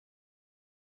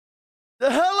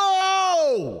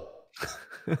Hello!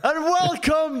 And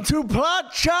welcome to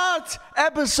Plat Chat,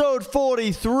 episode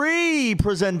 43,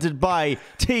 presented by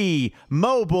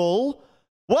T-Mobile.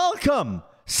 Welcome.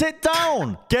 Sit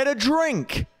down, get a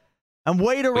drink, and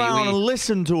wait around and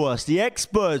listen to us, the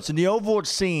experts in the Overwatch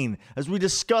scene, as we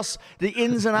discuss the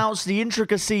ins and outs, the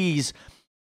intricacies,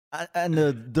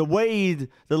 and the way the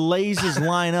lasers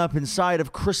line up inside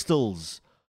of crystals.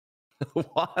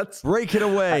 What? Break it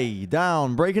away,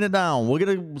 breaking it down. We're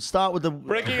going to start with the...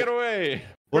 Breaking it away.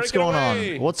 What's going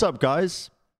on? What's up, guys?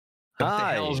 What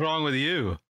the hell's wrong with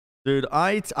you? Dude,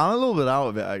 I'm a little bit out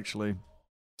of it, actually.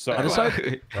 So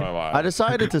I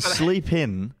decided to sleep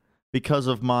in because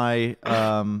of my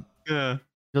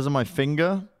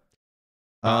finger.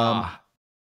 And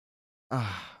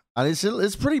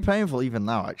it's pretty painful even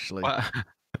now, actually.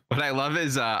 What I love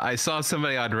is I saw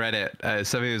somebody on Reddit.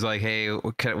 Somebody was like, "Hey,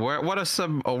 what are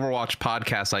some Overwatch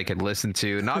podcasts I could listen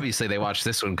to?" And obviously they watched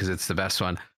this one because it's the best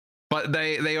one. But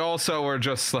they also were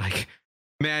just like,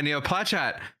 "Man, Plat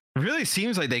Chat really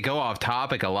seems like they go off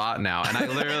topic a lot now." And I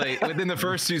literally, within the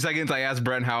first 2 seconds, I asked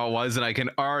Brent how it was, and I can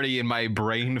already in my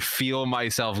brain feel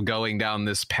myself going down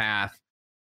this path,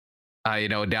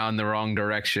 down the wrong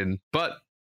direction. But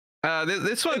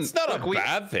this one, it's not a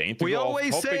bad thing. We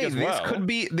always say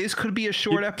this could be a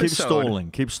short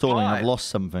episode. Keep stalling. I've lost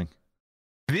something.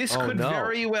 This could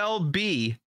very well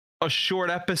be a short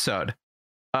episode.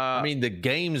 I mean, the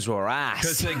games were ass.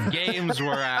 Because the games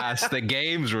were ass. The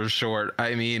games were short.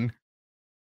 I mean,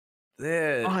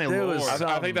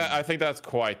 I think that's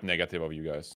quite negative of you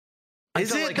guys.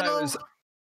 Is it?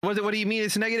 What do you mean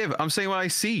it's negative? I'm saying what I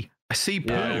see. I see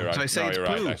poo. Yeah, right. So I say it's poo.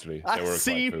 Right, actually. I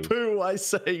see poo. I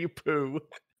say poo.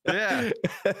 Yeah.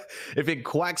 If it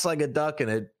quacks like a duck and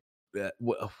it...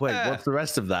 what's the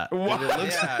rest of that? What?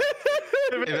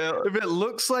 If it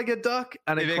looks like a duck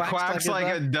and it quacks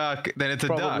like a duck, then it's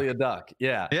probably a duck.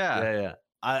 Yeah.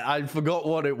 I forgot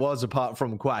what it was apart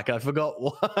from quack. I forgot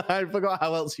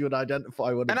how else you would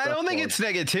identify what. And I don't think it's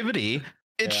negativity.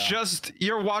 It's just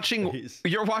you're watching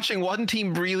one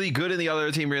team really good and the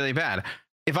other team really bad.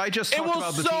 If I just talked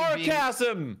about the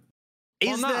sarcasm.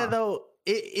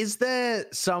 Is there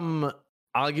some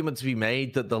argument to be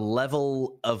made that the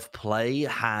level of play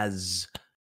has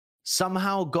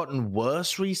somehow gotten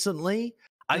worse recently?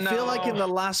 I feel like in the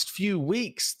last few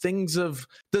weeks, things have...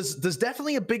 There's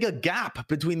definitely a bigger gap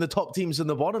between the top teams and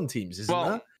the bottom teams, isn't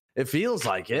there? It feels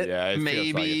like it. Yeah,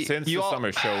 maybe feels like it. Since the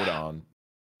summer showdown.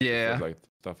 Yeah. Like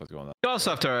stuff is going on. You also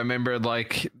have to remember,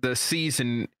 like, the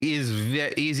season is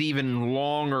even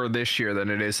longer this year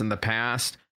than it is in the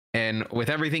past. And with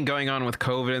everything going on with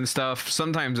COVID and stuff,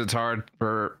 sometimes it's hard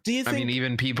for,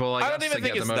 even people like us to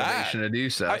get the motivation to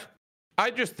do stuff. I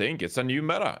just think it's a new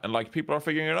meta, and like people are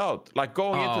figuring it out. Like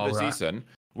going into the season,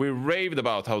 we raved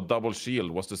about how double shield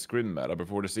was the scrim meta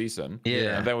before the season.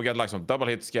 Yeah. And then we got like some double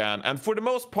hit scan. And for the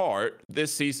most part,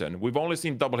 this season, we've only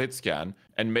seen double hit scan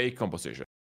and make composition.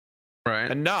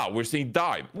 Right. And now we're seeing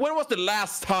dive. When was the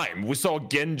last time we saw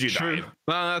Genji dive?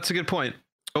 Well, that's a good point.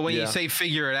 But when you say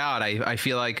figure it out, I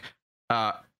feel like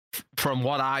from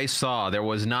what I saw, there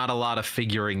was not a lot of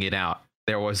figuring it out.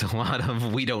 There was a lot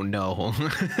of we don't know.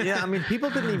 Yeah, I mean, people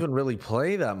didn't even really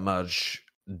play that much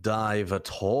dive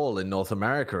at all in North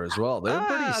America as well. They were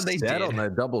pretty set on their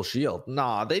double shield.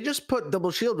 Nah, they just put double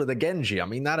shield with a Genji. I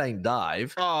mean, that ain't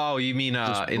dive. Oh, you mean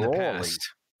in the past?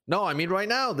 No, I mean right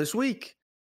now, this week.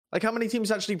 Like, how many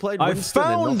teams actually played Winston in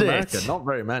North America? Not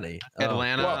very many.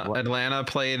 Atlanta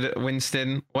played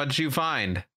Winston. What'd you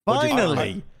find?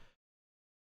 Finally!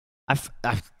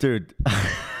 Dude.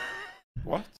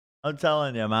 What? I'm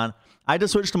telling you, man. I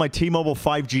just switched to my T-Mobile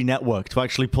 5G network to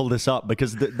actually pull this up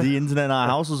because the internet in our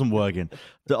house wasn't working.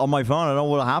 On my phone, I don't know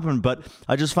what happened, but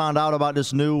I just found out about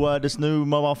this new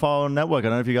mobile phone network. I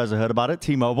don't know if you guys have heard about it.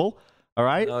 T-Mobile. All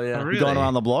right? Oh, yeah. Really? Going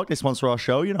around the block. They sponsor our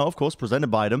show, of course, presented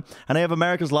by them. And they have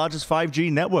America's largest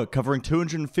 5G network covering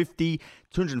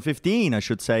 215, I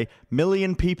should say,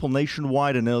 million people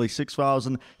nationwide in nearly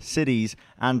 6,000 cities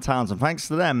and towns. And thanks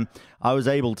to them, I was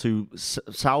able to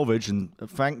salvage and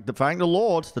thank the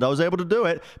Lord that I was able to do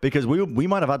it, because we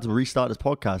might have had to restart this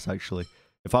podcast, actually,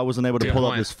 if I wasn't able to pull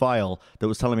up this file that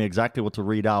was telling me exactly what to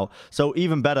read out. So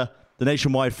even better, the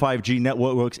nationwide 5G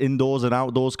network works indoors and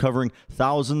outdoors, covering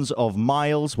thousands of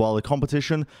miles, while the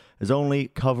competition is only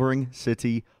covering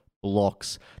city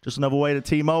blocks. Just another way to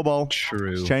T-Mobile.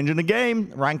 True. It's changing the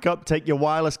game. Rank up, take your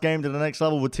wireless game to the next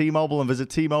level with T-Mobile, and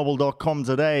visit T-Mobile.com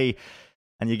today.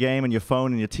 And your game and your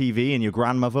phone and your TV and your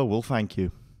grandmother will thank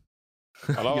you.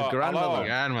 Hello, Your grandmother.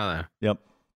 Grandmother. Yep.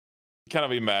 Kind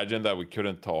of imagine that we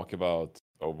couldn't talk about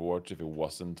Overwatch if it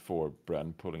wasn't for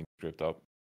Brent pulling the script up.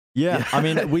 Yeah, I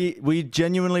mean, we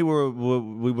genuinely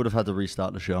we would have had to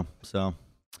restart the show. So,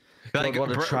 like,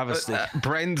 what a travesty.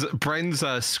 Bren's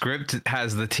script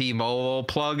has the T-Mobile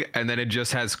plug, and then it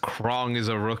just has Krong as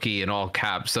a rookie in all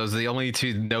caps. Those are the only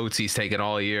 2 notes he's taken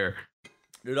all year.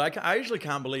 Dude, I actually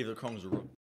can't believe that Krong's a rookie.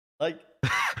 Like,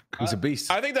 he's a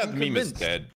beast. I think that meme is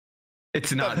dead.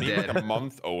 It's not that dead. Meme like a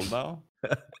month old now.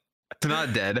 It's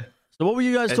not dead. So what were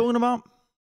you guys talking about?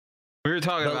 We were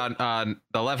talking about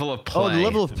the level of play. Oh, the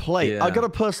level of play. Yeah. I got a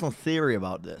personal theory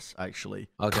about this, actually.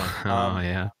 Okay.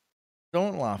 Yeah.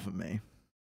 Don't laugh at me.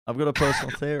 I've got a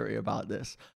personal theory about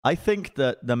this. I think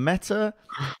that the meta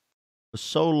for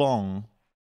so long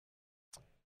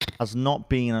has not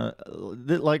been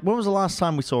like, when was the last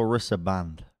time we saw Orisa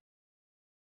banned?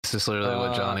 This is literally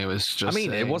what Johnny was just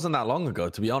saying. it wasn't that long ago,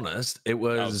 to be honest. It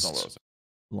was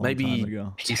maybe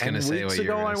 10 He's gonna say weeks what you're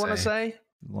ago, gonna I want to say.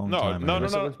 No.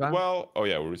 Well, oh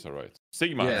yeah, Orisa, right.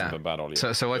 Sigma hasn't been banned all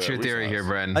year. So what's your theory here,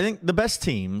 Bren? I think the best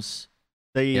teams,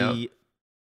 they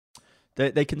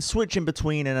can switch in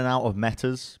between in and out of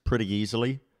metas pretty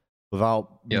easily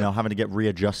without having to get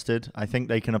readjusted. I think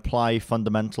they can apply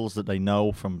fundamentals that they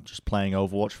know from just playing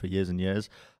Overwatch for years and years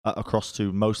across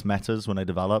to most metas when they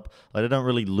develop. Like, they don't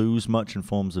really lose much in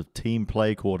forms of team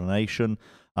play, coordination.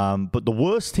 But the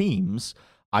worst teams,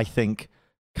 I think,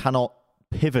 cannot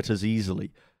pivot as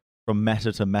easily from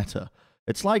meta to meta.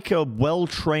 It's like a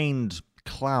well-trained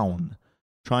clown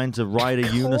trying to ride a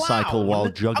unicycle while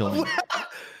juggling.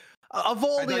 Of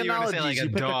all the analogies, you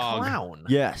pick a clown.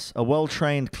 Yes, a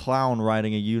well-trained clown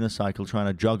riding a unicycle trying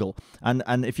to juggle.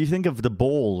 And if you think of the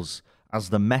balls as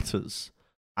the metas,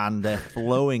 and they're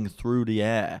flowing through the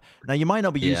air. Now, you might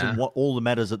not be using all the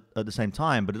metas at the same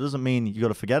time, but it doesn't mean you got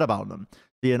to forget about them.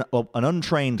 An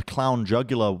untrained clown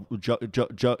juggler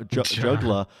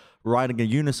riding a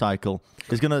unicycle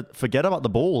is going to forget about the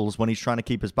balls when he's trying to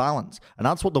keep his balance. And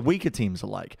that's what the weaker teams are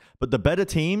like. But the better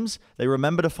teams, they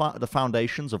remember the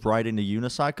foundations of riding the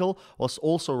unicycle, whilst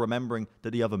also remembering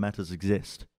that the other metas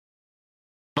exist.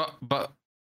 But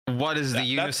what is the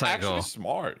unicycle? That's actually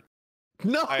smart.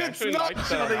 No, I actually like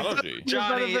that analogy.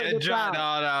 Johnny, no.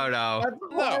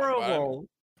 That's horrible.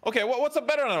 Okay, what's a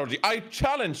better analogy? I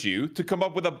challenge you to come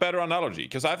up with a better analogy,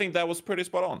 because I think that was pretty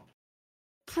spot on.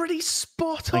 Pretty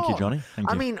spot on. Thank you, Johnny. Thank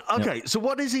you. I mean, okay, so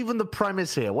what is even the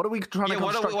premise here? What are we trying to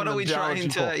construct? What are we trying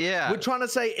to, We're trying to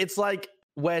say it's like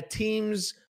where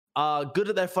teams are good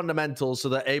at their fundamentals, so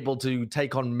they're able to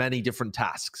take on many different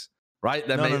tasks, right?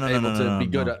 They're able to be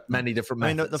good at many different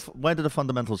methods. Where do the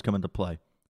fundamentals come into play?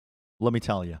 Let me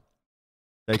tell you.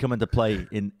 They come into play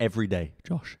in every day,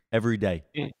 Josh. Every day.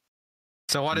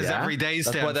 So what does every day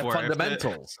stand for?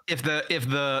 Fundamentals. If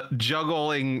the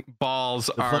juggling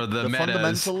balls are the metas,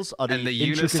 fundamentals are and the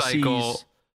unicycle,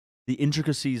 the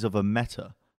intricacies of a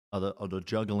meta are the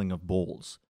juggling of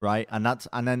balls, right?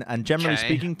 And generally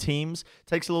speaking, teams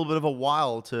takes a little bit of a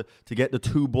while to get the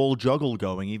 2-ball juggle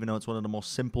going, even though it's one of the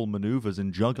most simple maneuvers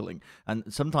in juggling. And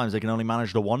sometimes they can only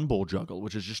manage the 1-ball juggle,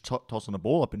 which is just tossing a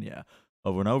ball up in the air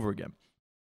over and over again.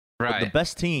 Right. But the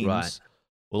best teams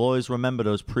will always remember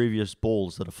those previous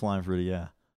balls that are flying through the air.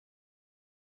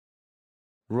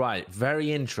 Right.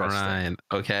 Very interesting.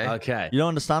 Right. Okay. You don't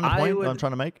understand the point that I'm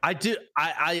trying to make? I do.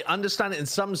 I understand it in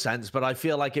some sense, but I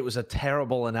feel like it was a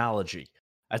terrible analogy.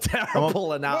 A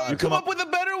terrible analogy. Well, come up with a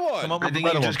better one. I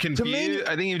think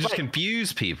you just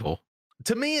confuse people.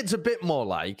 To me, it's a bit more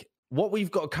like what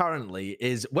we've got currently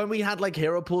is when we had like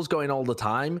hero pools going all the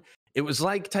time, it was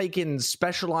like taking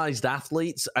specialized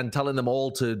athletes and telling them all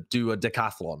to do a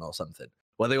decathlon or something,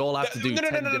 where they all have to do.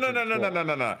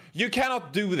 No. You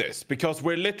cannot do this because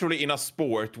we're literally in a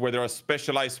sport where there are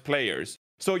specialized players.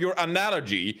 So your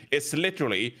analogy is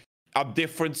literally a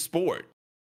different sport.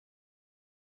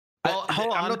 Well,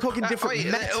 hold on. I'm not talking different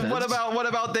methods. What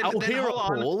about then hero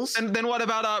pools? And then what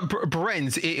about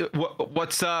Brens?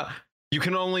 What's you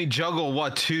can only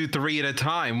juggle 2, 3 at a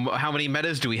time. How many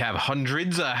metas do we have?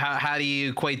 Hundreds? How do you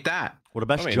equate that? Well, the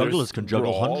best jugglers can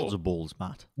juggle hundreds of balls,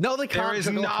 Matt. No, they can't. There is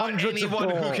not anyone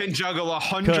who can juggle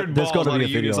 100 balls on a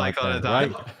unicycle at a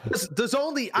time. Right? There's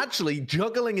only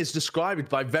juggling is described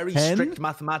by very strict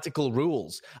mathematical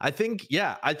rules. I think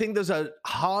there's a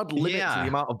hard limit to the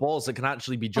amount of balls that can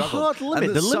actually be juggled. A hard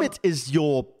limit. The limit is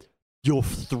your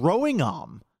throwing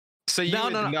arm. So no,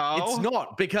 it's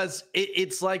not, because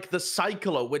it's like the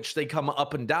cycle at which they come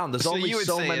up and down. There's only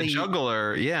so many. A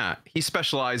juggler, he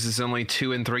specializes in only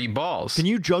 2 and 3 balls. Can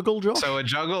you juggle, Josh? So a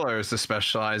juggler is the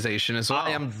specialization as well. I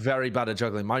am very bad at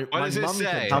juggling. What does it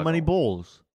say? How many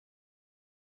balls?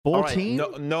 14?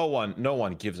 Right, no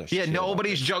one gives a shit. Yeah,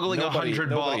 nobody's juggling 100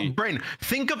 balls. Brain,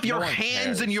 think of your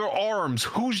hands and your arms.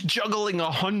 Who's juggling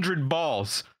 100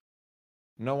 balls?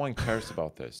 No one cares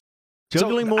about this.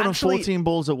 Juggling more than actually- 14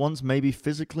 balls at once may be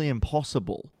physically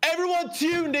impossible. Everyone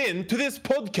tuned in to this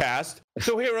podcast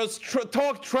to hear us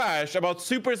talk trash about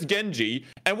Super's Genji,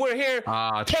 and we're here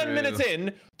 10 minutes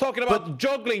in talking about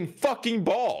juggling fucking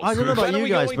balls. I don't know about When are you we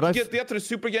guys, going but to get to the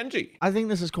Super Genji? I think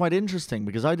this is quite interesting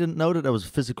because I didn't know that there was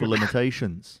physical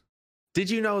limitations. Did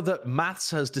you know that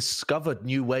maths has discovered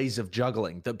new ways of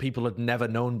juggling that people had never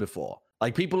known before?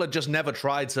 Like, people had just never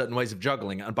tried certain ways of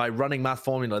juggling, and by running math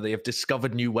formula, they have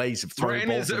discovered new ways of throwing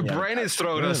balls. Brain is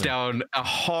throwing us down a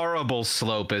horrible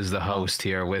slope as the host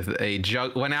here with a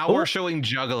when now we're showing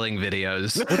juggling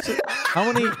videos.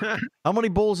 How many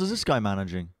balls is this guy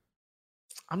managing?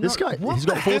 He's got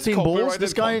the 14 balls.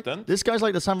 This copyrighted guy's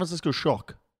like the San Francisco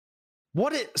Shock.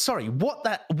 What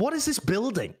is this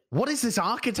building? What is this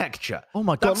architecture? Oh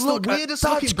my god, That's look, the weirdest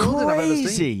that's looking building I've ever seen.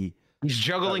 crazy. He's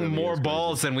juggling more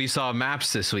balls than we saw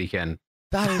maps this weekend.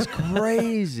 That is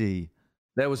crazy.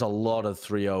 There was a lot of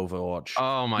 3 Overwatch.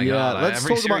 Oh my god! Let's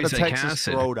Every talk about the series they Texas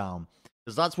casted. Throwdown,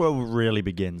 because that's where it really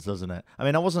begins, doesn't it? I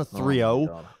mean, that wasn't a 3-0,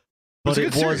 God. but It it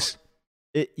was a good was.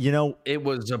 It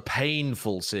was a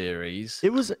painful series.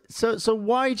 It was. So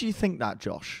why do you think that,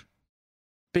 Josh?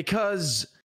 Because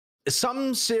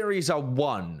some series are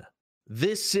won.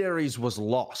 This series was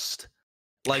lost.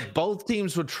 Like, both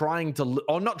teams were trying to,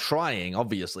 or not trying,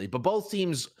 obviously, but both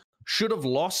teams should have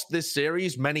lost this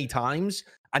series many times,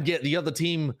 and yet the other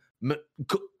team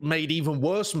made even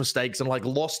worse mistakes and like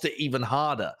lost it even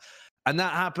harder. And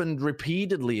that happened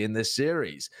repeatedly in this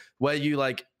series, where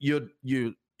you're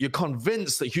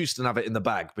convinced that Houston have it in the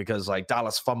bag because like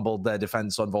Dallas fumbled their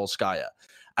defense on Volskaya.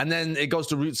 And then it goes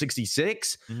to Route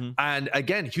 66. And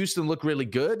again, Houston looked really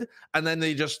good. And then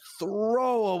they just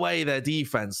throw away their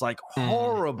defense, like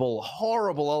horrible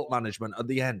ult management at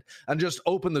the end, and just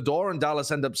open the door, and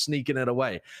Dallas end up sneaking it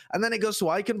away. And then it goes to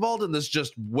Eichenwald, and there's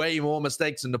just way more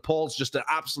mistakes. And Nepal's just an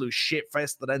absolute shit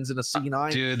fest that ends in a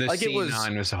C9. Dude, the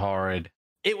C9 was horrid.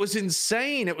 It was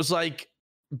insane. It was like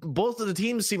both of the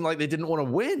teams seemed like they didn't want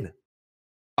to win.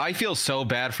 I feel so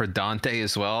bad for Dante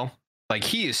as well. Like,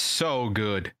 he is so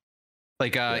good.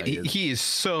 Like, he is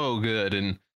so good.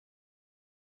 And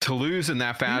to lose in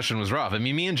that fashion was rough. I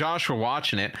mean, me and Josh were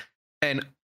watching it, and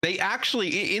they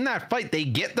actually, in that fight, they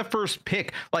get the first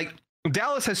pick. Like,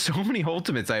 Dallas has so many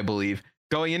ultimates, I believe,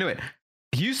 going into it.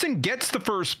 Houston gets the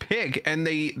first pick, and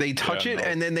they touch it,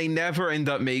 and then they never end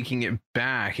up making it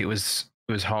back. It was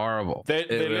horrible. They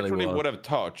really literally was. would have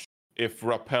touched if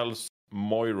Rappel's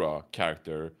Moira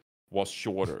character was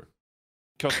shorter.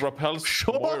 Because Rappel's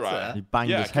Moira, He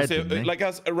banged his head, didn't he? like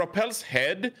as Rappel's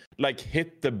head like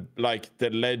hit the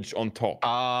ledge on top,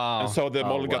 and so the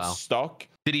model got stuck.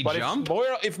 Did he jump?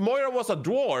 If Moira was a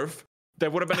dwarf, they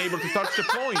would have been able to touch the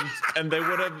point, and they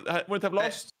would have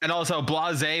lost. And also,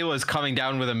 Blase was coming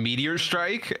down with a meteor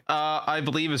strike, I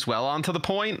believe, as well onto the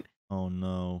point. Oh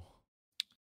no.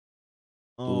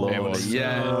 Lord. It was- It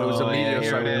was a meteor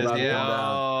strike. Here it is, about to yeah.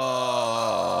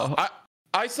 come down.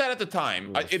 I said at the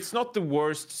time, it's not the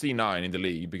worst C9 in the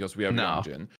league because we have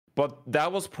Genji, but that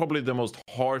was probably the most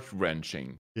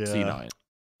heart-wrenching C9.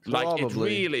 Like,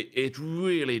 it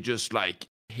really just like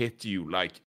hit you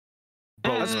like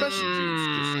both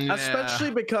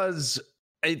Especially because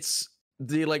it's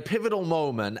the like pivotal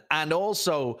moment, and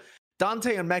also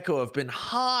Dante and Meko have been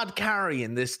hard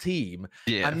carrying this team,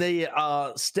 and they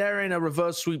are staring a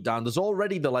reverse sweep down. There's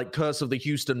already the like curse of the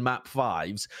Houston map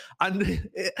 5s, and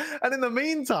in the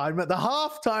meantime, at the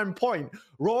halftime point,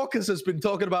 Raucus has been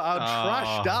talking about how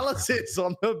trash Dallas is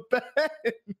on the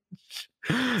bench.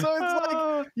 So it's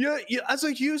like you as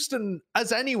a Houston,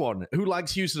 as anyone who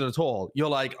likes Houston at all, you're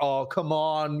like, oh come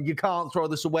on, you can't throw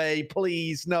this away,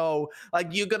 please, no. Like,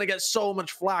 you're gonna get so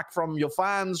much flack from your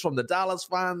fans, from the Dallas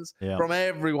fans, from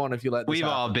everyone if you let this We've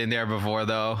happen. all been there before,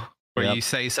 though, where you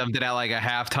say something at like a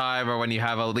halftime or when you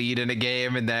have a lead in a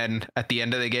game, and then at the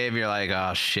end of the game you're like,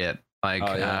 oh shit. Like,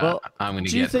 I'm gonna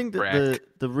get. Do you think wrecked.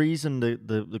 that the reason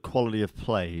the quality of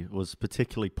play was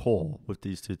particularly poor with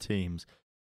these two teams?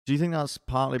 Do you think that's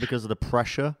partly because of the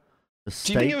pressure, the stakes?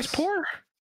 Do you think it was poor?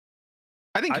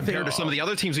 I think compared to some of the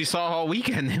other teams we saw all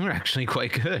weekend, they were actually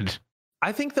quite good.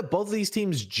 I think that both of these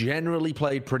teams generally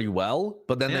played pretty well,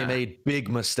 but then they made big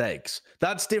mistakes.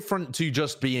 That's different to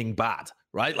just being bad,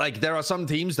 right? Like, there are some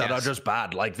teams that are just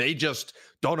bad. Like, they just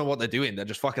don't know what they're doing. They're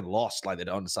just fucking lost. Like, they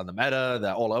don't understand the meta.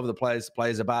 They're all over the place. The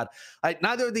players are bad.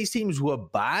 Neither of these teams were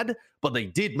bad, but they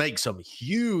did make some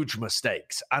huge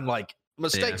mistakes, and like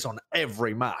mistakes on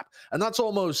every map. And that's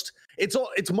almost,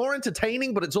 it's more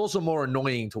entertaining, but it's also more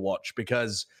annoying to watch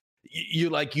because you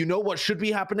know what should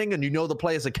be happening, and you know the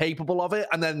players are capable of it,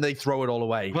 and then they throw it all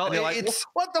away. Well, and you're like,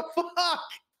 what the fuck?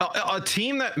 A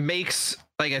team that makes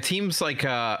like a team's like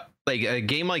a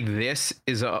game like this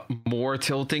is more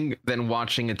tilting than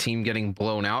watching a team getting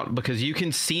blown out, because you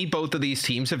can see both of these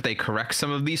teams, if they correct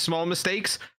some of these small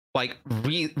mistakes, like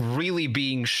really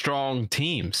being strong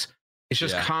teams. It's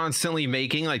just constantly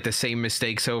making like the same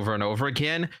mistakes over and over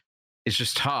again. It's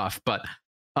just tough. But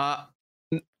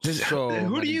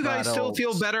who do you guys still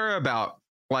feel better about,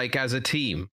 like, as a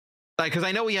team? Like, because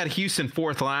I know we had Houston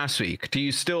 4th last week. Do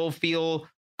you still feel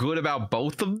good about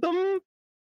both of them?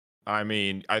 I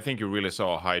mean, I think you really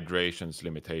saw Hydration's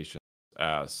limitations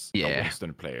as a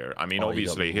Winston player. I mean,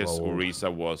 obviously his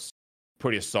Orisa was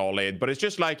pretty solid, but it's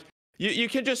just like you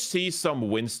can just see some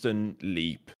Winston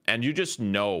leap, and you just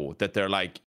know that they're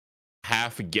like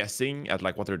half guessing at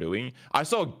like what they're doing. I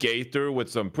saw Gator with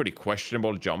some pretty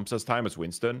questionable jumps as time as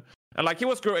Winston, and like he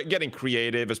was getting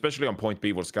creative, especially on point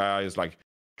B where Sky is like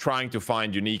trying to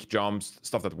find unique jumps,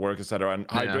 stuff that work, etc. And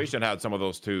Hydration had some of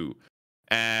those too.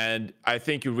 And I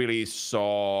think you really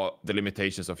saw the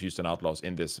limitations of Houston Outlaws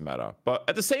in this meta. But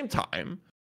at the same time,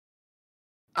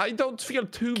 I don't feel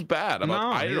too bad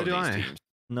about either of these teams.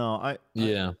 No,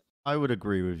 I would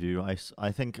agree with you.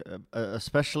 I think,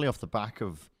 especially off the back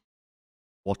of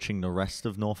watching the rest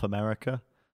of North America.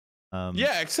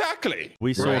 Yeah, exactly.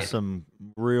 We saw some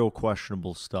real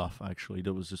questionable stuff, actually,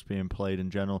 that was just being played in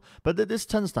general. But this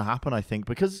tends to happen, I think,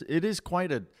 because it is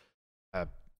quite a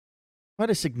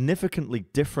significantly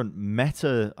different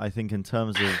meta, I think, in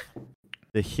terms of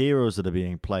the heroes that are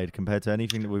being played compared to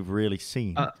anything that we've really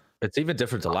seen. It's even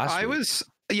different to last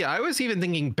week. I was even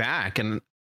thinking back, and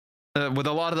with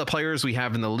a lot of the players we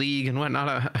have in the league and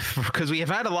whatnot, because we have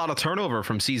had a lot of turnover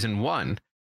from season 1.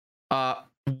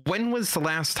 When was the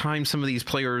last time some of these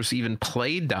players even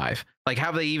played dive? Like,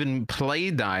 have they even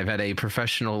played dive at a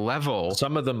professional level?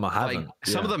 Some of them haven't. Like,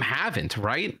 some of them haven't,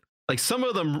 right? Like, some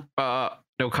of them,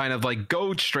 kind of like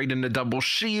go straight into double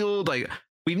shield. Like,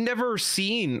 we've never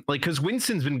seen, like, because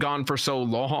Winston's been gone for so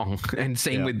long, and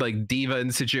same with like Diva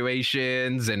in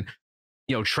situations, and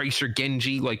Tracer,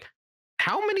 Genji. Like,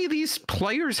 how many of these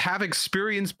players have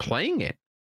experience playing it?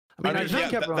 I mean,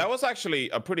 that was actually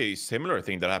a pretty similar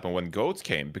thing that happened when Goats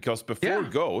came, because before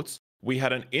Goats, we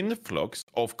had an influx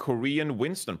of Korean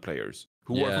Winston players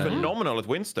who were phenomenal at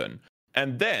Winston.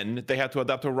 And then they had to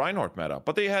adapt to Reinhardt meta,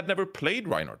 but they had never played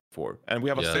Reinhardt before. And we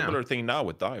have a similar thing now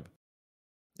with Dive.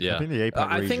 Yeah. I think the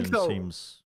APAC region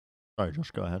seems... Sorry,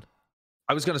 Josh, go ahead.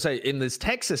 I was going to say, in this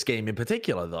Texas game in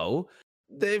particular, though,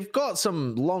 they've got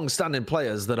some long-standing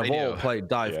players that have all played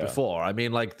Dive before. I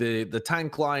mean, like the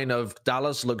tank line of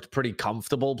Dallas looked pretty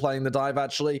comfortable playing the Dive,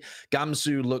 actually.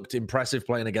 Gamsu looked impressive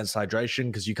playing against Hydration,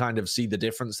 because you kind of see the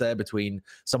difference there between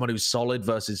someone who's solid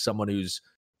versus someone who's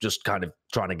just kind of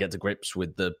trying to get to grips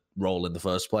with the role in the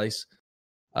first place.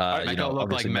 Meko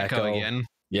looked like Meko again.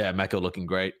 Yeah, Meko looking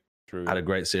great. True. Had a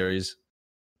great series.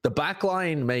 The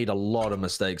backline made a lot of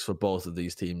mistakes for both of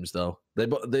these teams, though.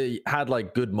 They had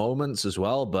like good moments as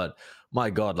well, but my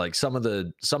God, like some of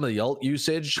the ult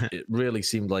usage, it really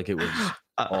seemed like it was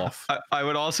off. I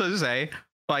would also say,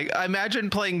 like,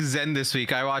 imagine playing Zen this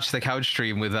week. I watched the couch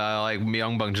stream with like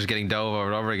Myungbong just getting dove over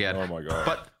and over again. Oh my God.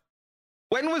 But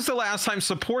when was the last time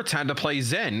supports had to play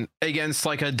Zen against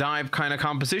like a dive kind of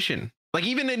composition? Like,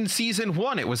 even in season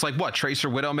 1, it was like what, Tracer,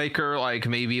 Widowmaker, like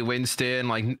maybe Winston.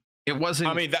 Like, it wasn't.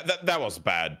 I mean, that was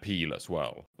bad peel as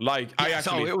well. Like, I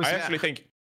actually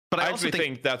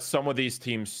think that some of these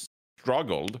teams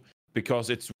struggled because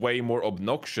it's way more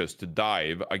obnoxious to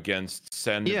dive against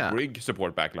Zen Brig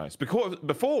support backlines. Because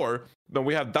before, when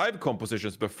we had dive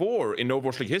compositions before in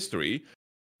Overwatch League history,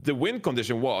 the win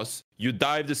condition was you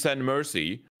dive the Zen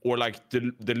Mercy or like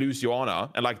the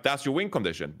Luciana, and like that's your win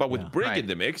condition. But with Brig in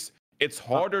the mix, it's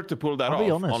harder to pull that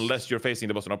off unless you're facing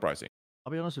the Boston Uprising.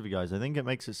 I'll be honest with you guys. I think it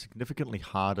makes it significantly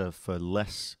harder for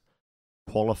less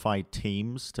qualified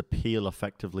teams to peel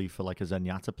effectively for like a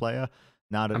Zenyatta player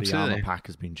now that the armor pack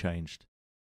has been changed.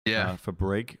 Yeah. For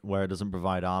Brig, where it doesn't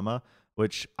provide armor.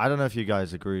 Which, I don't know if you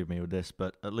guys agree with me with this,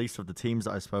 but at least of the teams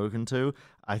that I've spoken to,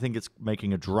 I think it's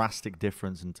making a drastic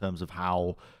difference in terms of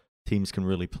how teams can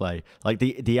really play. Like,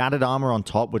 the added armor on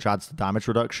top, which adds to damage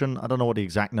reduction, I don't know what the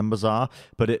exact numbers are,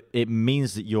 but it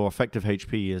means that your effective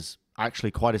HP is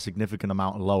actually quite a significant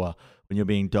amount lower when you're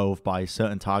being dove by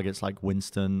certain targets like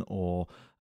Winston or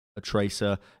a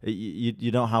Tracer.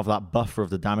 You don't have that buffer of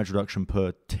the damage reduction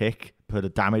per tick, per the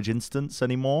damage instance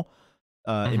anymore.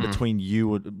 In between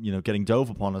you getting dove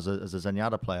upon as a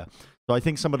Zenyatta player. So I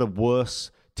think some of the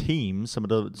worse teams, some of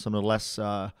the less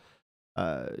not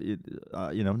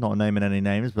naming any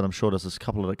names, but I'm sure there's a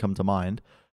couple that come to mind,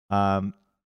 are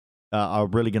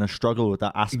really going to struggle with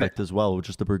that aspect as well, with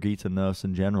just the Brigitte nerfs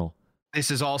in general.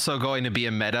 this is also going to be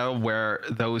a meta where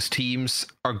those teams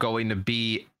are going to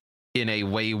be in a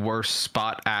way worse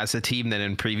spot as a team than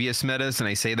in previous metas. And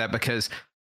I say that because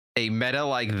a meta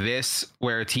like this,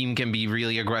 where a team can be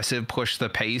really aggressive, push the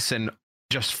pace, and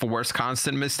just force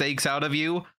constant mistakes out of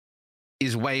you,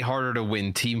 is way harder to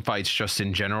win team fights just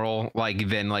in general, like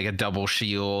than like a double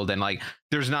shield. And like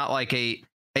there's not like a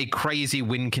crazy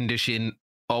win condition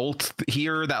ult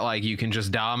here that like you can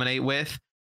just dominate with.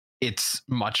 It's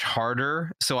much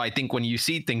harder. So I think when you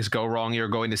see things go wrong, you're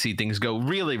going to see things go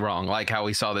really wrong, like how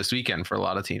we saw this weekend for a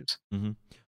lot of teams. Mm-hmm.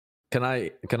 Can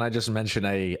I just mention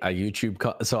a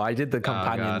YouTube? So I did the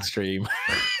companion stream.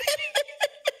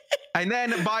 And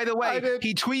then, by the way,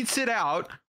 he tweets it out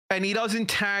and he doesn't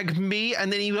tag me,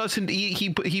 and then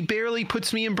he barely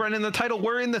puts me and Brennan in the title.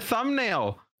 We're in the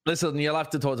thumbnail. Listen, you'll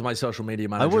have to talk to my social media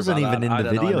manager. I wasn't even in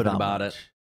the video about it.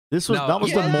 That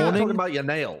was the morning. Talking about your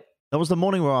nail. That was the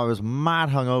morning where I was mad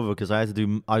hungover because I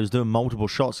was doing multiple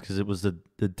shots because it was the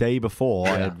day before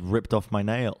I had ripped off my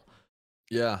nail.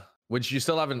 Yeah, which you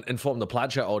still haven't informed the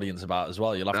Plat audience about as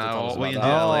well. You'll have to tell us about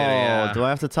that. Later, yeah. Do I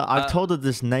have to tell? I've told her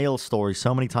this nail story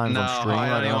so many times on stream.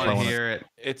 I don't want to hear it.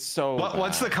 It's so.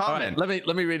 What's the comment? Right,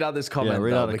 let me read out this comment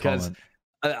because comment.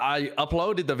 I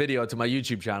uploaded the video to my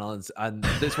YouTube channel, and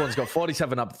this one's got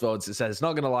 47 upvotes. It says,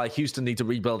 not going to lie, Houston need to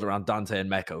rebuild around Dante and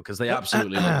Meko because they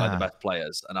absolutely look like the best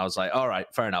players. And I was like, all right,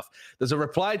 fair enough. There's a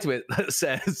reply to it that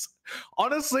says,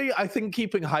 honestly, I think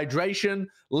keeping Hydration,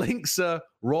 Linksa,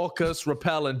 Raucus,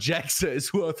 Repel, and Jexa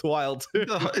is worthwhile too.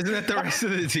 Isn't that the rest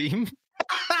of the team?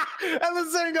 And the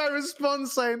same guy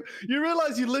responds saying, you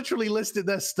realize you literally listed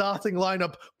their starting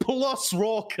lineup plus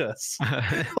Raucus.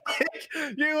 Like,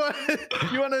 you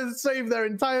want to save their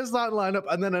entire starting lineup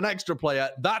and then an extra player.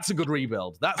 That's a good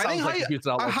rebuild. That sounds like a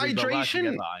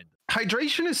Hydration.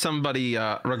 Hydration is somebody,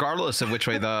 regardless of which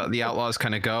way the Outlaws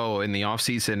kind of go in the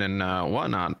offseason and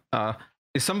whatnot,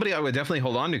 is somebody I would definitely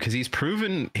hold on to because he's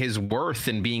proven his worth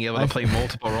in being able to play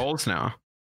multiple roles now.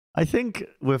 I think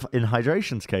in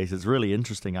Hydration's case, it's really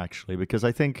interesting, actually, because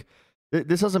I think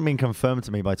this hasn't been confirmed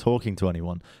to me by talking to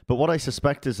anyone, but what I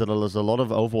suspect is that there's a lot of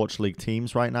Overwatch League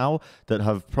teams right now that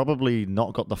have probably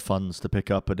not got the funds to pick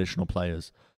up additional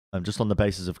players, just on the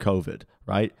basis of COVID,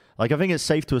 right? Like, I think it's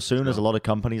safe to assume there's a lot of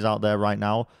companies out there right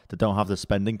now that don't have the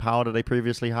spending power that they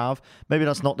previously have. Maybe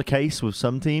that's not the case with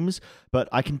some teams, but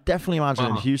I can definitely imagine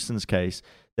in Houston's case,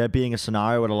 there being a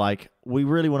scenario where they're like, we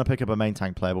really want to pick up a main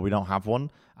tank player, but we don't have one.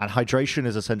 And Hydration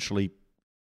is essentially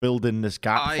building this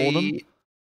gap for them.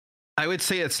 I would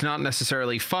say it's not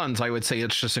necessarily funds. I would say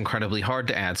it's just incredibly hard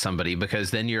to add somebody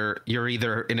because then you're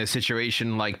either in a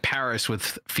situation like Paris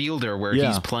with Fielder where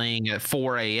he's playing at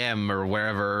 4 a.m. or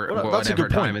whatever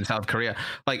time in South Korea.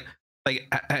 Like,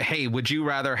 hey, would you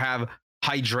rather have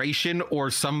Hydration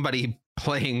or somebody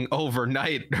playing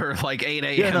overnight or like 8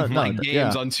 a.m.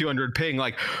 games on 200 ping?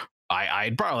 Like,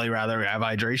 I'd probably rather have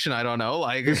Hydration. I don't know.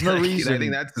 Like, there's no reason. I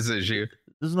think that's the issue.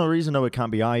 There's no reason though it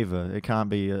can't be either. It can't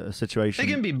be a situation. It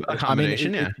can be a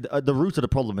combination, the root of the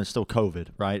problem is still COVID,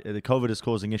 right? The COVID is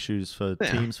causing issues for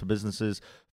teams, for businesses,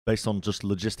 based on just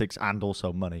logistics and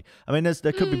also money. I mean,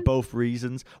 there could be both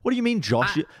reasons. What do you mean,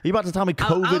 Josh? Are you about to tell me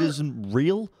COVID isn't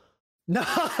real? No,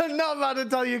 I'm not about to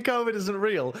tell you COVID isn't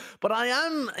real, but I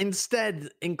am instead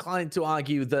inclined to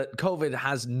argue that COVID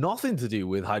has nothing to do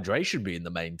with Hydration being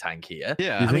the main tank here.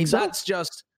 Yeah, I mean, that's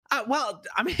just... well,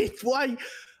 I mean, why?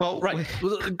 Well, right.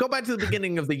 Go back to the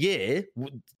beginning of the year.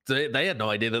 They had no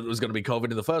idea that there was going to be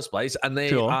COVID in the first place, and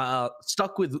they are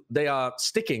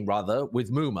sticking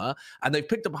with Muma, and they've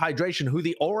picked up Hydration, who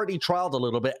they already trialed a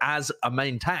little bit as a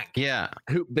main tank. Yeah,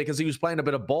 because he was playing a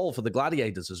bit of ball for the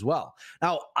Gladiators as well.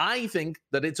 Now, I think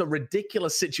that it's a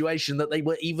ridiculous situation that they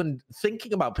were even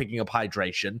thinking about picking up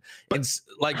Hydration,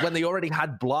 like when they already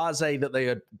had Blase that they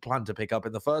had planned to pick up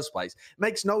in the first place. It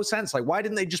makes no sense. Like, why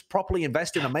didn't they just properly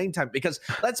invest in a main tank? Because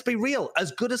let's be real,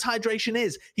 as good as Hydration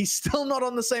is, he's still not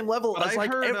on the same level as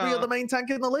every other main tank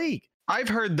in the league. I've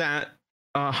heard that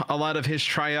a lot of his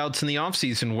tryouts in the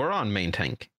offseason were on main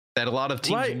tank. That a lot of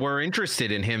teams were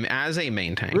interested in him as a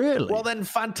main tank. Really? Well, then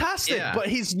fantastic. Yeah. But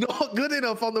he's not good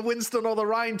enough on the Winston or the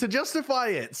Rhine to justify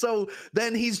it. So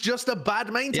then he's just a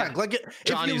bad main tank. Like,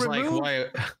 Johnny's how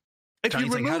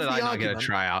did I not get a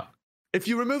tryout? If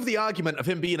you remove the argument of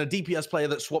him being a DPS player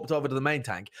that swapped over to the main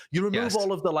tank, you remove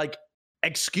all of the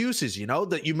excuses,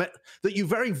 that you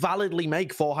very validly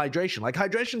make for Hydration. Like,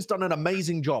 Hydration's done an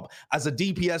amazing job as a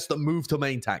DPS that moved to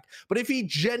main tank. But if he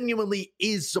genuinely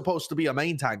is supposed to be a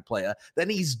main tank player, then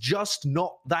he's just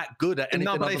not that good at anything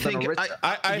other than a Rita.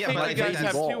 I think you guys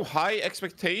have too high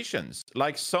expectations.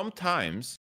 Like,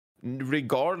 sometimes,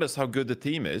 regardless how good the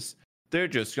team is, they're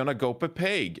just gonna go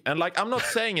Pepeg. And like, I'm not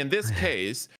saying in this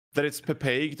case that it's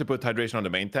Pepeg to put hydration on the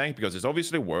main tank, because it's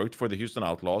obviously worked for the Houston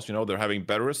Outlaws. You know, they're having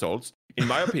better results. In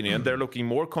my opinion, they're looking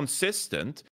more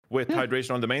consistent with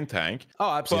hydration on the main tank.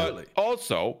 Oh, absolutely. But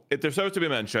also, it deserves to be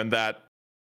mentioned that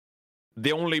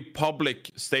the only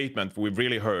public statement we've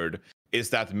really heard is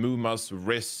that Muma's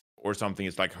wrist or something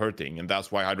is like hurting, and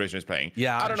that's why hydration is playing.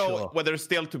 Yeah, I don't know whether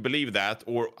still to believe that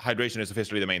or hydration is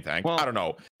officially the main tank. Well, I don't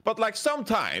know. But like,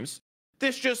 sometimes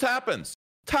this just happens.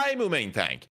 Taimu main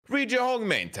tank, Rijahong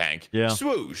main tank,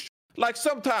 swoosh. Like,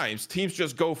 sometimes teams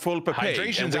just go full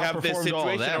Pepeg, and we have this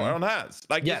situation on our hands.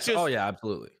 Like, yes. It's just, oh yeah,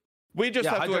 absolutely. We just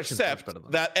have to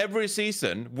accept that every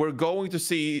season we're going to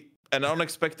see an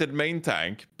unexpected main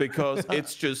tank, because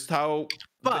it's just how.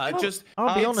 But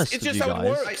I'll be honest, it's just how it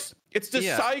works. It's the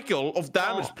cycle of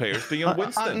damage players being on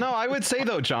Winston. No, I would say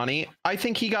though, Johnny, I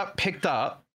think he got picked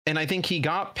up, and I think he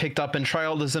got picked up and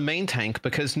trialed as a main tank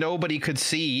because nobody could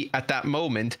see at that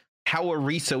moment how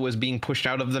Orisa was being pushed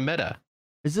out of the meta.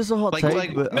 Is this a hot take?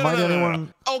 Am I the only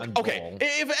one? Okay,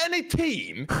 if any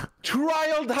team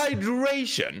trialed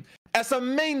hydration as a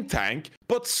main tank,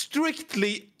 but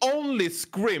strictly only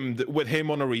scrimmed with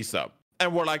him on Orisa,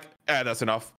 and we're like, that's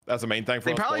enough. That's a main tank for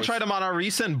us. They probably tried him on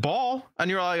Orisa and Ball, and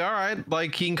you're like, all right,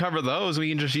 like, he can cover those. We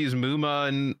can just use Muma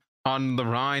and on the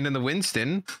Rhine and the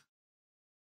Winston.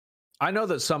 I know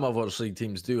that some of us league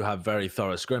teams do have very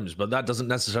thorough scrims, but that doesn't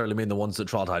necessarily mean the ones that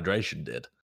trialed hydration did.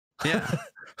 Yeah.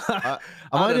 Am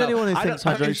I the only one who thinks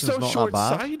hydration's so not that bad?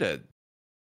 short-sighted.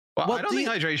 Well, I don't think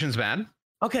hydration's bad.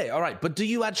 Okay, all right, but do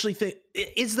you actually think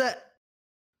is there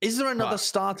another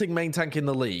starting main tank in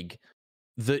the league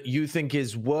that you think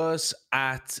is worse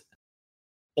at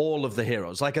all of the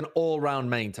heroes, like an all-round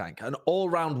main tank, an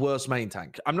all-round worse main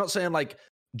tank? I'm not saying like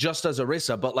just as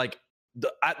Orisa, but like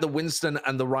at the Winston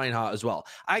and the Reinhardt as well.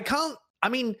 I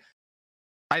think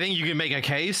you can make a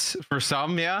case for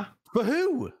some, yeah. For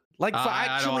who? Like, for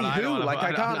actually who? Like,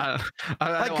 I can't.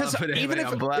 Like, because even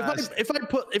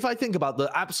if I think about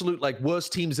the absolute like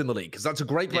worst teams in the league, because that's a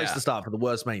great place to start for the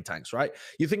worst main tanks, right?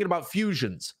 You're thinking about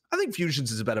Fusions. I think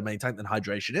Fusions is a better main tank than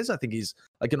Hydration is. I think he's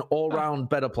like an all-round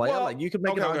better player. Well, like, you could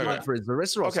make an argument for his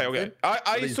Orisa or something. Okay.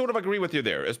 I sort of agree with you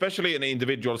there, especially in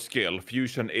individual skill.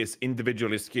 Fusion is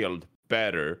individually skilled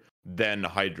better than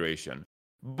Hydration.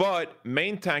 But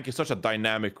main tank is such a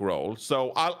dynamic role,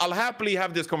 so I'll happily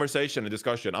have this conversation and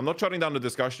discussion. I'm not shutting down the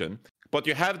discussion, but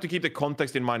you have to keep the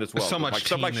context in mind as well. There's so much like,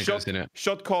 stuff like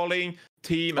shot calling,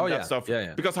 team, and that stuff.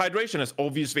 Yeah. Because hydration has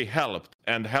obviously helped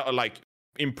and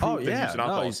improved the Houston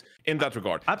Outlaws in that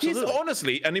regard. Absolutely. He's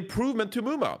honestly an improvement to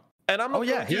Muma, and I'm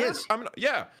not. He is.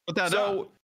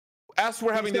 So as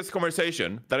we're having this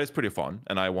conversation, that is pretty fun,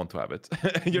 and I want to have it.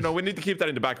 We need to keep that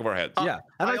in the back of our heads. And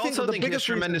I also think he has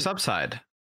tremendous upside.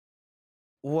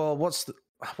 Well, what's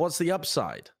the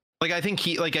upside? I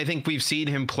think we've seen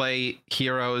him play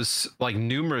heroes, like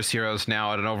numerous heroes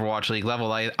now at an Overwatch League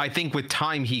level. I think with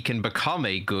time he can become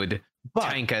a good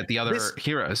tank at the other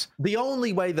heroes. The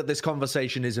only way that this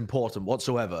conversation is important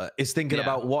whatsoever is thinking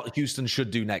about what Houston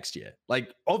should do next year.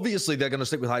 Like, obviously they're going to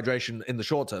stick with hydration in the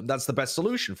short term. That's the best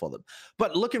solution for them.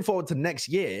 But looking forward to next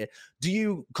year, do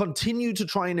you continue to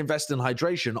try and invest in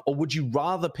hydration, or would you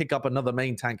rather pick up another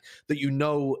main tank that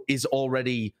is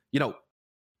already,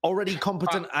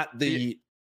 competent at the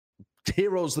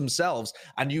heroes themselves,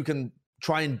 and you can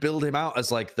try and build him out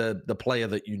as like the player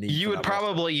that you need? You would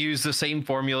probably use the same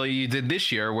formula you did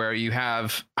this year, where you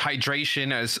have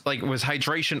hydration as was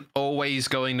hydration always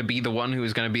going to be the one who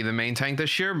was going to be the main tank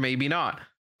this year? Maybe not,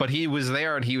 but he was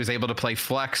there and he was able to play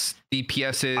flex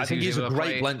DPSs. I think he's a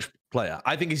great bench player.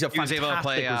 I think he's a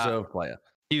fantastic reserve player.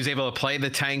 He was able to play the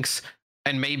tanks,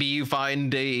 and maybe you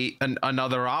find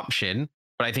another option,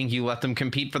 but I think you let them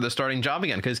compete for the starting job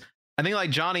again, because I think,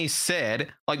 like Johnny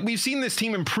said, we've seen this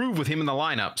team improve with him in the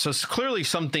lineup. So clearly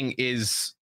something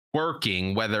is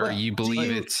working, whether you believe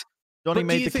it's... Johnny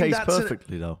made the case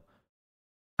perfectly, though.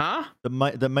 Huh?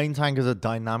 The main tank is a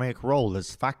dynamic role.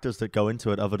 There's factors that go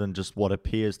into it other than just what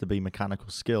appears to be mechanical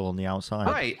skill on the outside.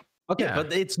 Right. Okay,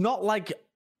 but it's not like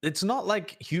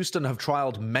Houston have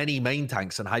trialed many main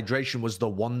tanks and hydration was the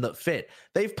one that fit.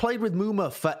 They've played with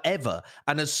Muma forever.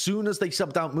 And as soon as they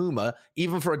subbed out Muma,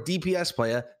 even for a DPS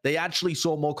player, they actually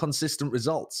saw more consistent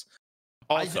results.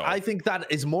 Also, I think that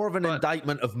is more of an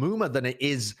indictment of Muma than it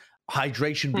is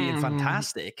hydration being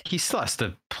fantastic. He still has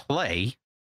to play.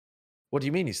 What do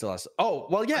you mean he still has to? Oh,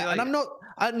 well, yeah. And I'm not,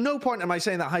 at no point am I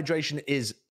saying that hydration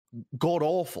is god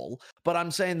awful, but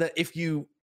I'm saying that if you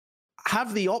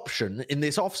have the option in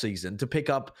this offseason to pick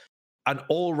up an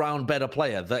all-round better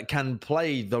player that can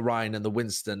play the Ryan and the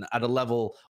Winston at a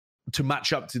level to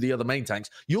match up to the other main tanks,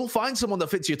 you'll find someone that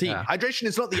fits your team. Yeah. Hydration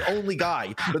is not the only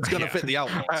guy that's going to fit the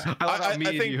Outlaws. I love how me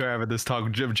and you are having this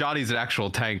talk. Johnny's an actual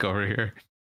tank over here.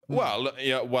 Well,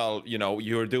 yeah, well, you know,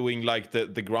 you're doing like the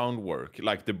groundwork,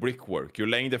 like the brickwork. You're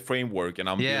laying the framework, and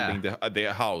I'm building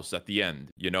the house at the end.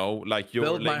 You know, like you're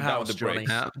laying down the bricks.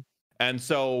 Yeah. And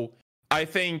so I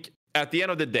think at the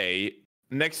end of the day,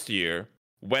 next year,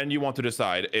 when you want to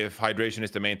decide if Hydration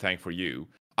is the main tank for you,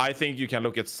 I think you can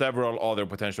look at several other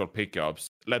potential pickups.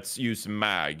 Let's use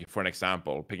Mag for an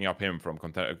example, picking up him from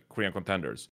Korean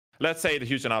contenders. Let's say the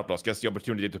Houston Outlaws gets the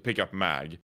opportunity to pick up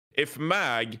Mag. If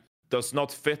Mag does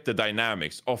not fit the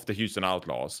dynamics of the Houston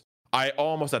Outlaws, I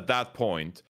almost at that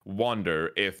point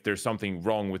wonder if there's something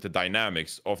wrong with the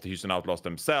dynamics of the Houston Outlaws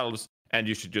themselves, and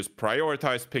you should just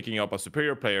prioritize picking up a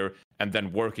superior player and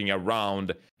then working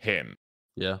around him.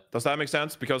 Yeah. Does that make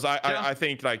sense? Because I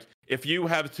think, like, if you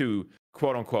have to,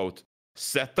 quote unquote,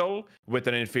 settle with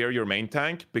an inferior main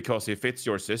tank because he fits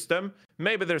your system,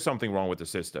 maybe there's something wrong with the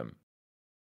system.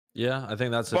 Yeah, I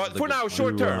think that's. But for now,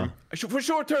 short term,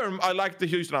 I like the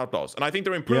Houston Outlaws, and I think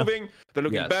they're improving. They're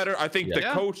looking better. I think the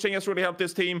coaching has really helped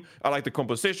this team. I like the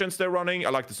compositions they're running. I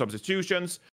like the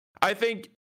substitutions. I think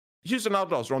Houston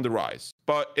Outlaws are on the rise.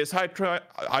 But is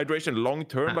Hydration long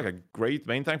term like a great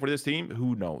main tank for this team?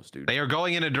 Who knows, dude? They are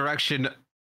going in a direction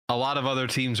a lot of other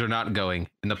teams are not going,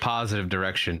 in the positive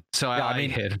direction. So I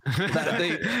mean,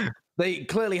 they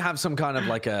clearly have some kind of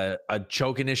like a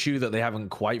choking issue that they haven't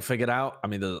quite figured out. I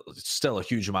mean, there's still a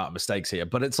huge amount of mistakes here,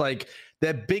 but it's like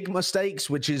they're big mistakes,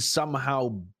 which is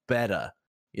somehow better.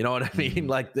 You know what I mean?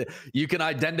 Like you can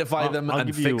identify them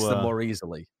and fix them more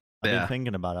easily. I've been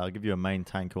thinking about it. I'll give you a main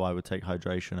tank who I would take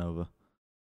Hydration over.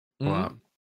 Wow.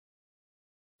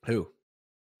 Who?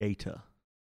 Gator.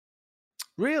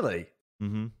 Really?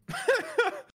 Mm-hmm.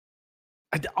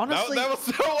 Honestly, that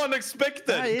was so unexpected.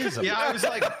 That is. Yeah, I was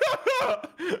like,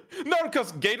 not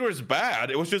because Gator is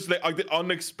bad. It was just like the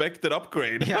unexpected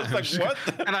upgrade. Yeah, I was like,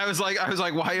 what? And I was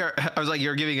like,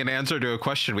 you're giving an answer to a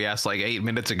question we asked like 8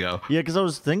 minutes ago. Yeah, because I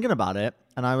was thinking about it,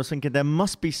 and I was thinking there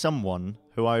must be someone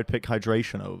who I would pick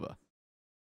Hydration over.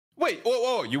 Wait,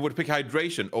 whoa, you would pick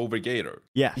Hydration over Gator?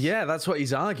 Yes. Yeah, that's what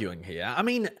he's arguing here. I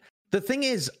mean, the thing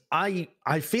is, I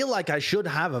feel like I should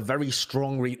have a very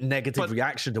strong negative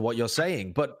reaction to what you're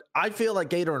saying, but I feel like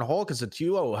Gator and Hawk as a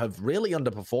duo have really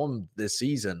underperformed this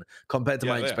season compared to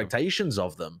my expectations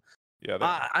of them.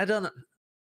 Yeah, I don't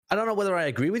know whether I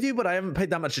agree with you, but I haven't paid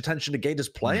that much attention to Gator's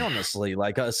play, honestly.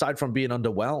 Like aside from being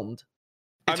underwhelmed,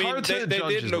 I mean, they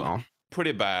did look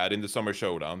pretty bad in the Summer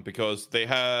Showdown because they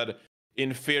had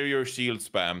inferior shield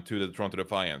spam to the Toronto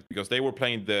Defiant because they were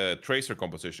playing the Tracer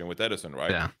composition with Edison,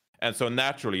 right? Yeah. And so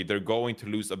naturally, they're going to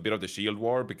lose a bit of the shield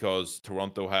war because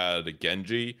Toronto had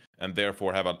Genji and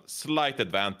therefore have a slight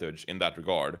advantage in that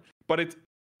regard. But it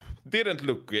didn't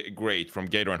look great from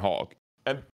Gator and Hawk.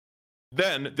 And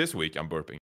then this week, I'm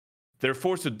burping. They're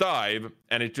forced to dive,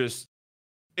 and it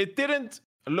didn't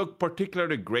look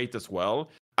particularly great as well.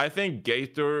 I think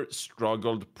Gator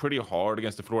struggled pretty hard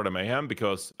against the Florida Mayhem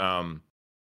because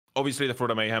obviously the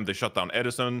Florida Mayhem, they shut down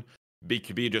Edison.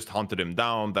 BQB just hunted him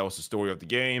down. That was the story of the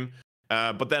game.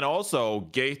 But then also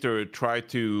Gator tried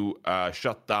to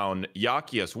shut down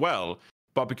Yaki as well.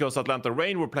 But because Atlanta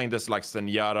Reign were playing this like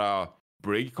Zenyatta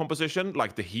Brig composition,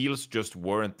 like the heals just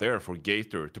weren't there for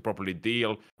Gator to properly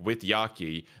deal with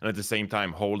Yaki and at the same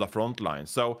time hold a front line.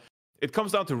 So it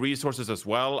comes down to resources as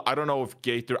well. I don't know if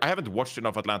Gator... I haven't watched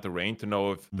enough Atlanta Reign to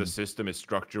know if the system is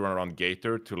structured around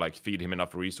Gator to like feed him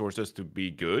enough resources to be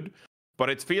good.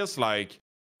 But it feels like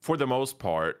for the most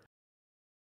part,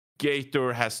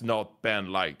 Gator has not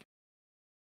been like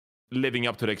living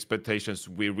up to the expectations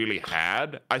we really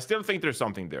had. I still think there's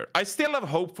something there. I still have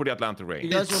hope for the Atlanta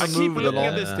Reign. I keep looking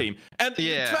at this team. And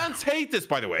fans hate this,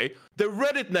 by the way. The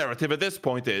Reddit narrative at this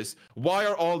point is, why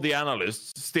are all the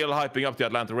analysts still hyping up the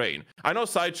Atlanta Reign? I know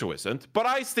Sideshow isn't, but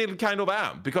I still kind of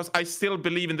am, because I still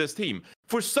believe in this team.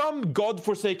 For some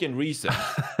godforsaken reason,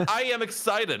 I am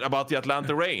excited about the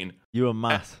Atlanta Reign. You are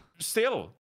mad.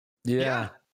 Still. Yeah.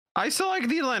 I still like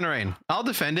the Atlanta Reign. I'll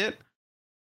defend it.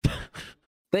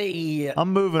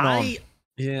 I'm moving on.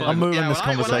 I'm moving this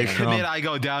conversation when I commit, I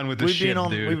go down with the ship,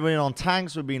 dude. We've been on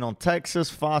tanks. We've been on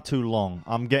Texas far too long.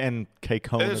 I'm getting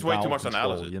Keiko. There's way too much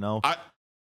analysis. You know.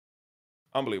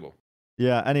 Unbelievable.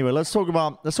 Yeah. Anyway, let's talk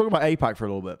about APAC for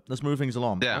a little bit. Let's move things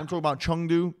along. Yeah. I want to talk about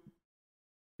Chengdu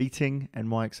beating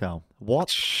NYXL.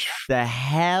 What the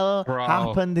hell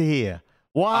happened here?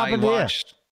 What happened here?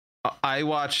 I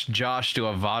watched Josh do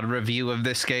a VOD review of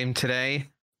this game today.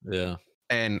 Yeah.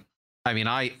 And I mean,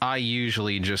 I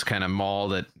usually just kind of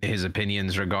mauled at his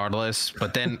opinions regardless,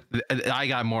 but then I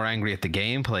got more angry at the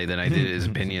gameplay than I did his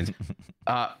opinions.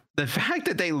 The fact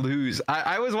that they lose,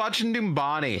 I was watching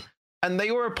Dumbani, and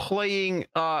they were playing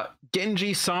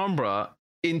Genji Sombra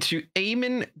into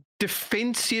Aiming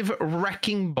defensive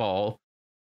wrecking ball,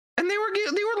 and they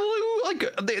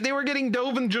were getting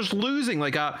dove and just losing.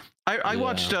 Like I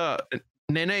watched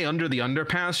Nene Under the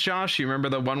Underpass. Josh, you remember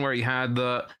the one where he had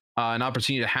the an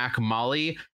opportunity to hack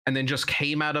Molly and then just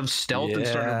came out of stealth and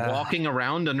started walking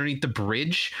around underneath the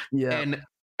bridge. And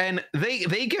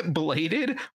they get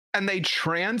bladed and they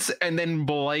trance and then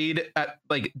blade at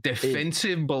like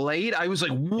defensive blade. I was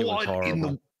like, what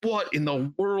in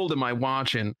the world am I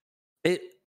watching?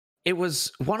 It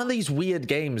was one of these weird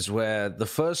games where the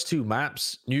first two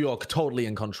maps, New York totally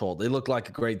in control. They looked like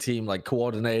a great team, like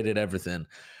coordinated everything.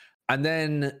 And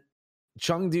then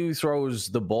Chengdu throws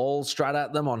the ball strat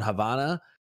at them on Havana.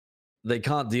 They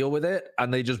can't deal with it,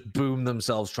 and they just boom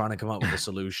themselves trying to come up with a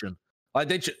solution. Like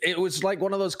it was like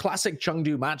one of those classic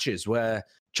Chengdu matches where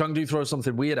Chengdu throws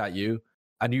something weird at you,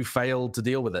 and you fail to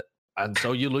deal with it, and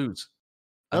so you lose.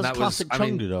 And That's classic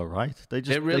Chengdu, though, right? They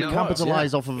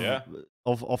capitalize off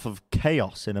of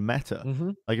chaos in a meta.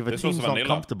 Mm-hmm. Like if a team's not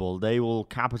comfortable, they will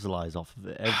capitalize off of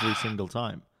it every single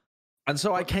time. And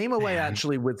so I came away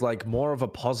actually with like more of a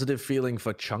positive feeling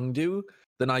for Chengdu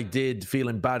than I did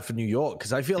feeling bad for New York,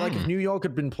 because I feel like if New York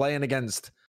had been playing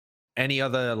against any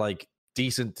other like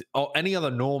decent or any other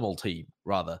normal team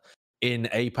rather in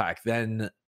APAC,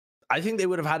 then I think they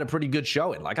would have had a pretty good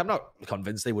showing. Like I'm not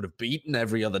convinced they would have beaten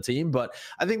every other team, but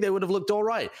I think they would have looked all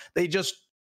right. They just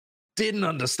didn't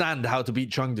understand how to beat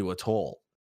Chengdu at all.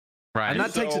 Right. And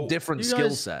that takes a different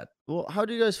skill set. Well, how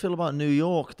do you guys feel about New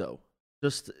York though?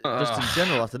 Just in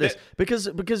general after this, because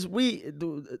I'm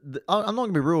not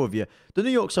gonna be real with you. The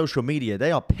New York social media,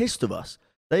 they are pissed of us.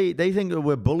 They think that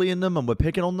we're bullying them and we're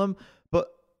picking on them. But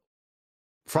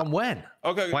from when?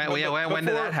 Okay, when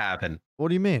did that happen? What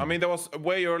do you mean? I mean, that was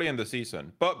way early in the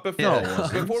season. But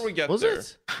before we get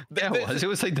there, it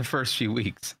was like the first few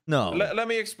weeks. No, let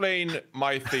me explain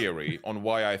my theory on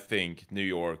why I think New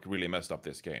York really messed up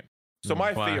this game. So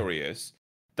my theory is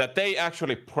that they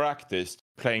actually practiced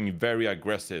playing very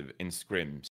aggressive in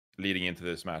scrims leading into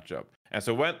this matchup. And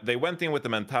so when they went in with the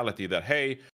mentality that,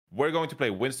 hey, we're going to play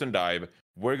Winston dive,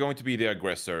 we're going to be the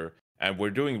aggressor, and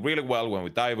we're doing really well when we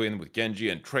dive in with Genji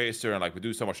and Tracer, and like we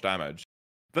do so much damage.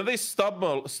 Then they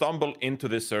stumble into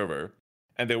this server,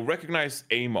 and they recognize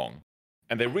Among,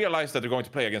 and they realize that they're going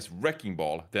to play against Wrecking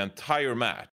Ball the entire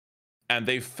match. And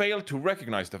they fail to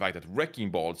recognize the fact that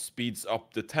Wrecking Ball speeds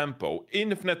up the tempo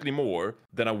infinitely more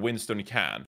than a Winston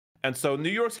can. And so New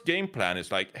York's game plan is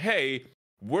like, hey,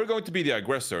 we're going to be the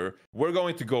aggressor, we're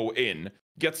going to go in,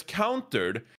 gets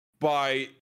countered by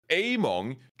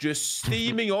Among just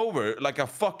steaming over like a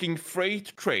fucking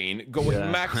freight train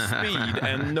going max speed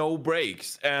and no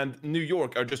brakes. And New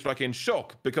York are just like in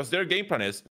shock because their game plan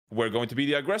is, we're going to be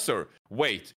the aggressor.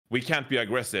 Wait, we can't be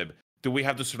aggressive. Do we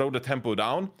have to slow the tempo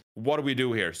down? What do we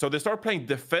do here? So they start playing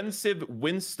defensive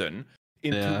Winston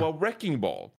into a Wrecking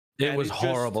Ball. It was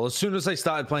horrible. As soon as they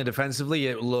started playing defensively,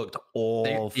 it looked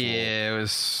awful. Yeah, it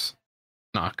was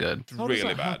not good. How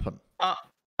really bad.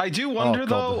 I do wonder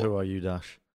though. Who are you,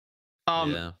 Dash?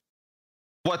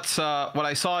 What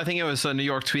I saw, I think it was a New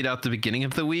York tweet out at the beginning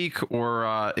of the week,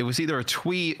 or it was either a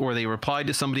tweet or they replied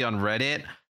to somebody on Reddit.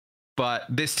 But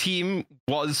this team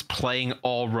was playing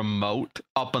all remote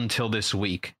up until this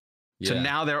week. So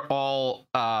now they're all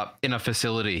in a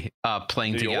facility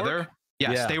playing together.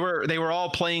 Yes, they were all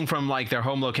playing from like their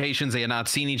home locations. They had not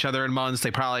seen each other in months. They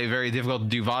probably very difficult to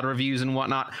do VOD reviews and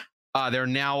whatnot. They're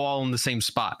now all in the same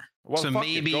spot. Well, so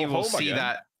maybe we'll see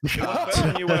that.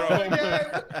 You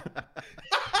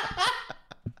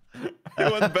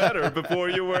went better before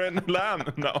you were in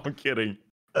LAN. No, I'm kidding.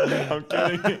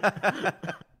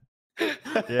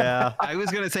 Yeah, I was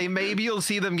gonna say maybe you'll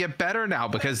see them get better now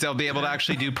because they'll be able to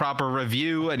actually do proper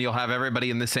review and you'll have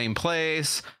everybody in the same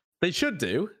place. They should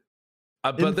do.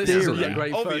 But this isn't a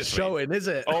great first showing, is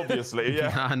it? Obviously,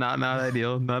 yeah. Not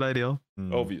ideal. Not ideal.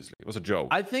 Obviously, it was a joke.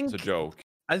 I think it's a joke.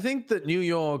 I think that New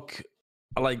York,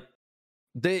 like,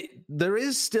 there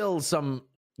are still some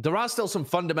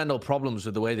fundamental problems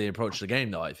with the way they approach the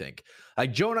game, though. I think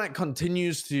like Jonak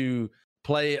continues to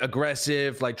play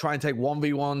aggressive, like try and take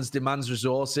 1v1s, demands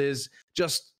resources.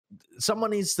 Just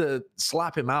someone needs to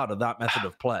slap him out of that method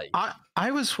of play.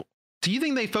 Do you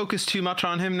think they focus too much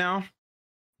on him now?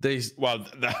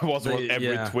 That was what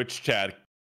every Twitch chat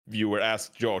viewer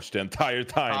asked Josh the entire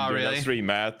time during that stream,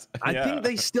 Matt. I think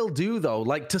they still do, though,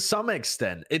 like to some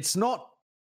extent. It's not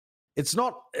it's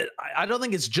not. I don't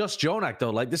think it's just Jonak though.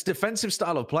 Like this defensive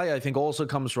style of play, I think also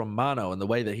comes from Mano and the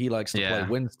way that he likes to play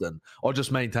Winston or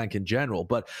just main tank in general.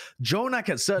 But Jonak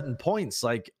at certain points,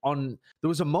 there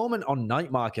was a moment on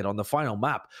Night Market on the final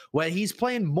map where he's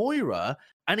playing Moira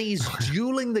and he's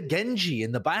dueling the Genji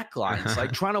in the backlines,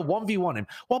 like trying to 1v1 him,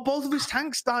 while both of his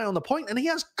tanks die on the point, and he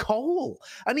has Cole,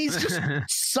 and he's just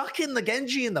sucking the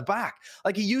Genji in the back.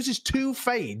 Like, he uses 2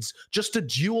 fades just to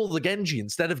duel the Genji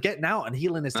instead of getting out and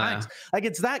healing his tanks. Like,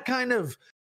 it's that kind of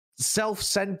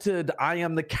self-centered, I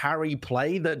am the carry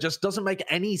play that just doesn't make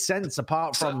any sense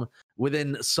apart from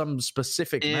within some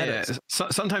specific metas.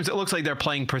 Sometimes it looks like they're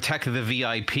playing Protect the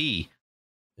VIP.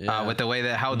 With the way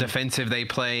that how defensive they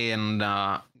play and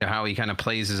how he kind of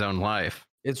plays his own life.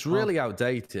 It's really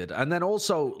outdated. And then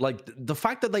also, like, the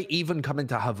fact that they even come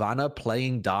into Havana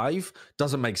playing dive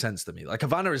doesn't make sense to me. Like,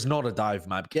 Havana is not a dive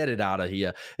map. Get it out of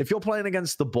here. If you're playing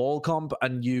against the ball comp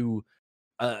and you're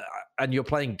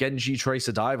playing Genji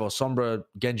Tracer dive or Sombra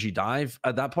Genji dive,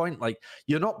 at that point, like,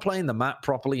 you're not playing the map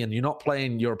properly and you're not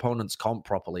playing your opponent's comp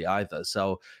properly either.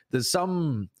 So there's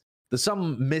some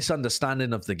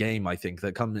misunderstanding of the game, I think,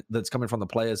 that's coming from the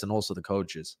players and also the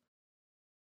coaches.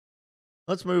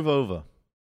 Let's move over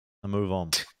and move on.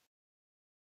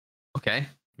 Okay.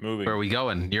 Moving. Where are we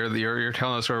going? You're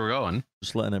telling us where we're going.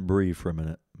 Just letting it breathe for a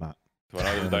minute, Matt. To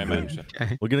another dimension.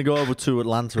 Okay. We're going to go over to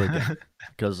Atlanta again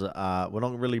because we're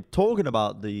not really talking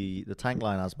about the tank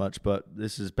line as much, but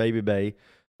this is Baby Bay,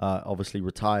 obviously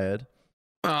retired.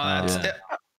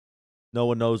 No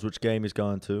one knows which game he's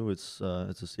going to. It's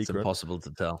a secret. It's impossible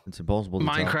to tell. It's impossible to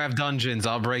tell. Minecraft Dungeons.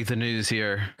 I'll break the news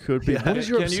here. Could be. What is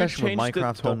your Can obsession you with change the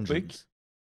Minecraft topic Dungeons?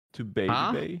 to Baby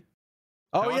Bay?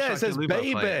 Oh, I yeah, it says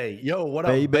Baby. Yo, what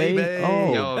up, Baby? Baby?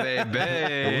 Oh. Yo,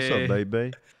 baby. What's up,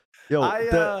 baby? Yo,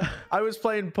 I was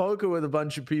playing poker with a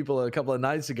bunch of people a couple of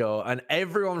nights ago, and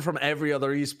everyone from every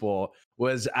other esport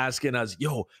was asking us,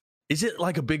 yo, is it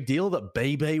like a big deal that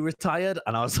Baby retired?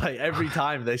 And I was like, every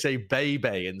time they say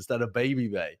Baby instead of Baby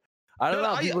Bay. I don't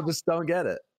know. People just don't get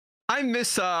it. I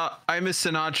miss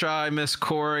Sinatra. I miss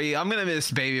Corey. I'm gonna miss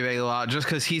Baby Bay a lot just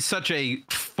because he's such a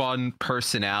fun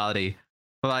personality.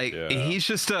 Like he's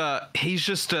just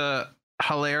a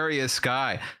hilarious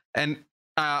guy, and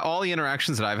all the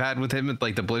interactions that I've had with him at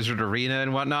like the Blizzard Arena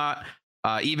and whatnot,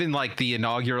 even like the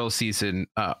inaugural season,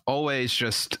 always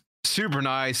just super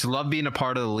nice. Love being a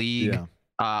part of the league. Yeah.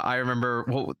 I remember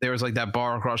there was like that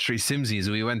bar across the street, Simsies.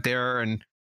 We went there and.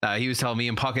 He was telling me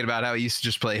and Puckett about how he used to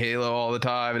just play Halo all the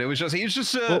time, and it was just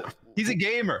he's a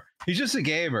gamer. He's just a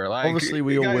gamer. Like obviously,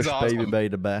 we all wish awesome. Baby Bay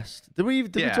the best. Did we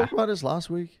talk about this last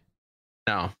week?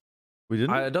 No, we didn't.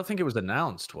 I don't think it was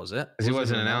announced, was it? He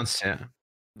wasn't announced yet.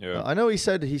 Yeah, I know he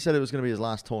said it was going to be his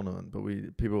last tournament, but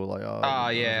people were like,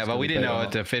 but we didn't know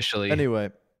it officially.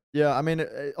 Anyway, yeah, I mean,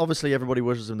 obviously everybody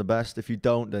wishes him the best. If you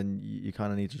don't, then you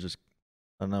kind of need to just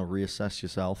reassess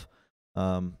yourself.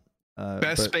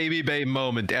 Best Baby Bay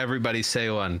moment. Everybody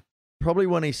say one. Probably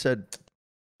when he said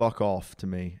 "fuck off" to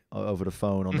me over the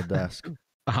phone on the desk.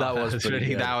 That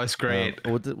was great.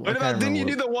 Didn't you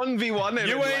do the 1v1 in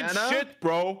You Atlanta? ain't shit,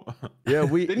 bro. Yeah,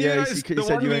 he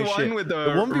said you ain't shit. With the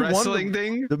 1v1 wrestling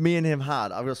thing that me and him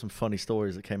had. I've got some funny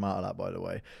stories that came out of that, by the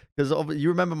way. Because you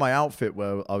remember my outfit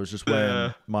where I was just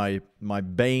wearing my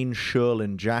Bane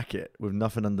Sherlin jacket with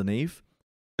nothing underneath.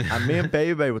 And me and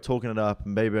Baby were talking it up,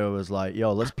 and Baby was like,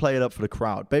 yo, let's play it up for the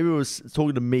crowd. Baby was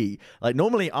talking to me. Like,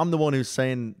 normally I'm the one who's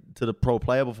saying to the pro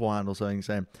player beforehand or something,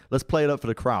 saying, let's play it up for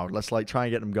the crowd. Let's like try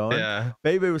and get them going. Yeah.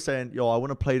 Baby was saying, yo, I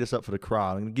want to play this up for the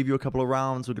crowd. I'm going to give you a couple of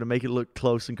rounds. We're going to make it look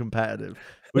close and competitive,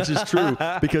 which is true.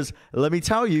 Because let me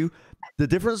tell you, the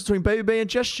difference between Baby Bay and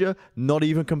Gesture, not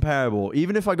even comparable.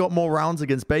 Even if I got more rounds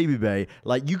against Baby Bay,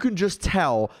 like you can just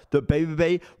tell that Baby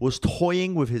Bay was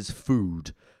toying with his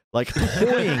food. Like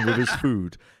toying with his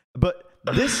food. But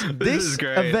this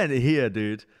event here,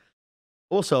 dude.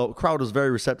 Also, crowd was very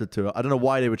receptive to it. I don't know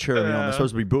why they were cheering me on. They're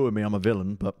supposed to be booing me. I'm a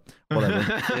villain, but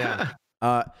whatever.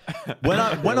 Yeah. When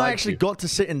I actually got to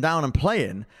sitting down and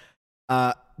playing,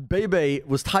 Bebe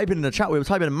was typing in the chat. We were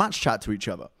typing a match chat to each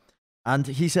other. And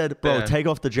he said, bro, take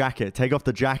off the jacket. Take off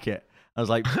the jacket. I was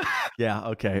like, yeah,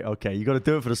 okay. You got to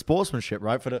do it for the sportsmanship,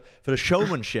 right? For the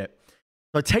showmanship.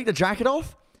 So I take the jacket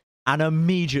off. And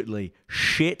immediately,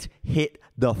 shit hit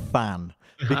the fan.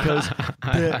 Because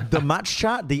the match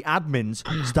chat, the admins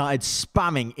started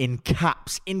spamming in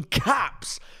caps,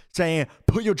 saying,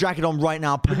 put your jacket on right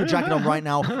now,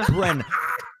 Bren,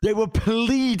 They were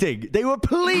pleading. They were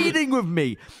pleading with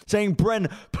me, saying,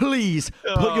 Bren, please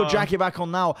put your jacket back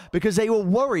on now, because they were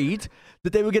worried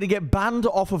that they were going to get banned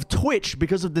off of Twitch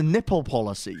because of the nipple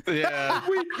policy. Yeah,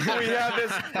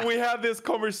 we had this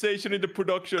conversation in the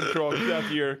production truck that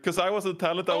year, because I was a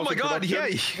talent. Oh my god! Yeah,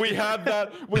 we had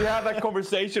that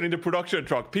conversation in the production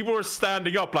truck. People were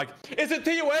standing up like, "Is it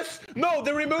TOS? No,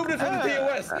 they removed it from the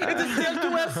TOS. Is it still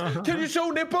TOS? Can you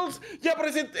show nipples? Yeah, but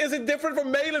is it different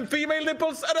from male and female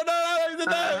nipples? I don't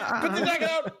know. Put the jacket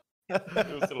out."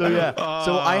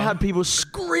 So I had people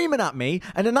screaming at me,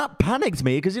 and then that panicked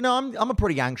me because I'm a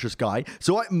pretty anxious guy.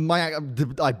 So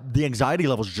the anxiety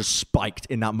levels just spiked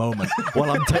in that moment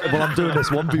while I'm doing this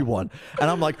 1v1, and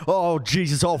I'm like, oh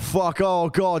Jesus, oh fuck, oh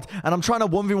god, and I'm trying to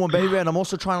 1v1 Baby, and I'm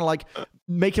also trying to like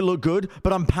make it look good,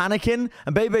 but I'm panicking,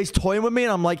 and Baby's toying with me,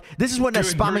 and I'm like, this is when they're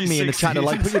spamming me in the chat,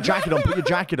 like, put your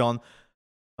jacket on,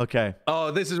 Okay.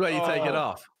 Oh, this is where you take it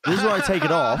off. This is where I take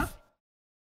it off.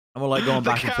 And we're like going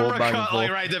back and forth,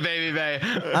 Right to Baby Bay.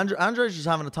 Andre's just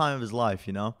having a time of his life,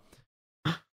 you know?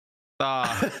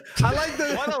 I like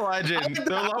the what a legend.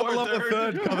 The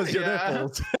third covers your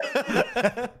nipples.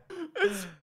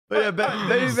 But yeah,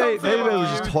 Baby Bay was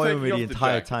just toying with me the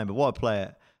entire time, but what a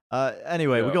player.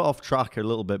 Anyway, we got off track a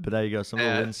little bit, but there you go. Some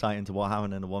little insight into what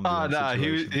happened in the 1v1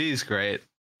 situation. He's great.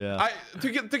 Yeah.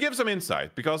 To give some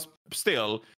insight, because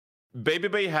still, Baby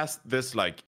Bay has this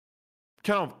like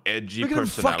kind of edgy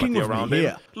personality around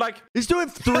him. Like he's doing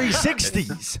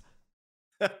 360s.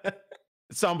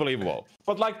 It's unbelievable.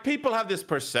 But like people have this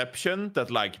perception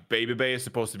that like Baby Bay is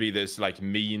supposed to be this like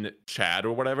mean Chad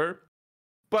or whatever.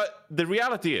 But the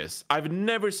reality is, I've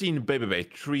never seen Baby Bay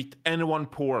treat anyone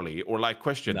poorly or like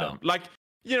question them. Like,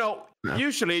 you know,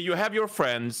 usually you have your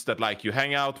friends that like you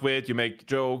hang out with, you make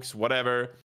jokes, whatever.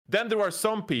 Then there are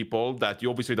some people that you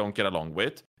obviously don't get along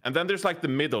with. And then there's like the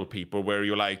middle people where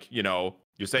you're like, you know,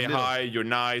 you say hi, you're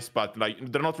nice, but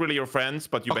like they're not really your friends,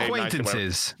 but you behave nice.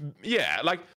 Acquaintances. Yeah,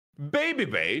 like Baby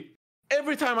Bay,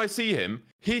 every time I see him,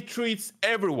 he treats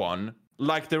everyone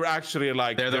like they're actually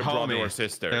like their brother or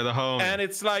sister. They're the homie. And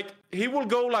it's like, he will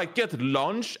go like get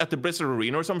lunch at the Blizzard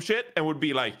Arena or some shit and would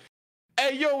be like,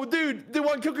 hey, yo, dude, the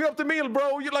one cooking up the meal,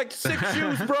 bro. You're like sick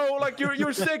shoes, bro. Like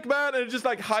you're sick, man. And just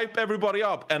like hype everybody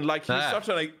up. And like he's such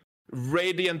a like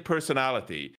radiant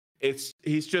personality.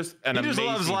 He's just an amazing. He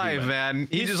just loves life, man.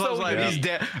 He just loves life. He's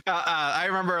I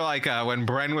remember like when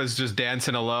Bren was just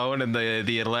dancing alone in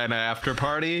the Atlanta after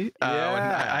party. When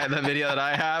I had the video that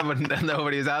I have when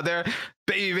nobody's out there.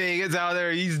 Baby gets out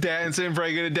there, he's dancing,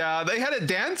 breaking it down. They had a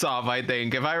dance off, I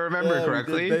think, if I remember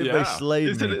correctly. They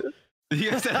slayed me.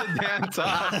 You guys had a dance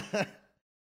off.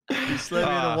 He slayed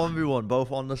me in a 1v1,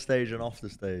 both on the stage and off the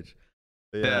stage.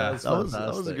 But yeah,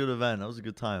 that was a good event. That was a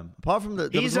good time. Apart from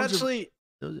he's actually.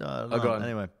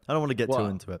 Anyway, I don't want to get too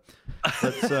into it.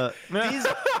 But,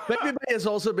 Baby Bay has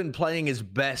also been playing his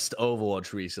best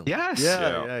Overwatch recently. Yes.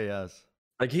 Yes.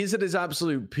 Like he's at his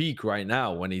absolute peak right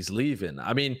now when he's leaving.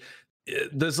 I mean,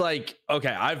 there's like, okay,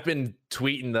 I've been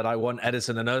tweeting that I want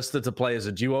Edison and Ursta to play as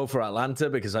a duo for Atlanta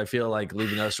because I feel like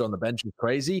leaving Ursta on the bench is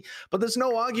crazy. But there's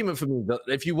no argument for me that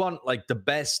if you want like the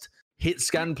best hit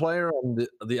scan player on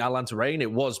the Atlanta Reign,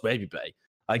 it was Baby Bay.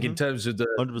 Like in terms of the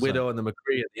 100%. Widow and the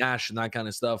McCree and the Ashe and that kind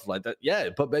of stuff like that. Yeah,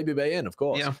 put Baby Bay in, of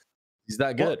course. Yeah. He's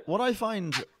that good. What I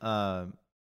find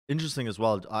interesting as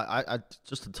well, I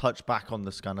just to touch back on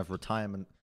this kind of retirement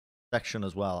section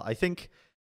as well, I think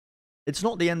it's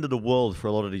not the end of the world for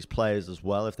a lot of these players as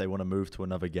well if they want to move to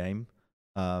another game,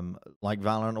 like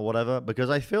Valorant or whatever, because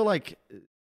I feel like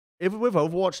with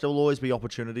Overwatch, there will always be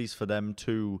opportunities for them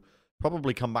to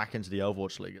probably come back into the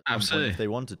Overwatch League if they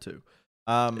wanted to.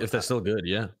 If they're still good,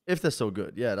 yeah. If they're still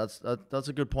good, yeah, that's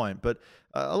a good point. But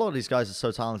a lot of these guys are so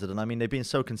talented, and I mean, they've been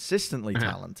so consistently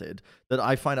talented that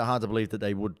I find it hard to believe that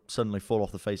they would suddenly fall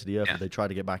off the face of the earth if they try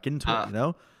to get back into it, you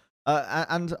know?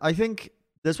 And I think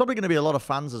there's probably going to be a lot of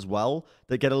fans as well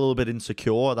that get a little bit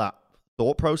insecure, that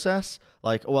thought process.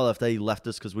 Like, well, if they left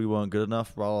us because we weren't good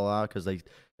enough, blah, blah, blah, because they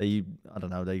I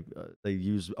don't know, they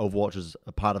use Overwatch as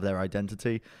a part of their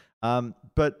identity.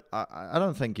 But I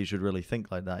don't think you should really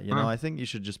think like that. You know, I think you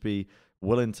should just be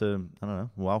willing to, I don't know,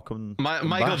 welcome.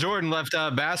 Michael Jordan left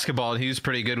basketball, and he was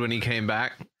pretty good when he came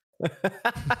back. What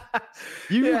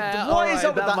is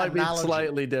up with that might analogy? Be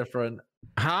slightly different.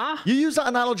 Huh? You use that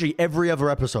analogy every other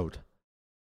episode.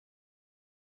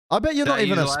 I bet you're not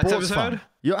even a sports fan.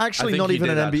 You're actually not even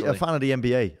a fan of the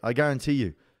NBA. I guarantee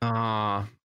you. No,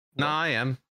 I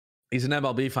am. He's an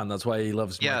MLB fan. That's why he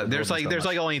loves. Yeah, there's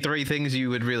like only 3 things you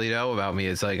would really know about me.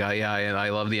 It's like I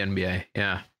love the NBA.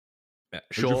 Yeah.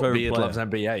 Short beard loves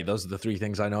NBA. Those are the 3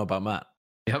 things I know about Matt.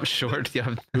 Yep, short.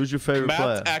 Yep. Who's your favorite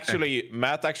player?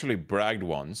 Matt actually bragged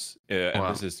once, and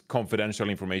this is confidential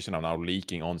information I'm now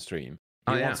leaking on stream.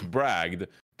 He once bragged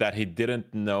that he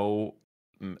didn't know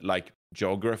like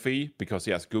geography because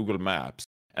he has Google Maps,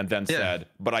 and then said,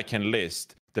 "But I can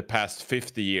list the past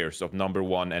 50 years of number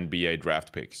 1 NBA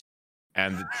draft picks,"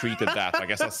 and treated that like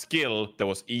as a skill that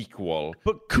was equal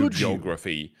to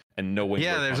geography and knowing.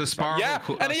 Yeah, there's a sparkle. Yeah,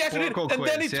 and he actually did. And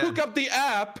then he took up the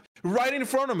app right in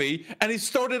front of me, and he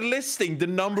started listing the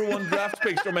number 1 draft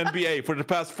picks from NBA for the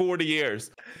past 40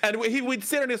 years. And we'd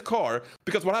sit in his car,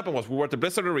 because what happened was we were at the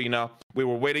Blizzard Arena, we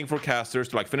were waiting for casters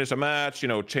to like finish a match,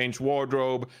 change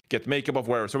wardrobe, get makeup off,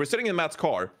 wherever. So we're sitting in Matt's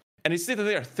car, and he's sitting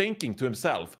there thinking to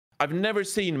himself, I've never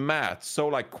seen Matt so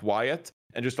like quiet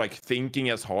and just like thinking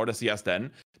as hard as he has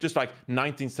then. Just like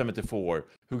 1974,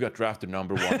 who got drafted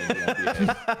number 1 in the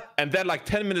NBA. And then like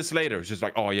 10 minutes later, it's just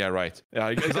like, oh yeah, right.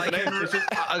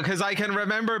 Because I can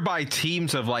remember by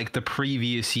teams of like the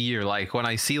previous year, like when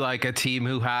I see like a team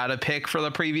who had a pick for the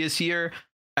previous year,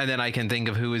 and then I can think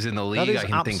of who was in the league. I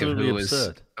can think of who was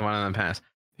one of them past.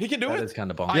 He can do it. It's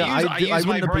kind of bonkers. Yeah, I use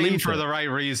my brain for the right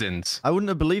reasons. I wouldn't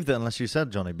have believed it unless you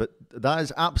said, Johnny, but that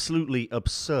is absolutely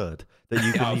absurd that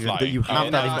you can that you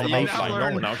have that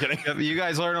information. You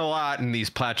guys learn a lot in these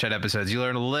Plat Chat episodes. You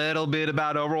learn a little bit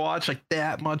about Overwatch, like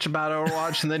that much about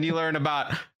Overwatch, and then you learn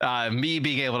about me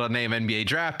being able to name NBA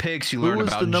draft picks. You learn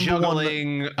about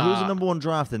juggling. Who was the number 1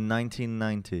 draft in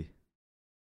 1990?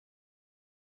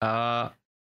 Hold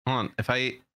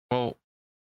on.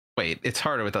 Wait, it's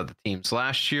harder without the teams.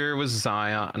 Last year was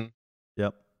Zion.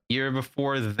 Yep. Year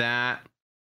before that.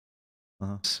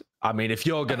 I mean, if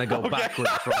you're going to go backwards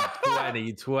from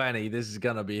 2020, this is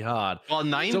going to be hard. Well,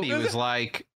 90 was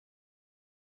like...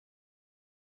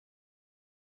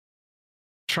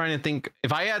 Trying to think.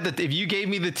 If you gave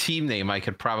me the team name, I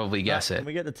could probably guess it. Can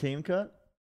we get the team cut?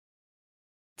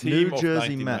 Team New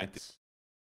Jersey Mets.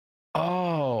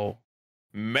 Oh.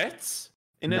 Mets?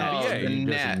 In NBA?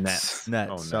 NBA? Nets.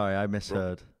 Oh, sorry, I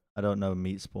misheard. I don't know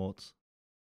meat sports.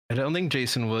 I don't think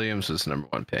Jason Williams was the number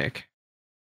 1 pick.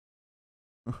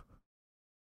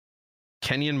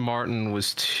 Kenyon Martin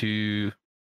was too...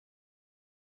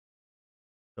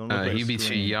 he'd be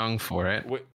too young for it.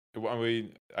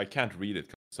 Wait, I can't read it.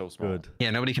 It's so small. Good.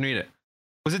 Yeah, nobody can read it.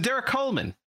 Was it Derek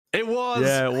Coleman? It was.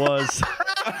 Yeah, it was.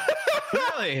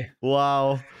 Really?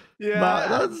 Wow. Yeah,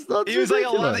 that's he's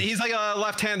like a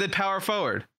left-handed power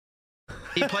forward.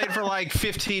 He played for like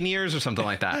 15 years or something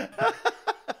like that.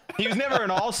 He was never an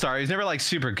all-star. He was never like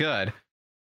super good.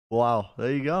 Wow,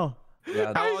 there you go.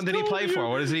 Yeah, how long did he play for?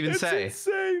 What does it even say?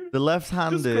 Insane. The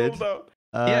left-handed.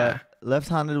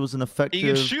 Left-handed was an effective. He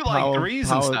can shoot like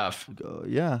threes and stuff.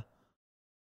 Yeah.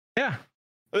 Yeah.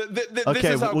 This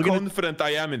is how confident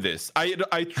I am in this.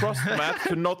 I trust Matt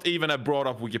to not even have brought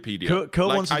up Wikipedia. Kurt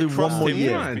wants to do one more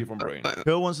year.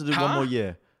 Kurt wants to do one more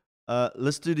year.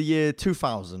 Let's do the year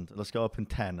 2000. Let's go up in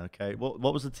 10. Okay. What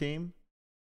was the team?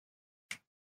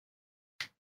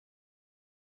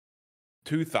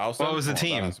 2000. What was the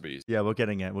team? Yeah, we're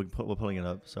getting it. We're pulling it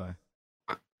up. Sorry.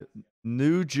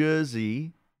 New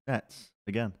Jersey Nets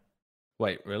again.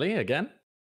 Wait, really? Again?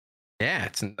 Yeah,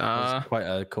 it's that's quite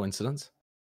a coincidence.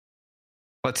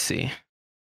 Let's see.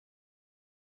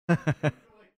 I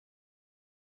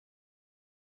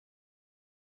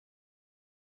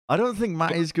don't think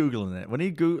Matt is Googling it. When he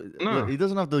he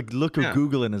doesn't have the look of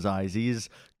Google in his eyes. He's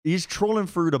trawling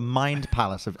through the mind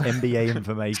palace of NBA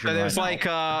information. So there's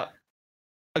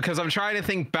because I'm trying to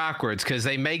think backwards, because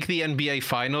they make the NBA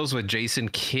Finals with Jason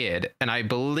Kidd, and I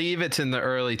believe it's in the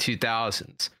early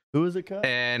 2000s. Who is it, Kurt?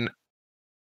 And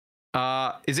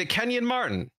is it Kenyon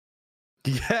Martin?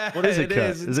 Yeah. What is it,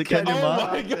 Kurt? Is it Kenyon Martin?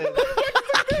 Oh my God.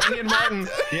 Kenyon Martin.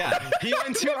 Yeah. He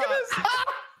went to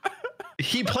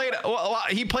he played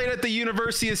at the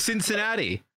University of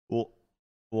Cincinnati.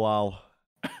 Wow.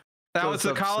 That was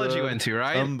the college he went to,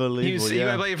 right? Unbelievable. He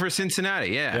played for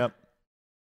Cincinnati. Yeah. Yep.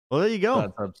 Well, there you go.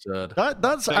 That's absurd.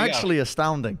 That's actually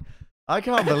astounding. I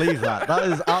can't believe that. That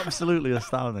is absolutely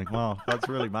astounding. Wow, that's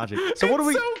really magic. So what do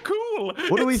we? So cool.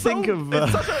 What do we think of?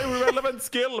 It's such an irrelevant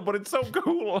skill, but it's so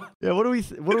cool. Yeah. What do we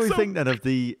think then of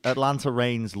the Atlanta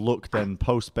Reigns look then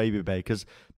post Baby Bay? Because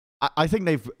I think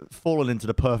they've fallen into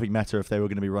the perfect meta if they were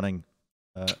going to be running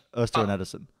Erster and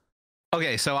Edison.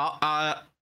 Okay, so I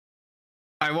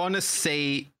want to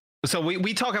say, so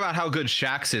we talk about how good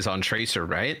Shaxx is on Tracer,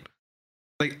 right?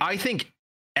 Like, I think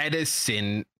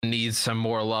Edison needs some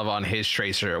more love on his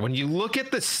Tracer. When you look at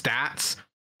the stats,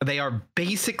 they are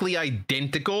basically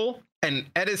identical, and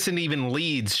Edison even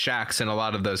leads Shaxx in a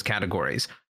lot of those categories.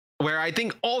 Where I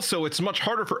think also it's much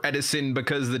harder for Edison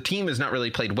because the team has not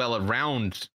really played well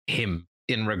around him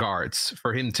in regards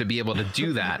for him to be able to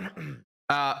do that.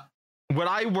 What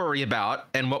I worry about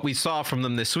and what we saw from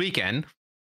them this weekend,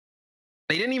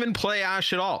 they didn't even play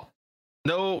Ashe at all.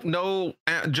 No,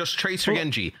 just Tracer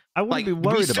Genji. I wouldn't be worried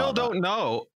about that. We still don't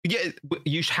know. Yeah,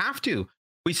 you have to.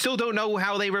 We still don't know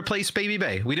how they replaced Baby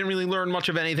Bay. We didn't really learn much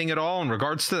of anything at all in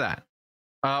regards to that.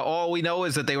 All we know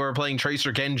is that they were playing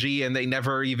Tracer Genji, and they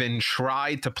never even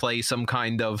tried to play some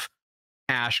kind of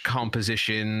Ashe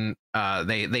composition.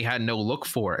 They had no look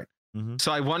for it. Mm-hmm.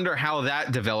 So I wonder how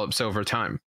that develops over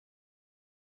time.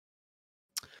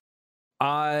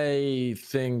 I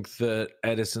think that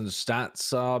Edison's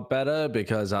stats are better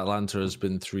because Atlanta has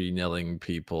been 3-0ing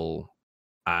people.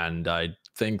 And I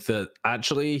think that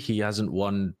actually he hasn't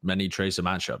won many Tracer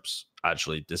matchups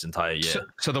actually this entire year.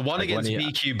 So the one like against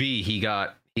BQB, he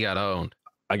got owned.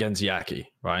 Against Yaki,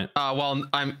 right?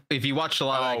 If you watched a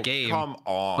lot of that game. Come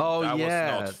on. That was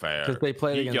not fair. Because they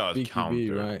played against BQB,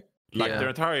 countered. Right? Like their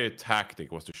entire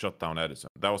tactic was to shut down Edison.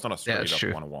 That was not a straight up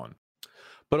 1-on-1.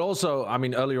 But also, I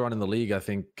mean, earlier on in the league, I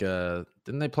think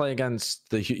didn't they play against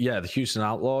the Houston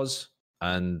Outlaws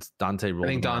and Dante? I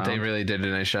think Dante really did a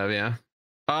nice job, yeah.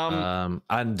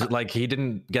 And like he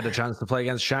didn't get a chance to play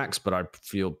against Shax, but I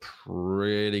feel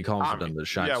pretty confident that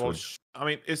Shax would. I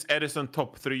mean, is Edison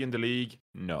top 3 in the league?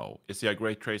 No. Is he a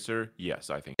great tracer? Yes,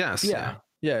 I think. Yes.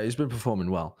 Yeah, he's been performing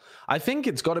well. I think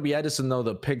it's got to be Edison though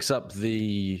that picks up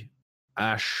the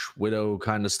Ashe Widow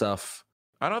kind of stuff.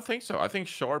 I don't think so. I think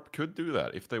Sharp could do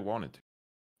that if they wanted to.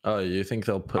 Oh, you think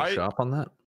they'll put Sharp on that?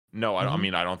 No, I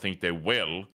mean, I don't think they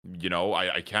will. You know,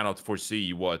 I cannot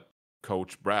foresee what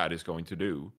Coach Brad is going to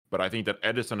do. But I think that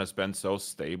Edison has been so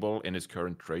stable in his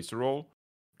current tracer role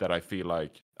that I feel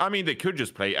like, I mean, they could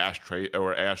just play Ashe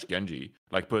Genji,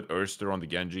 like put Erster on the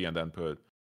Genji and then put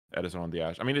Edison on the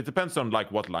Ashe. I mean, it depends on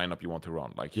like what lineup you want to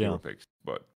run, like hero picks.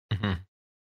 But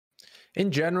in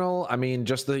general, I mean,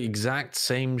 just the exact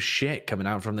same shit coming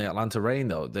out from the Atlanta Reign,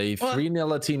 though. They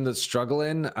 3-0 a team that's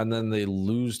struggling, and then they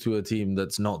lose to a team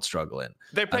that's not struggling.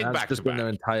 They played back to back. Their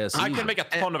entire season. I can make a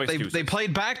ton of excuses. They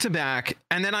played back to back,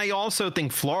 and then I also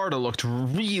think Florida looked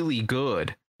really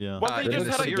good. Yeah. Well, they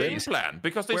just had a game plan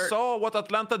because they saw what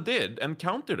Atlanta did and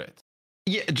countered it.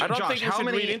 Yeah, I don't think you should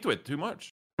read into it too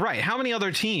much. Right. How many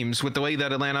other teams, with the way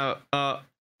that Atlanta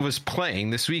was playing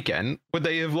this weekend, would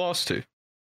they have lost to?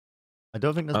 I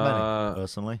don't think there's many,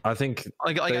 personally. I think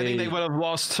I think they would have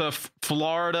lost to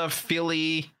Florida,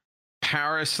 Philly,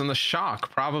 Paris, and the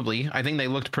Shock, probably. I think they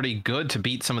looked pretty good to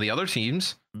beat some of the other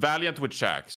teams. Valiant with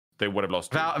Shax, they would have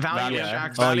lost. Valiant with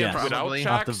Shax, Valiant without Shax,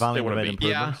 after Valiant they would have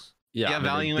beat. Yeah,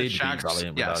 Valiant with Shax.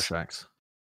 Valiant without Shax.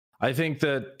 I think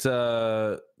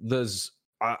that there's.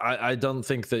 I don't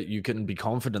think that you can be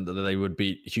confident that they would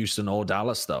beat Houston or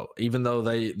Dallas, though. Even though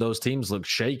those teams look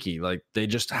shaky, like they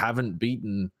just haven't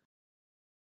beaten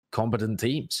competent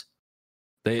teams.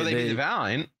 They beat the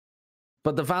Valiant,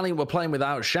 but the Valiant were playing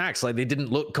without Shax. Like they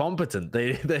didn't look competent.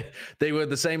 They were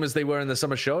the same as they were in the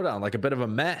Summer Showdown, like a bit of a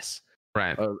mess,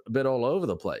 right? A bit all over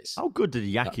the place. How good did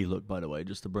Yaki look, by the way?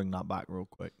 Just to bring that back real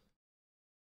quick.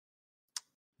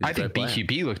 I think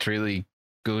BQB looked really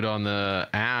good on the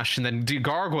Ashe, and then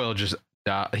Gargoyle just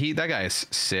that guy is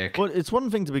sick. Well, it's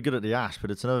one thing to be good at the Ashe,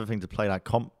 but it's another thing to play that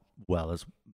comp well as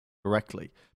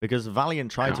correctly. Because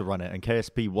Valiant tried to run it, and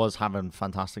KSP was having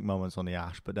fantastic moments on the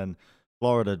Ashe, but then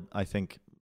Florida, I think,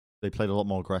 they played a lot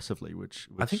more aggressively, which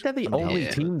I think they're the only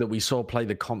team that we saw play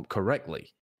the comp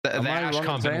correctly. The Ashe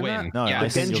comp and win. No, yeah,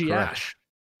 Genji Ashe.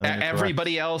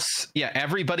 Everybody else,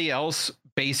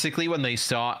 basically, when they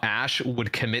saw Ashe,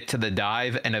 would commit to the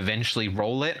dive and eventually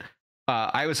roll it.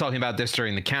 I was talking about this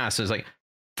during the cast. It was like,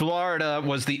 Florida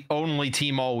was the only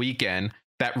team all weekend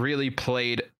that really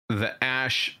played the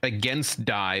Ashe against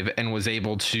dive and was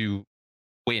able to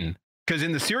win. Because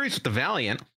in the series with the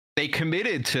Valiant, they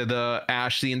committed to the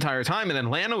Ashe the entire time, and then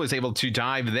Atlanta was able to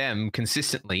dive them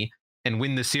consistently and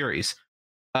win the series.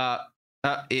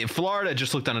 Florida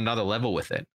just looked on another level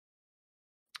with it.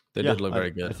 They did look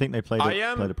very good. I think they played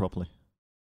it properly.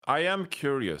 I am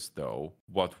curious, though,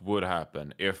 what would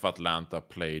happen if Atlanta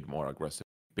played more aggressive.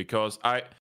 Because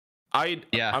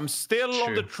I'm still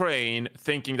on the train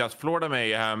thinking that Florida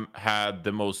Mayhem had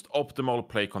the most optimal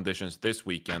play conditions this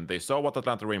weekend. They saw what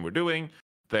Atlanta Reign were doing.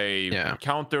 They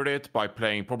countered it by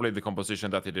playing probably the composition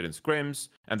that they did in scrims,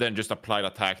 and then just applied a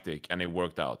tactic, and it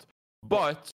worked out.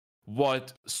 But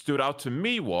what stood out to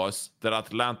me was that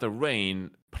Atlanta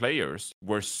Reign players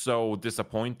were so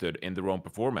disappointed in their own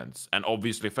performance, and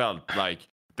obviously felt like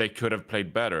they could have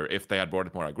played better if they had brought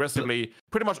it more aggressively.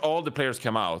 Pretty much all the players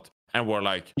came out and were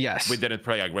like, we didn't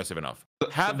play aggressive enough.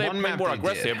 Had they played more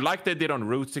aggressive, like they did on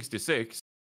Route 66,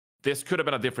 this could have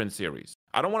been a different series.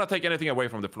 I don't want to take anything away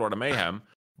from the Florida Mayhem,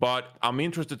 but I'm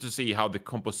interested to see how the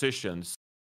compositions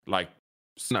like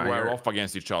square off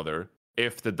against each other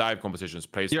if the dive compositions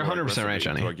plays. You're 100% right,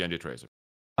 Johnny. To a Genji Tracer.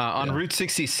 On Route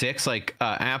 66, like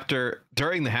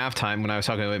during the halftime when I was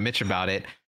talking with Mitch about it,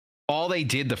 all they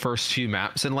did the first 2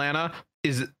 maps in Atlanta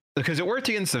is because it worked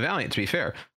against the Valiant, to be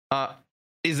fair,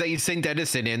 is they sent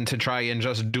Edison in to try and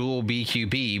just duel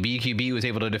BQB. BQB was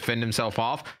able to defend himself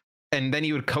off, and then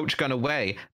he would coach gun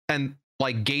away. And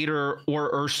like Gator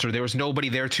or Erster, there was nobody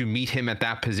there to meet him at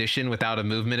that position without a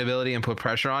movement ability and put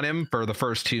pressure on him for the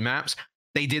first 2 maps.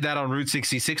 They did that on Route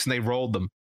 66 and they rolled them.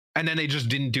 And then they just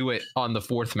didn't do it on the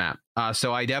 4th map.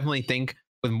 So I definitely think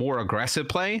with more aggressive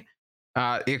play,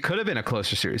 it could have been a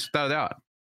closer series, without a doubt.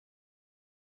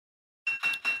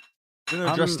 You want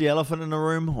to address the elephant in the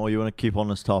room, or you want to keep on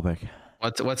this topic?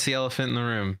 What's the elephant in the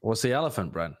room? What's the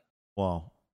elephant, Brent?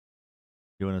 Well,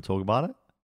 you want to talk about it?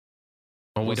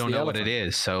 Well, we don't know what it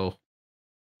is, so...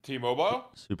 T-Mobile?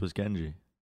 Super's Genji.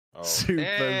 Oh. Super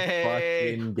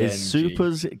fucking Genji. Is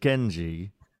Super's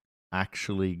Genji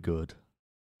actually good?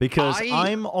 Because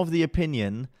I'm of the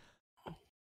opinion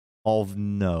of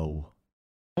no.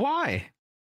 Why?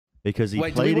 Because he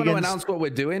played played do we want against... to announce what we're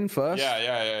doing first?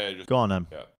 Yeah. Go on, then.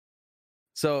 Yeah.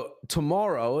 So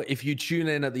tomorrow, if you tune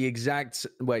in at the exact...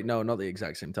 Wait, no, not the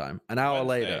exact same time. An hour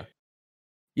later.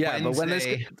 Yeah,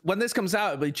 Wednesday. But when this comes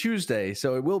out, it'll be Tuesday,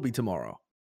 so it will be tomorrow.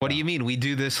 What do you mean? We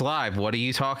do this live. What are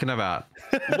you talking about?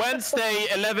 Wednesday,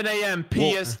 11 a.m.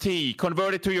 PST.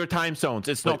 Convert it to your time zones.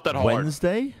 It's not that hard.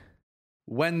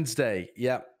 Wednesday,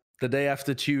 yeah. The day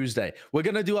after Tuesday. We're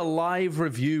going to do a live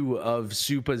review of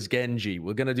Super's Genji.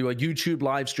 We're going to do a YouTube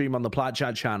live stream on the Plat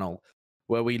Chat channel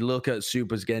where we look at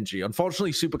Super's Genji.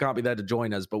 Unfortunately, Super can't be there to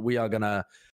join us, but we are going to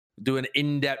do an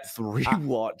in-depth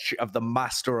rewatch of the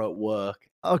Master at Work.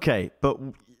 Okay, but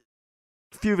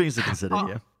a few things to consider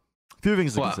here.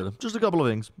 Just a couple of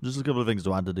things. Just a couple of things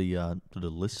to add to the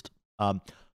list.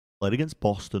 Played against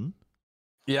Boston.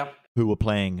 Yep. Who were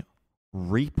playing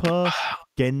Reaper,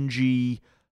 Genji,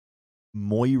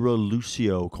 Moira,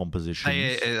 Lucio compositions.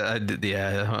 Yeah.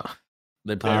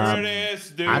 There it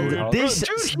is, dude. And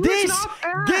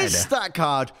this stat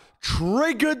card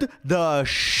triggered the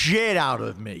shit out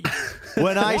of me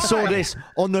when I saw this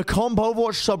on the Comp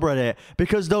Overwatch subreddit,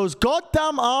 because those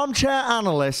goddamn armchair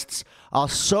analysts are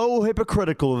so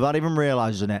hypocritical without even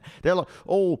realizing it. They're like,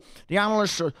 oh, the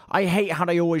analysts, I hate how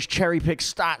they always cherry pick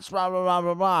stats, blah, blah, blah,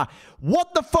 blah, blah.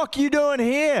 What the fuck are you doing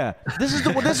here? This was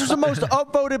the most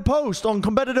upvoted post on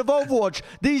competitive Overwatch.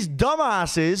 These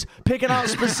dumbasses picking out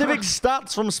specific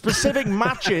stats from specific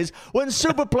matches when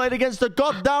Super played against the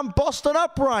goddamn Boston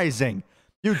Uprising.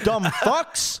 You dumb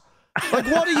fucks. Like,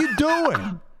 what are you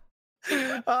doing?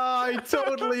 I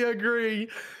totally agree.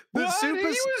 He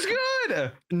was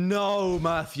good. No,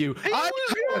 Matthew. I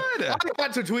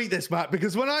had to tweet this, Matt,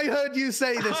 because when I heard you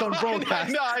say this on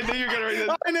broadcast, I knew you were gonna read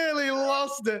this. I nearly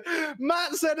lost it.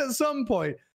 Matt said at some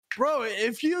point, bro,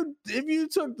 if you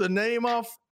took the name off,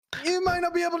 you might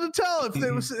not be able to tell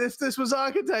if this was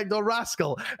Architect or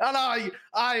Rascal. And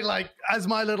I like, as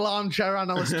my little armchair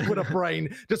analyst Twitter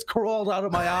brain just crawled out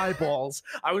of my eyeballs,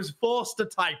 I was forced to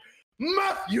type,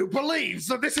 Matthew believes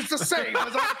that this is the same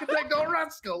as Architect or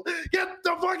Rascal. Get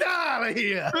the fuck out of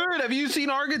here. Dude, have you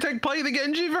seen Architect play the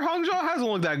Genji for Hangzhou? It hasn't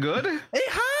looked that good. It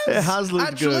has. It has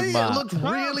looked good, Matt. It looked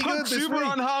really good this Super week.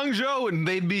 on Hangzhou and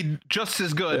they'd be just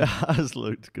as good. It has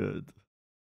looked good.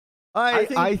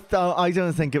 I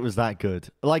don't think it was that good.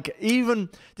 Like, even,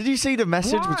 did you see the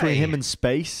message between him and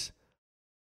Space?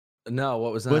 No,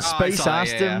 what was that? Where Space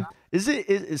asked him,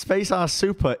 Space asked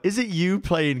Super, is it you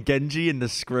playing Genji in the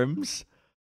scrims?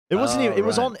 It wasn't even, it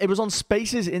was on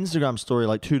Space's Instagram story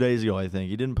like 2 days ago, I think.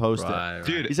 He didn't post it.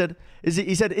 Dude. He said,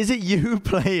 is it you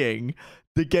playing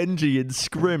the Genji in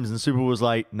scrims? And Super was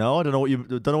like, no, I don't know what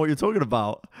you're talking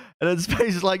about. And then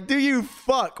Space is like, do you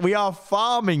fuck? We are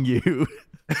farming you.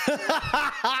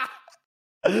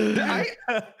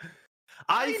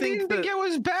 I think it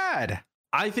was bad.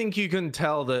 I think you can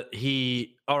tell that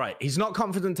he's not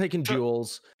confident taking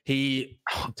duels. He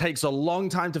takes a long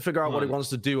time to figure out what he wants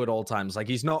to do at all times. Like,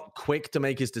 he's not quick to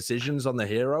make his decisions on the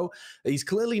hero. He's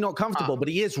clearly not comfortable, but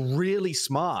he is really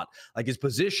smart. Like, his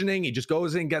positioning, he just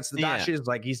goes in, gets the dashes.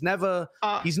 Like, he's never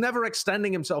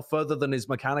extending himself further than his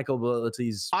mechanical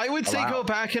abilities. I would say go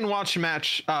back and watch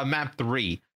map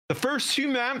 3. The first 2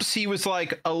 maps, he was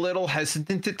like a little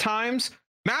hesitant at times.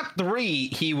 Map 3,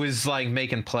 he was like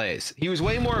making plays. He was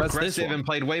way more aggressive and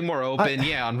played way more open.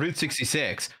 On Route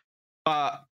 66.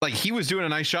 Like, he was doing a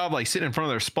nice job, like sitting in front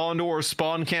of their spawn doors,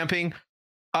 spawn camping.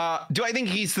 Do I think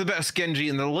he's the best Genji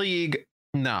in the league?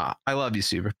 Nah, I love you,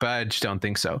 Super, but I just don't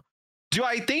think so. do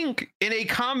I think in a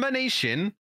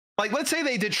combination, like let's say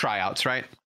they did tryouts, right?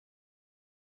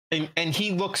 And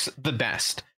he looks the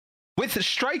best. With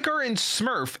Striker and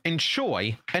Smurf and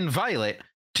Choi and Violet,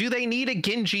 do they need a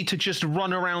Genji to just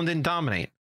run around and dominate?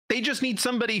 They just need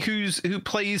somebody who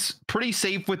plays pretty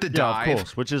safe with the dive. Of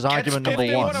course, which is argument number one.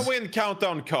 If they want to win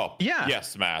Countdown Cup, yeah.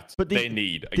 Yes, Matt, but they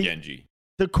need a Genji.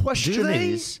 The question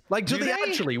is, like, do they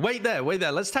actually? Wait there.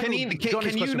 Let's tackle Johnny's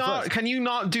question first. Can you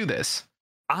not do this?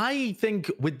 I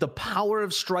think with the power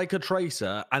of Striker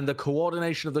Tracer and the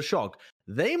coordination of the Shock,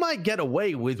 they might get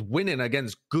away with winning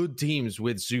against good teams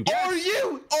with Super. Are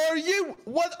you?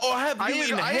 What? Or have you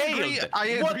inhaled? I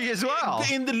agree as well.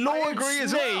 In the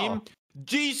Lord's name,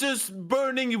 Jesus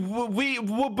burning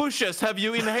bushes have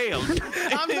you inhaled?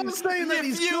 I'm not saying that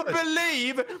if you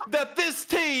believe that this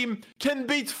team can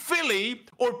beat Philly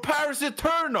or Paris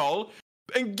Eternal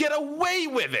and get away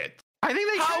with it, I think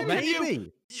they can.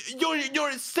 Maybe.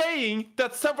 You're saying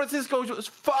that San Francisco's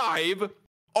 5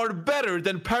 are better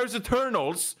than Paris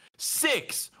Eternal's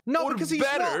 6? No, or because he's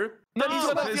better not. than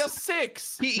Philadelphia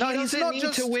 6. He doesn't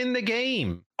need to win the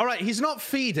game. All right, he's not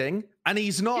feeding and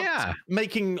he's not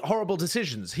making horrible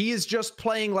decisions. He is just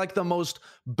playing like the most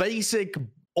basic,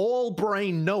 all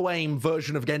brain, no aim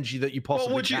version of Genji that you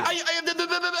possibly can.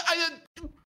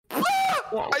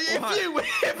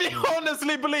 If you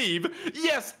honestly believe,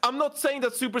 yes, I'm not saying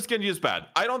that Super Genji is bad.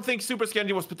 I don't think Super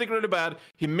Genji was particularly bad.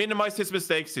 He minimized his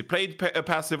mistakes. He played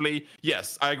passively.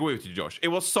 Yes, I agree with you, Josh. It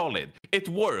was solid. It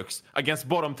works against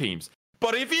bottom teams.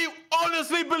 But if you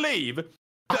honestly believe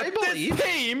that this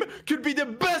team could be the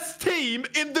best team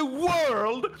in the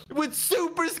world with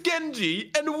Super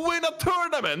Genji and win a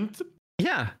tournament,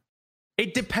 yeah.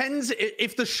 It depends.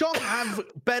 If the Shock have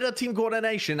better team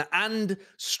coordination and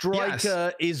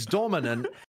Striker is dominant,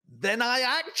 then I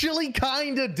actually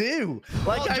kind of do.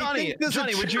 Like, well, Johnny, this is an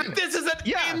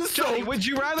insult Johnny, would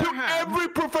you rather to have every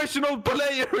professional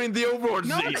player in the Overwatch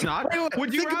No, scene. it's not.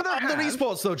 Would you Think rather about have other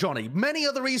esports though, Johnny? Many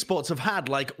other esports have had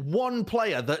like one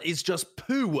player that is just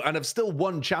poo and have still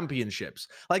won championships.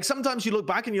 Like sometimes you look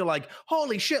back and you're like,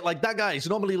 holy shit, like that guy is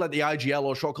normally like the IGL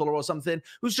or Shot Caller or something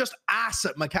who's just ass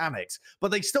at mechanics,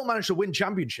 but they still manage to win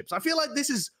championships. I feel like this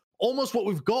is almost what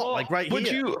we've got, like right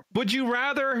here. Would you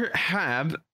rather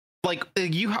have, like,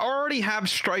 you already have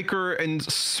Striker and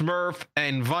Smurf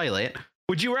and Violet.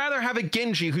 Would you rather have a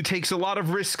Genji who takes a lot of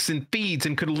risks and feeds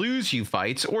and could lose you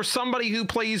fights, or somebody who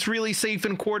plays really safe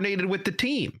and coordinated with the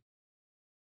team?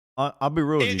 I'll be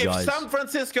real with you guys.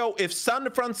 If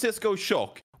San Francisco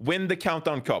Shock win the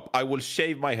Countdown Cup, I will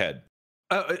shave my head.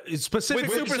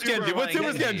 Specifically with Super Genji, with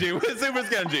Super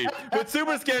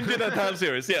Genji, that time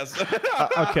series, yes.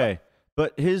 Okay,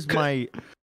 but here's my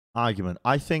argument.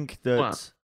 I think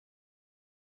that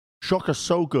Shock are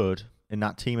so good in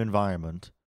that team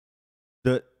environment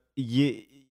that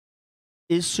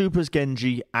is Super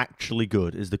Genji actually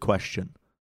good is the question.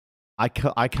 I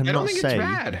cannot I don't think say. It's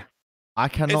bad. I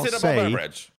cannot is it say. Above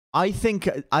average? I think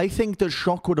that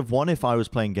Shock would have won if I was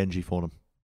playing Genji for them.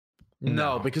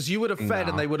 No, because you would have fed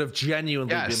and they would have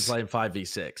genuinely been playing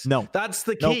 5v6. No. That's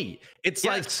the key. It's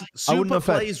like I wouldn't Super have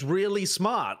fed. plays really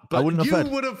smart, but I wouldn't you have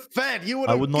fed. would have fed. You would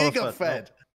I have would not have giga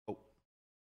fed. fed.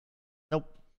 Nope.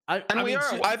 I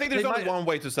think there's only one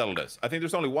way to settle this. I think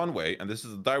there's only one way, and this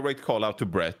is a direct call out to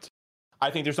Brett.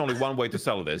 I think there's only one way to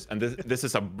settle this, and this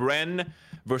is a Bren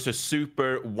versus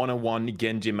Super 1-on-1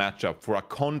 Genji matchup for a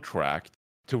contract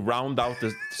to round out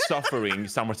the suffering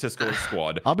San Francisco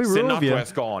squad. I'll be real with you. Sinatra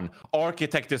is gone.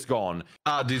 Architect is gone.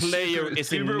 Player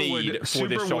is in need for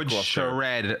this Shock roster.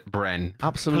 Shred Bren.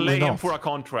 Absolutely Play not. him for a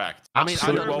contract.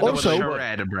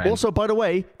 Also, by the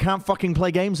way, can't fucking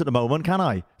play games at the moment, can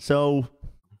I? So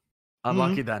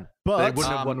unlucky then. But they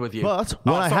wouldn't have won with you. But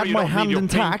when I had my hand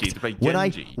intact,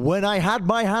 when I had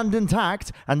my hand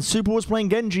intact, and Super was playing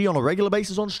Genji on a regular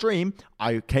basis on stream,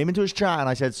 I came into his chat and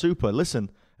I said, "Super, listen.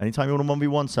 Anytime you want a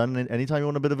 1v1, son, anytime you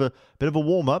want a bit of a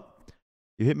warm-up,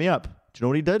 you hit me up." Do you know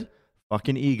what he did?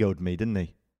 Fucking egoed me, didn't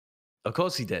he? Of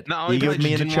course he did. No, he egoed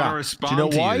me in the chat. Do you know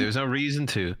why? There's no reason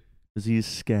to. Because he's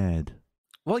scared.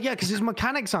 Well, yeah, because his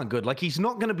mechanics aren't good. Like, he's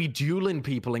not going to be dueling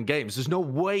people in games. There's no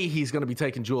way he's going to be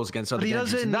taking duels against other Genjis. He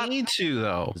doesn't need to,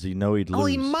 though. Does he know he'd lose? Oh,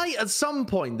 he might at some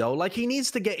point, though. Like, he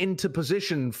needs to get into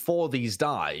position for these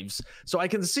dives. So I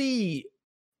can see...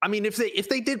 I mean, if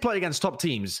they did play against top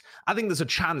teams, I think there's a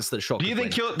chance that Shock. Do you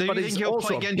think he'll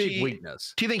play Genji? Big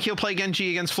weakness. Do you think he'll play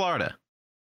Genji against Florida?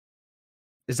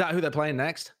 Is that who they're playing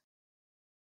next?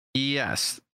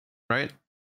 Yes, right.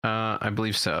 I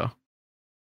believe so.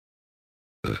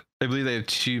 I believe they have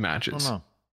 2 matches.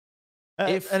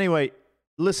 Anyway,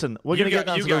 listen, we're going to get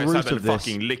down to the root of this. You guys have been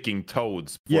fucking licking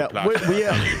toads. Yeah,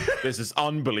 this is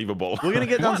unbelievable. We're going to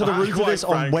get down to the root of this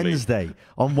on Wednesday.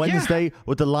 On Wednesday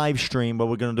with the live stream where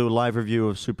we're going to do a live review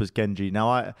of Super's Genji. Now,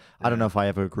 I don't know if I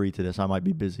ever agree to this. I might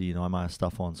be busy. You know, I might have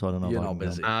stuff on, so I don't know. You're not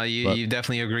busy. You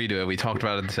definitely agree to it. We talked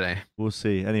about it today. We'll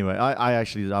see. Anyway,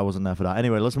 I wasn't there for that.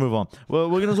 Anyway, let's move on. Well,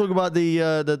 we're going to talk about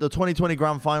the 2020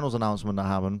 Grand Finals announcement that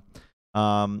happened.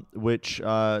 Which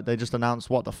they just announced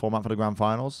the format for the Grand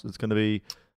Finals. It's going to be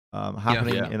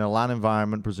happening in a LAN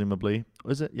environment, presumably.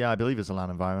 Is it? Yeah, I believe it's a LAN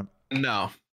environment. No,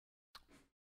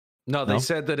 they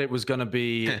said that it was going to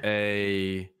be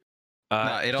a.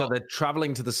 So they're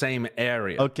traveling to the same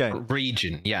area. Okay.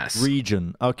 Region, yes.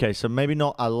 Region. Okay, so maybe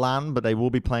not a LAN, but they will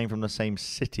be playing from the same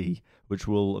city, which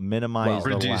will minimize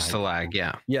reduce the lag.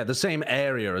 Yeah. Yeah, the same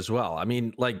area as well. I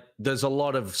mean, like, there's a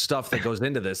lot of stuff that goes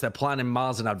into this. They're planning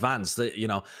miles in advance. That, you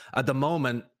know, at the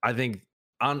moment, I think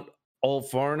aren't all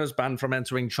foreigners banned from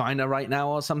entering China right now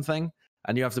or something?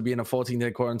 And you have to be in a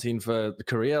 14-day quarantine for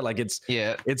Korea. Like, it's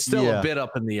still a bit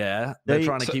up in the air. They're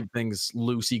trying to keep things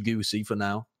loosey-goosey for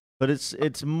now. But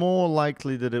it's more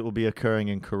likely that it will be occurring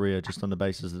in Korea just on the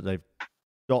basis that they've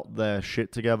got their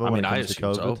shit together. I mean, I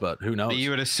assume so, but who knows?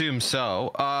 You would assume so.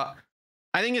 I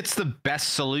think it's the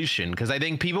best solution because I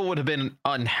think people would have been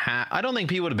unhappy. I don't think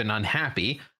people would have been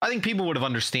unhappy. I think people would have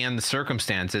understand the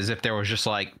circumstances if there was just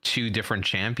like 2 different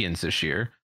champions this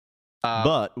year.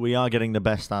 But we are getting the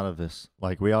best out of this.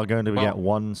 Like, we are going to get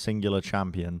one singular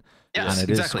champion. Yes, and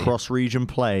it is cross-region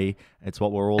play. It's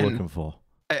what we're all looking for.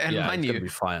 And mind you, be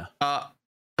fire.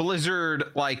 Blizzard,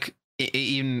 like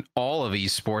in all of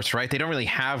esports, right? They don't really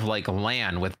have like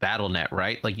LAN with BattleNet,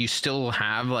 right? Like, you still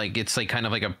have like, it's like kind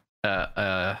of like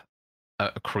a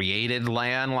created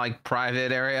LAN, like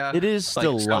private area. It is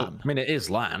still LAN. I mean, it is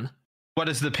LAN. What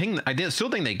is the ping? Still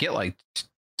think they get like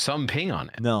some ping on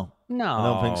it. No, I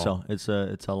don't think so. It's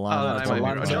a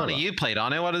LAN. Johnny, you played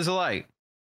on it. What is it like?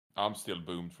 I'm still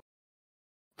boomed.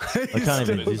 I can't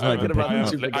even. He's not even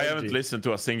I haven't listened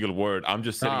to a single word. I'm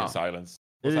just sitting in silence.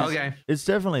 It's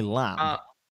definitely LAN.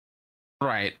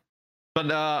 Right.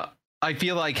 But I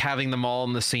feel like having them all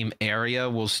in the same area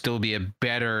will still be a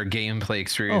better gameplay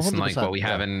experience than like what we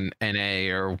have in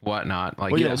NA or whatnot.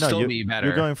 Like, it'll still be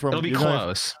better. It'll be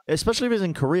close. Especially if it's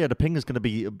in Korea, the ping is going to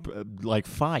be like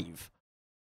 5.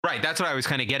 Right. That's what I was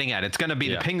kind of getting at. It's going to be,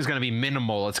 the ping is going to be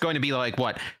minimal. It's going to be like,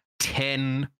 what,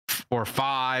 10 or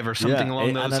 5 or something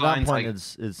along those lines. And at that point,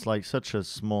 it's like such a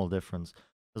small difference.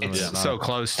 It's so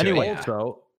close to anyway, it.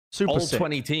 Also, all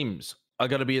 20 teams are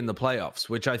going to be in the playoffs,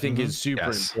 which I think is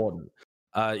super important.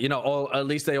 You know, or at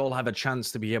least they all have a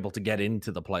chance to be able to get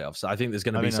into the playoffs. I think there's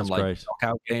going to be some like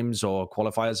knockout games or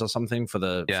qualifiers or something for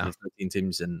the 13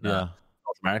 teams in North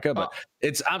America. But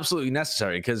it's absolutely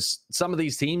necessary because some of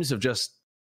these teams have just,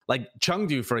 like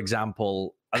Chengdu, for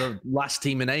example, are the last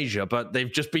team in Asia, but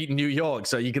they've just beaten New York.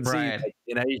 So you can see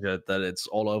in Asia that it's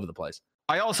all over the place.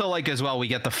 I also like as well, we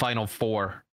get the final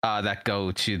 4 that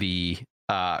go to the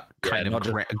kind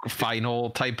of final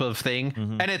type of thing.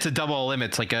 And it's a double limit.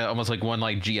 It's like almost like one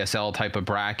like GSL type of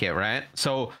bracket, right?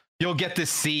 So you'll get to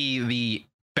see the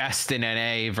best in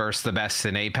NA versus the best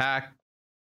in APAC,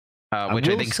 which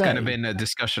I think's kind of been a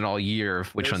discussion all year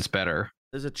of which one's better.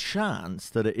 There's a chance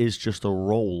that it is just a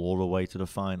roll all the way to the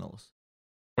finals.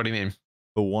 What do you mean?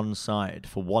 For one side,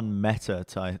 for one meta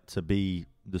to be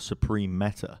the supreme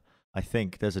meta. I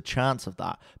think there's a chance of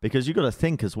that because you've got to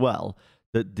think as well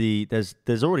that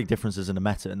there's already differences in the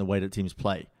meta in the way that teams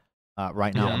play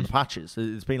right now on the patches.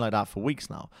 It's been like that for weeks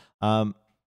now.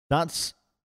 That's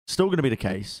still going to be the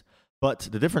case, but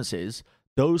the difference is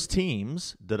those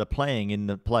teams that are playing in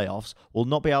the playoffs will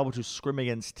not be able to scrim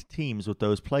against teams with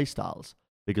those play styles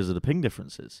because of the ping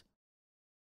differences.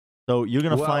 So you're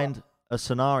going to find a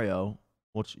scenario.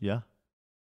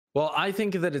 Well, I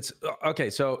think that it's okay.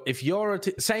 So if you're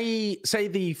say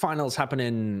the finals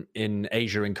happen in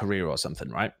Asia, in Korea or something,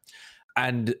 right?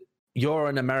 And you're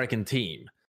an American team,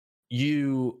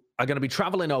 you are going to be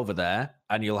traveling over there,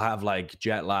 and you'll have like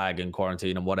jet lag and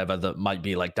quarantine and whatever that might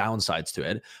be like downsides to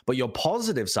it. But your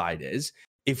positive side is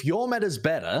if your meta's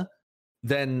better,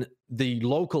 then the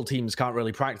local teams can't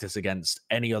really practice against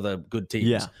any other good teams.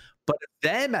 Yeah. But if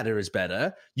their meta is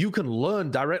better, you can learn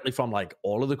directly from like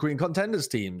all of the Korean contenders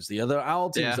teams, the other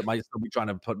OWL teams that might still be trying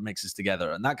to put mixes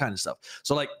together and that kind of stuff.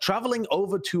 So like traveling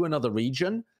over to another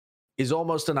region is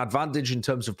almost an advantage in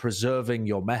terms of preserving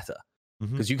your meta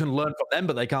because you can learn from them,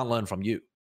 but they can't learn from you.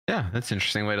 Yeah, that's an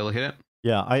interesting way to look at it.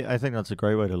 Yeah, I think that's a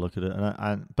great way to look at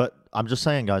it. But I'm just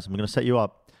saying, guys, I'm going to set you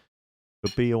up.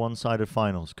 Could be a one-sided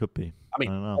finals. Could be. I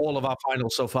mean, all of our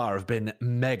finals so far have been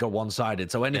mega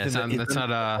one-sided. So anything that's not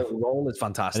a role is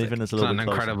fantastic. Anything that's it's not an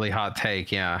incredibly hot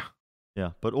take, yeah.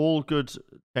 Yeah, but all good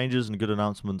changes and good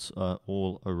announcements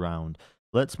all around.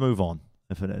 Let's move on.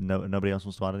 If nobody else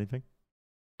wants to add anything.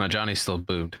 No, Johnny's still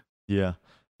booed. Yeah.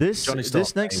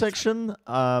 This next section,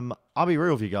 I'll be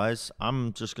real with you guys.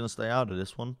 I'm just gonna stay out of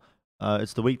this one.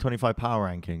 It's the week 25 power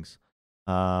rankings.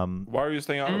 Why are you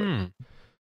staying out of it?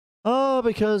 Oh,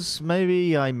 because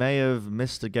maybe I may have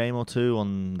missed a game or two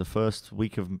on the first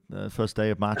day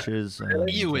of matches. And,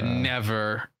 you would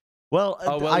never. Well,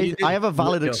 I have a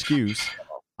valid excuse.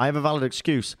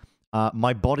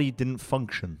 My body didn't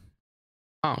function.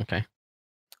 Oh, okay.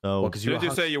 So, did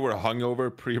you say you were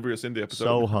hungover previous in the episode?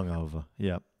 So hungover,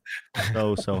 yeah.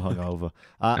 So hungover.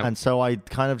 And so I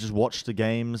kind of just watched the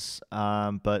games,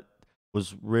 but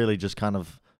was really just kind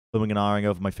of thumbing and ahhing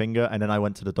over my finger, and then I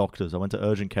went to the doctors. I went to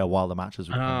urgent care while the matches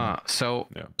were going. So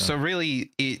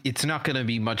really, it's not going to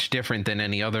be much different than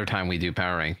any other time we do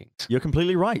power rankings. You're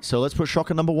completely right. So let's put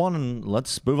Shocker number 1 and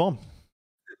let's move on.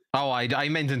 Oh, I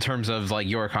meant in terms of like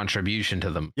your contribution to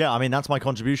them. Yeah, I mean that's my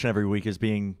contribution every week is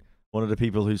being one of the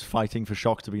people who's fighting for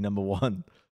Shock to be number 1.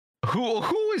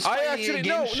 Who is fighting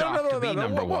against Shock to be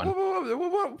number 1?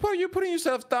 Why are you putting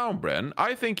yourself down, Bren?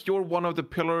 I think you're one of the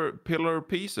pillar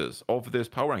pieces of this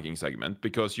power ranking segment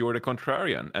because you're the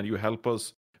contrarian and you help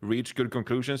us reach good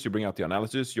conclusions. You bring out the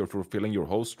analysis. You're fulfilling your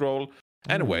host role.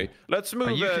 Anyway, let's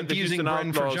move the Houston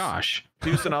Outlaws. For Josh?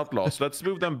 Houston Outlaws. Let's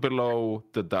move them below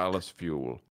the Dallas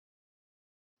Fuel.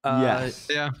 Yes.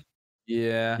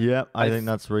 Yeah. I think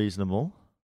that's reasonable.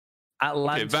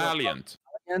 Atlanta. Okay, Valiant.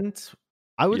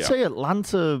 I would say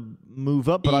Atlanta move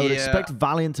up, but I would expect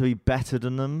Valiant to be better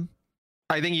than them.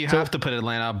 I think you have to put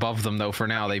Atlanta above them, though, for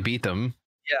now. They beat them.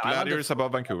 Yeah, Gladiators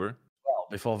above Vancouver. Well,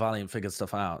 before Valiant figured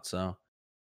stuff out, so...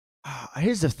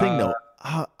 Here's the thing, though.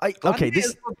 Okay,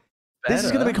 this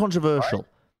is going to be controversial. Right?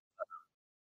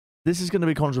 This is going to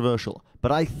be controversial,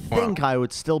 but I think I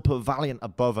would still put Valiant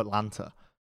above Atlanta.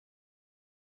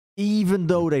 Even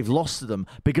though they've lost to them,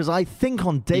 because I think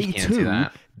on day 2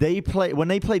 when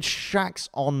they played Shax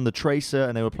on the Tracer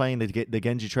and they were playing the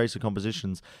Genji Tracer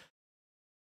compositions,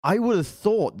 I would have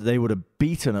thought they would have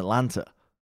beaten Atlanta.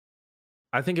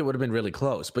 I think it would have been really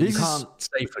close, but you can't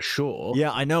say for sure.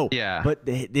 Yeah, I know. Yeah, but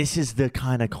this is the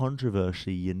kind of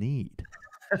controversy you need.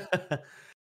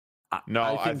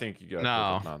 I think you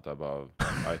got Atlanta above.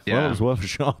 Well, it was worth a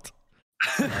shot.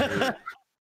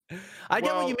 I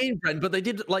get what you mean, Brent, but they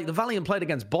did, like, the Valiant played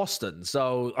against Boston,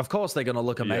 so of course they're going to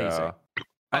look amazing. Yeah.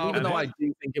 And even though I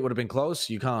do think it would have been close,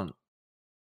 you can't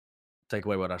take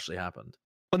away what actually happened.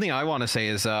 One thing I want to say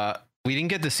is we didn't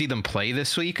get to see them play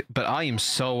this week, but I am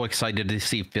so excited to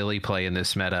see Philly play in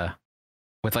this meta.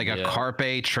 With like a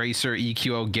Carpe, Tracer,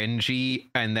 EQO, Genji,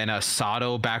 and then a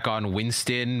Sato back on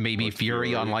Winston, maybe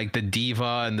Fury on like the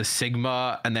Diva and the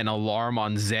Sigma, and then Alarm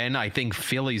on Zen. I think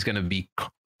Philly has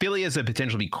the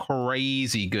potential to be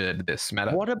crazy good this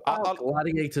meta. What about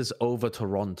Gladiators over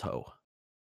Toronto?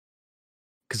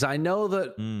 Because I know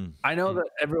that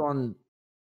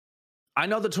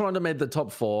Toronto made the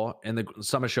top 4 in the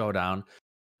Summer Showdown,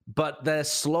 but their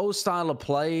slow style of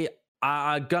play,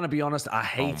 I'm gonna be honest, I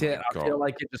hate it. I feel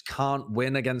like it just can't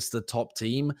win against the top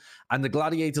team. And the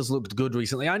Gladiators looked good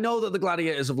recently. I know that the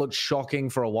Gladiators have looked shocking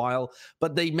for a while,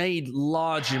 but they made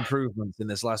large improvements in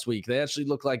this last week. They actually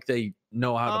look like they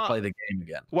know how to play the game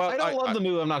again. Well, I don't love the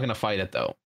move. I'm not gonna fight it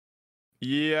though.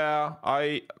 Yeah,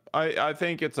 I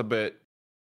think it's a bit.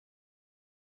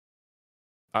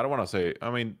 I don't want to say.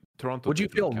 I mean, Toronto. Would you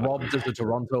feel robbed as a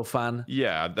Toronto fan?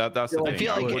 Yeah, that's the thing. I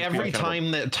feel like every time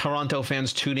that Toronto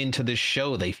fans tune into this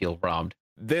show, they feel robbed.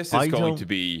 This is going to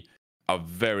be a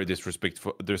very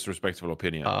disrespectful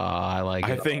opinion. I like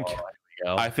it.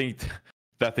 I think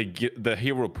that the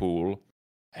hero pool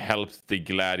helped the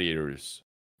Gladiators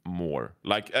more.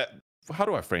 Like, how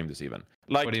do I frame this even?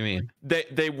 Like, what do you mean?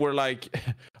 They were like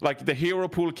the hero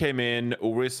pool came in,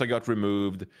 Orisa got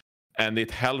removed. And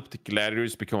it helped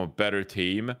Gladiators become a better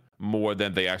team more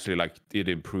than they actually did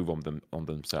improve on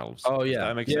themselves. Oh yeah,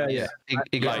 that makes sense. Yeah.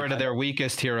 It got rid of their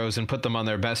weakest heroes and put them on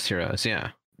their best heroes.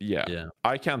 Yeah.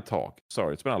 I can't talk.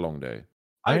 Sorry, it's been a long day.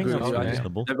 I agree.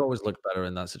 They've always looked better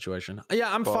in that situation.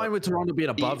 Yeah, I'm fine with Toronto being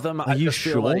above them. Are you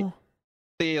sure?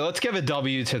 Let's give a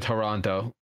W to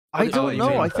Toronto. I don't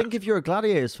know. I think if you're a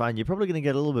Gladiators fan, you're probably going to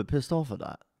get a little bit pissed off at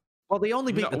that. Well, they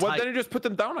only beat the Titans. Well, then you just put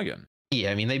them down again.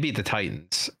 Yeah, I mean, they beat the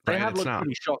Titans. They have looked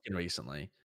pretty shocking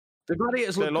recently. The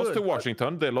Gladiators They lost to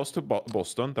Washington. They lost to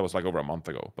Boston. That was like over a month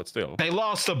ago, but still. They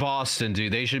lost to Boston,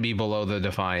 dude. They should be below the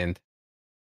Defiant.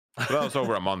 But that was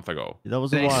over a month ago. That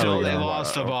was a while ago. They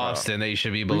lost to Boston. They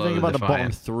should be below the Defiant. Think about the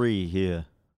bottom 3 here.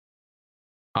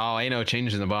 Oh, ain't no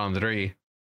change in the bottom three.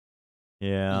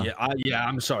 Yeah.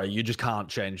 I'm sorry. You just can't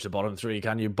change the bottom three,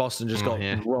 can you? Boston just got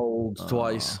rolled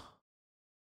twice.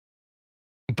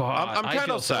 But I'm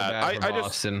kind of sad.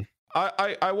 Boston.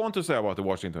 I want to say about the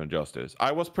Washington Justice.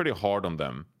 I was pretty hard on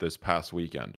them this past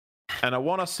weekend. And I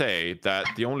want to say that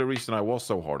the only reason I was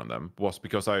so hard on them was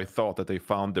because I thought that they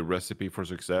found the recipe for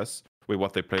success with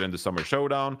what they played in the Summer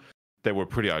Showdown. They were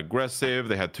pretty aggressive.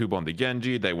 They had 2 on the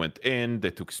Genji. They went in. They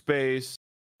took space.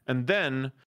 And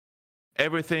then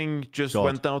everything just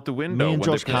went out the window when they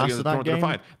played against Toronto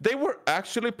Defiant. They were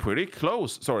actually pretty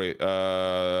close. Sorry.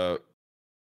 Yeah,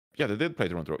 they did play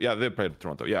Toronto. Yeah, they played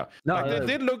Toronto. Yeah, no, like,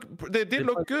 they did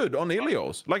look good on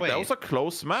Ilios. Like that was a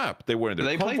close map. They were in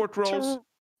the comfort roles.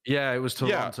 Yeah, it was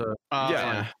Toronto.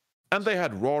 Yeah. And they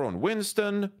had Roar on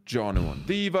Winston, Janu on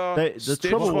Diva. The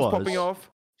trouble was popping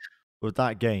off with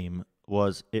that game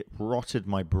was it rotted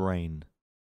my brain.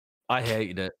 I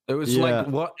hated it. It was like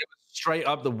what? It was straight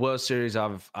up the worst series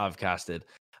I've casted,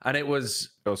 and it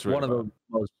was really one of the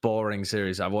most boring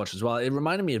series I've watched as well. It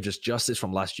reminded me of just Justice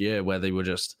from last year, where they were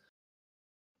just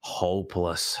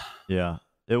hopeless. Yeah,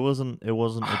 it wasn't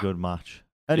a good match.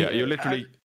 Anyway, yeah, you literally.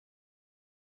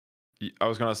 I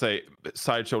was gonna say,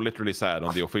 Sideshow literally said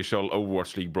on the official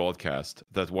Overwatch League broadcast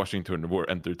that Washington were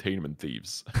entertainment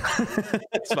thieves.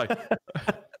 It's like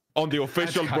on the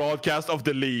official broadcast of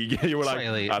the league, you were like,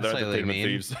 they're entertainment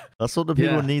thieves. That's what the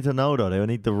people need to know, though. They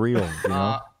need the real. You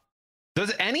know?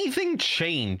 Does anything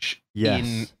change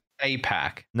in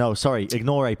APAC? No, sorry,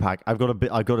 ignore APAC. I've got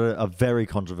a very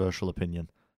controversial opinion.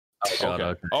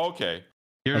 Okay.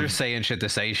 You're just saying shit to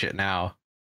say shit now.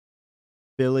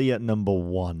 Philly at number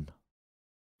 1.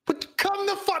 But come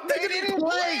the fuck, they didn't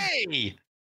play.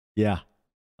 Yeah,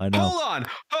 I know. Hold on.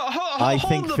 I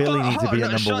think Philly needs to be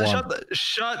at number 1.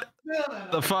 Shut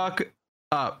the fuck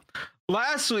up.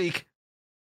 Last week,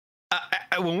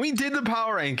 when we did the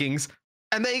power rankings,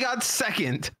 and they got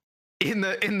second in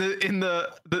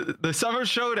the Summer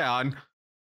Showdown,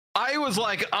 I was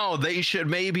like, oh, they should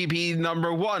maybe be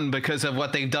number 1 because of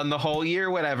what they've done the whole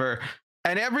year, whatever.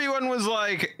 And everyone was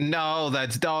like, no,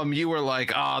 that's dumb. You were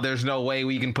like, oh, there's no way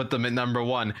we can put them at number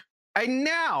 1. And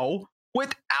now,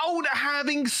 without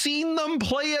having seen them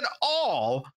play at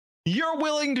all, you're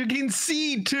willing to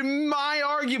concede to my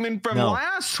argument from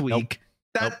last week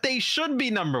that they should be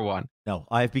number 1. No,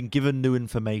 I have been given new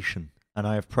information, and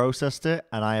I have processed it,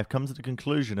 and I have come to the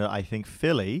conclusion that I think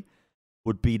Philly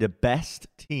would be the best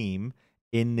team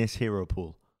in this hero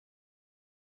pool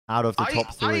out of the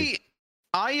top 3.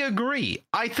 I agree.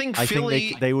 I think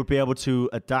Philly... they would be able to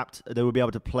adapt. They would be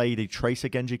able to play the Tracer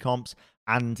Genji comps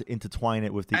and intertwine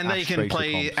it with the Ashe Tracer comps. And they can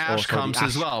play Ashe comps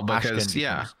as well, because,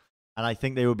 comps. And I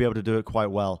think they would be able to do it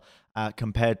quite well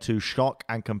compared to Shock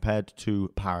and compared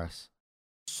to Paris.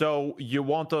 So you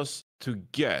want us to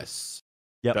guess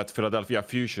that Philadelphia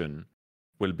Fusion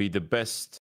will be the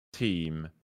best team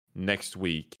next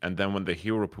week, and then when the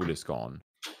hero pool is gone,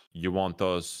 you want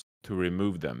us to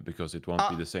remove them because it won't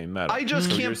be the same meta. I just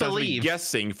can't believe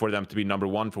guessing for them to be number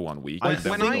 1 for 1 week. And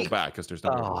then we go back because there's no.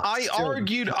 I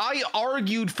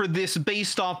argued for this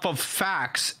based off of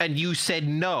facts, and you said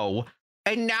no,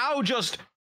 and now just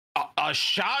a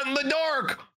shot in the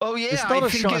dark. Oh yeah, it's not a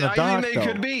shot in the dark. They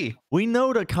could be. We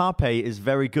know that Carpe is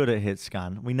very good at hit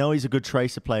scan. We know he's a good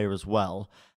Tracer player as well.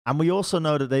 And we also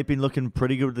know that they've been looking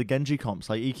pretty good with the Genji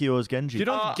comps, like EQO's Genji. You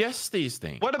don't guess these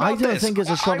things. What about I don't think it's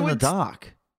a shot in the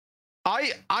dark.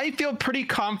 I feel pretty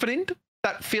confident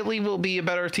that Philly will be a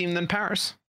better team than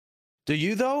Paris. Do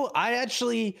you though? I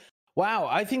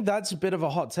think that's a bit of a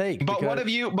hot take. But what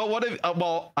if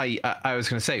I was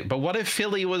gonna say, but what if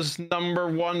Philly was number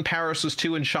 1, Paris was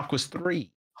 2, and Shock was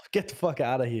 3? Get the fuck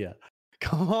out of here.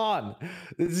 Come on.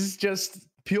 This is just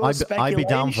pure speculation. I'd be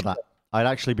down for that. I'd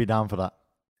actually be down for that.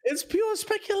 It's pure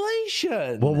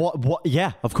speculation. Well, what?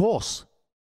 Yeah, of course.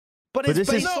 But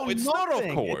it's not,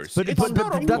 of course. But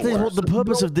that is what the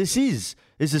purpose of this is.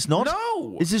 Is this not?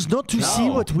 No. Is this not to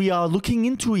see what we are looking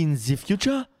into in the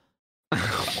future?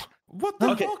 What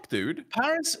the fuck, dude?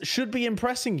 Paris should be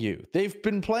impressing you. They've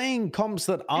been playing comps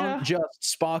that aren't just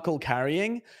Sparkle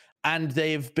carrying, and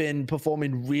they've been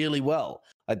performing really well.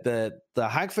 Like the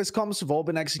Hagfist comps have all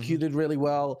been executed really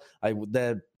well.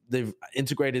 They've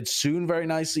integrated Soon very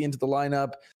nicely into the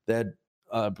lineup. Their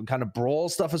kind of brawl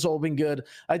stuff has all been good.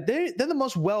 They're the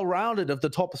most well-rounded of the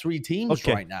top 3 teams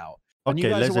right now. And you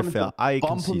guys are I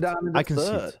bump them down into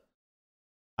third.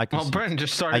 Well, Brent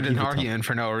just started an argument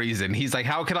for no reason. He's like,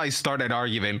 how could I start an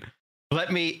argument?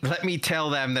 Let me tell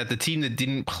them that the team that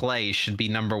didn't play should be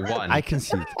number 1. I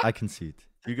concede.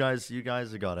 You guys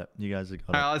have got it.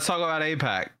 All right, let's talk about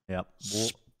APAC. Yep.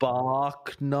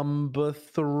 Spark number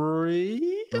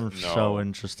 3? No. So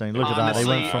interesting. Look Honestly, at that. They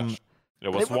went from There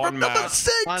was one number match.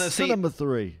 6 Honestly, to number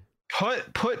 3.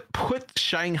 Put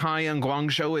Shanghai and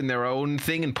Guangzhou in their own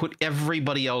thing and put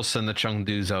everybody else in the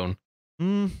Chengdu zone.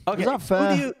 Okay, is that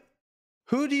fair?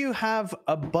 Who do you have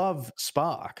above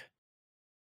Spark?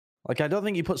 Like, I don't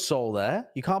think you put Seoul there.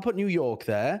 You can't put New York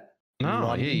there.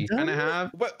 No, yeah, you kind of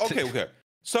have. Well, okay.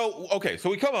 So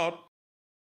we come out.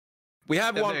 We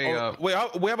have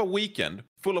we have a weekend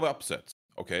full of upsets.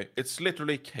 Okay, it's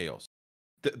literally chaos.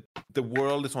 The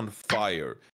world is on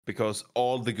fire because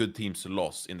all the good teams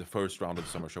lost in the first round of the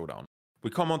Summer Showdown. We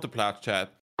come onto Plat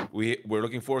chat. We're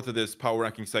looking forward to this power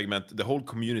ranking segment. The whole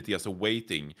community is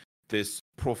awaiting this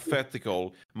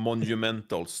prophetical,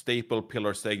 monumental, staple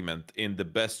pillar segment in the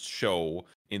best show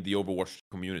in the Overwatch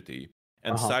community.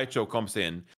 And Sideshow comes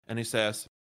in and he says,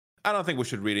 I don't think we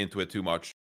should read into it too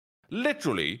much.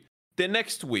 Literally, the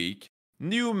next week,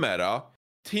 new meta,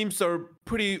 teams are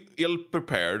pretty ill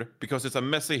prepared because it's a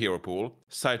messy hero pool.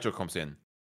 Sideshow comes in.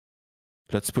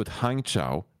 Let's put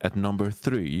Hangzhou at number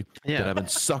 3 that have been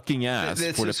sucking ass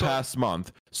for the past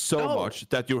month so much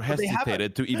that you're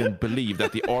hesitated to even believe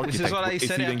that the architect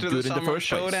is even good in the first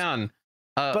place.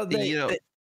 But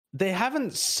they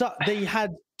haven't they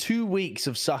had 2 weeks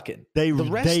of sucking. They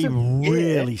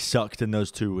really sucked in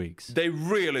those 2 weeks. They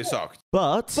really sucked.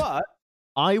 But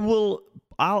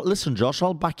I'll listen, Josh.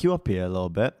 I'll back you up here a little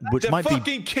bit. Which the might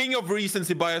fucking king of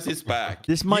recency bias is back.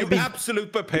 This might be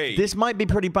absolute pape. This might be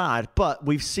pretty bad, but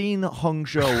we've seen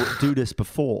Hangzhou do this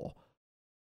before.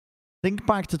 Think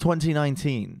back to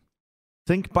 2019.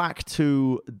 Think back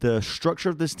to the structure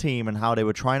of this team and how they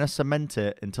were trying to cement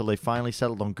it until they finally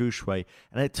settled on Gushue.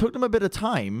 And it took them a bit of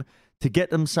time to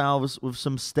get themselves with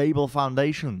some stable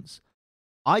foundations.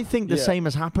 I think the same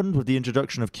has happened with the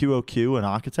introduction of QOQ and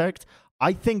Architect.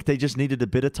 I think they just needed a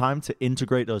bit of time to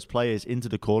integrate those players into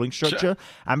the calling structure.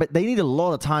 And they need a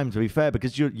lot of time, to be fair,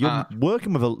 because you're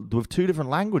working with 2 different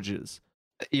languages.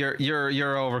 You're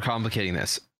overcomplicating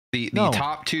this. The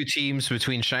top 2 teams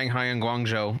between Shanghai and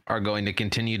Guangzhou are going to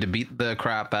continue to beat the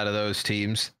crap out of those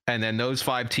teams. And then those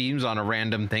 5 teams on a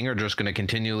random thing are just going to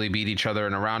continually beat each other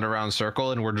in a round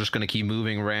circle. And we're just going to keep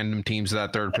moving random teams to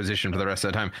that 3rd position for the rest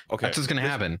of the time. Okay, that's what's going to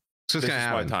happen. This is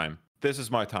my time. This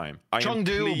is my time.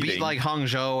 Chengdu will beat like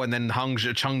Hangzhou, and then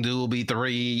Chengdu will beat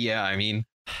 3. Yeah, I mean,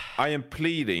 I am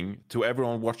pleading to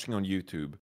everyone watching on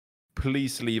YouTube,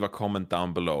 please leave a comment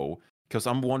down below, because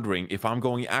I'm wondering if I'm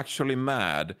going actually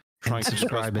mad trying to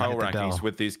discuss power rankings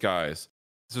with these guys.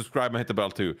 Subscribe and hit the bell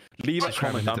too. Leave a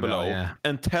comment down below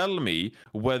and tell me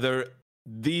whether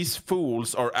these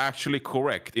fools are actually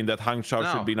correct in that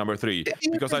Hangzhou should be number 3,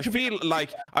 because I feel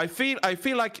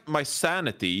like my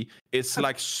sanity is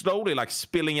like slowly like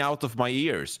spilling out of my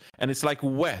ears, and it's like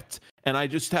wet, and I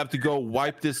just have to go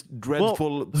wipe this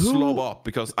dreadful slob up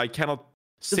because I cannot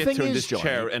sit here in this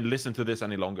chair and listen to this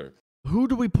any longer. Who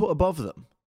do we put above them?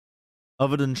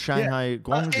 Other than Shanghai,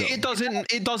 Guangzhou,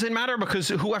 it doesn't matter, because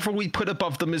whoever we put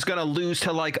above them is gonna lose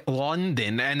to like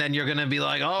London, and then you're gonna be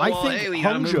like, we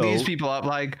gotta move these people up.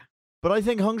 Like, but I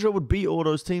think Hangzhou would beat all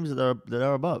those teams that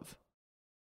are above.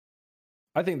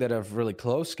 I think they'd have really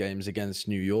close games against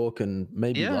New York and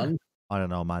maybe London. I don't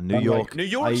know, man. New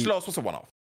York's loss was a one-off.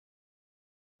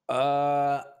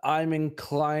 I'm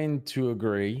inclined to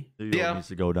agree. New York needs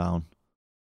to go down.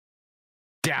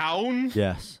 Down?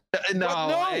 Yes. No.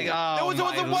 That was a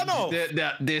one-off. They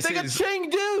got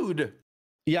Chengdu.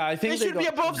 Yeah, I think they should be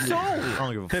above Seoul. I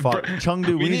don't give a fuck.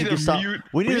 Chengdu, we need to stop.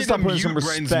 We need to stop putting some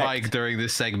respect during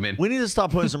this segment. We need to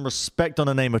stop putting some respect on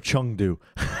the name of Chengdu.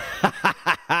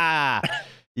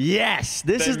 Yes,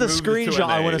 this is the screenshot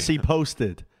I want to see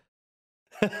posted.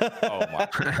 Oh my!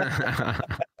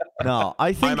 No,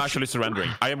 I think I'm actually surrendering.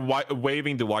 I am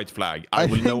waving the white flag. I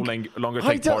will no longer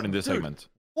take part in this segment.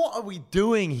 What are we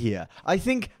doing here? I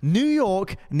think New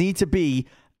York need to be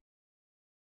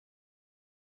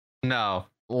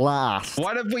last.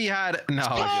 What if we had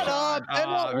Shut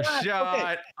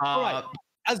up!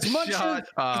 As much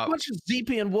as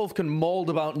ZP and Wolf can mold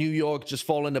about New York just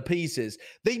falling to pieces,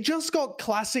 they just got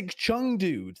classic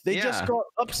Chengdu. They just got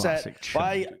upset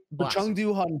by the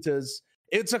Chengdu Hunters.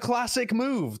 It's a classic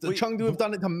move. The Chengdu have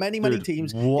done it to many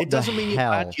teams. It doesn't mean you're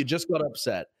bad. You just got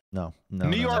upset. No.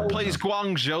 New York plays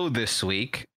Guangzhou this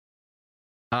week.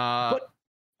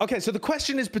 Okay, so the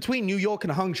question is between New York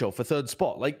and Hangzhou for 3rd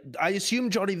spot. Like, I assume,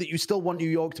 Johnny, that you still want New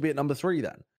York to be at number 3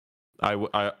 then.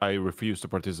 I refuse to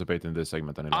participate in this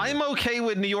segment any longer. I'm okay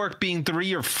with New York being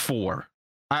 3 or 4.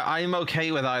 I'm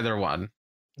okay with either one.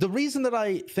 The reason that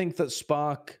I think that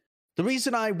the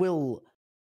reason I will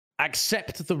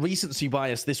accept the recency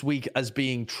bias this week as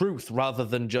being truth rather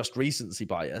than just recency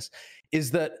bias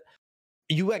is that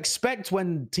you expect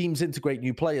when teams integrate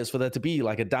new players for there to be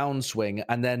like a downswing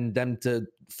and then them to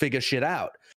figure shit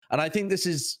out. And I think this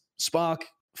is Spark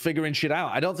figuring shit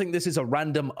out. I don't think this is a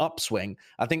random upswing.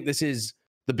 I think this is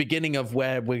the beginning of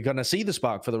where we're going to see the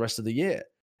Spark for the rest of the year.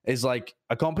 Is like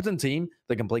a competent team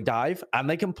that can play dive and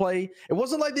they can play. It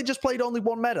wasn't like they just played only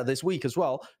one meta this week as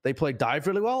well. They played dive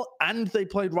really well and they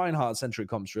played Reinhardt Century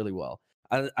Comps really well.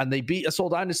 And they beat a Seoul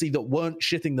Dynasty that weren't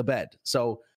shitting the bed.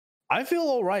 So I feel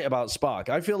all right about Spark.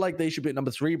 I feel like they should be at number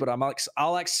 3, but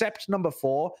I'll accept number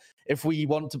 4. If we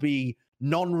want to be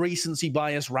non-recency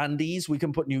bias Randys, we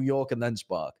can put New York and then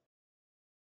Spark.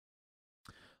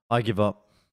 I give up.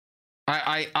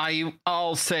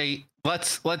 I'll say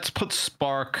let's put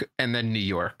Spark and then New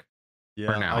York.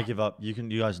 Yeah, for now. I give up. You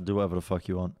guys can do whatever the fuck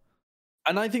you want.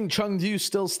 And I think Chengdu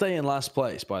still stay in last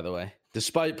place, by the way,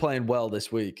 despite playing well this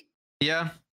week. Yeah.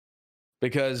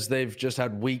 Because they've just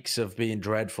had weeks of being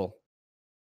dreadful.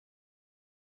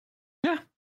 Yeah.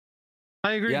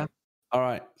 I agree. Yeah. All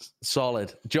right.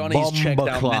 Solid. Johnny's checked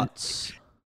out.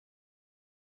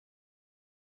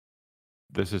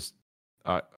 This is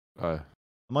Am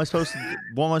I supposed to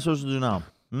what am I supposed to do now?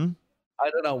 I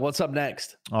don't know. What's up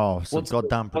next? Oh, some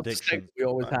goddamn prediction. We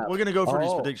always have. We're gonna go through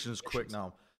these predictions quick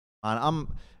now. And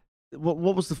what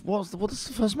was the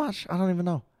first match? I don't even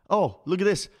know. Oh, look at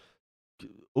this.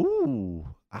 Ooh,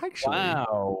 actually.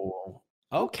 Wow.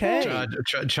 Okay.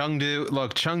 Chengdu,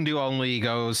 look, Chengdu only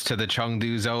goes to the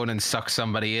Chengdu zone and sucks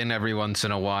somebody in every once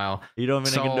in a while. You don't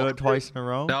think they can do it twice in a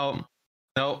row?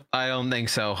 No, I don't think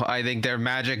so. I think their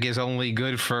magic is only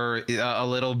good for a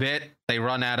little bit. They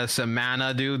run out of some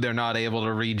mana, dude. They're not able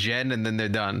to regen, and then they're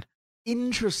done.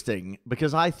 Interesting,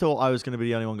 because I thought I was going to be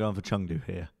the only one going for Chengdu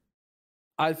here.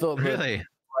 I thought really.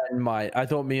 I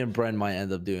thought me and Bren might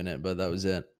end up doing it, but that was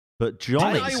it. But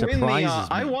Johnny surprises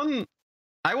me.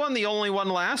 I won the only one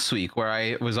last week where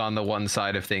I was on the one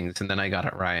side of things, and then I got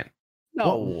it right.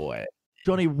 No way,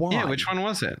 Johnny. Why? Yeah, which one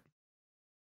was it?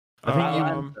 I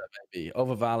think maybe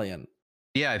over Valiant.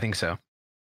 Yeah, I think so.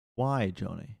 Why,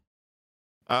 Johnny?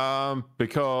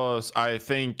 Because I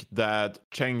think that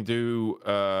Chengdu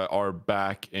are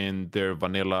back in their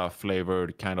vanilla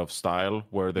flavored kind of style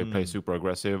where they play super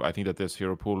aggressive. I think that this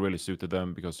hero pool really suited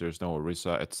them because there's no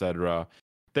Orisa, etc.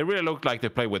 They really look like they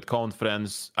play with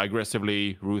confidence,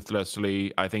 aggressively,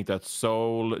 ruthlessly. I think that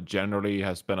Seoul generally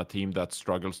has been a team that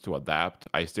struggles to adapt.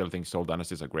 I still think Seoul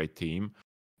Dynasty is a great team.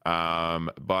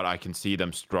 But I can see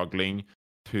them struggling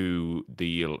to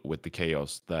deal with the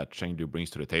chaos that Chengdu brings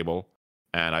to the table.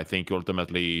 And I think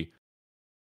ultimately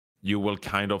you will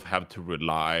kind of have to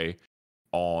rely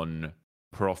on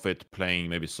Profit playing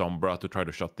maybe Sombra to try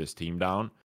to shut this team down.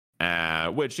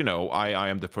 Which, I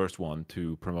am the first one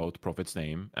to promote Profit's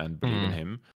name and believe in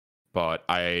him. But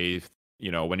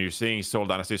when you're seeing Seoul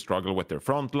Dynasty struggle with their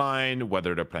front line,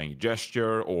 whether they're playing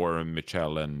Gesture or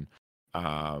Michelle and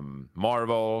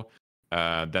Marvel,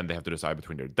 then they have to decide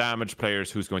between their damage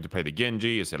players. Who's going to play the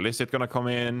Genji? Is Illicit going to come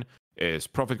in? Is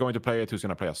Profit going to play it? Who's going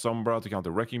to play a Sombra to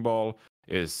counter Wrecking Ball?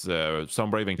 Is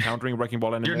Sombra even countering Wrecking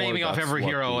Ball anymore? You're naming off every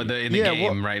hero in the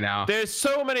game right now. There's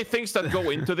so many things that go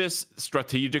into this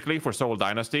strategically for Seoul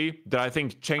Dynasty that I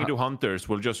think Chengdu Hunters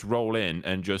will just roll in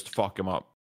and just fuck them up.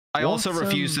 I also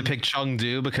refuse to pick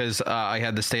Chengdu because I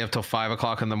had to stay up till 5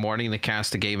 o'clock in the morning to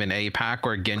cast a game in A-Pack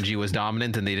where Genji was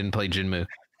dominant and they didn't play Jinmu.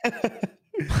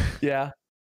 Yeah.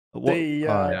 They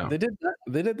did that.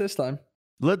 They did this time.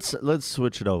 Let's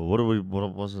switch it over.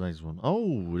 What was the next one?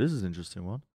 Oh, this is an interesting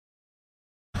one.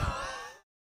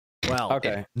 Well,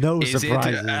 okay. No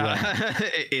surprises.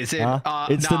 Is it?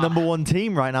 It's the number 1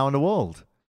 team right now in the world.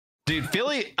 Dude,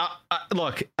 Philly,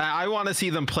 look, I want to see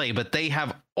them play, but they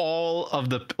have all of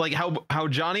the, like how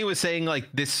Johnny was saying,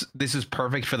 like this is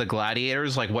perfect for the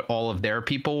Gladiators, like what all of their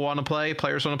players want to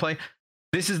play.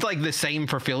 This is like the same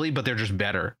for Philly, but they're just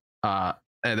better. Or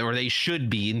they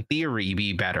should be, in theory,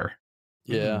 be better.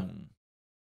 Yeah.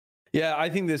 Yeah, I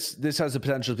think this has the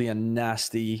potential to be a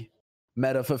nasty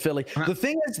meta for Philly. The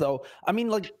thing is, though, I mean,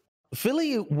 like,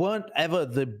 Philly weren't ever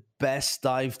the best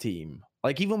dive team.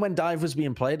 Like, even when dive was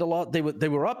being played a lot, they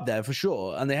were up there for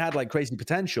sure, and they had like crazy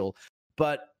potential,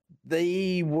 but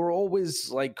they were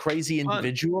always like crazy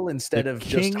individual instead of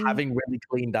just having really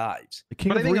clean dives. The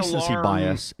king of recency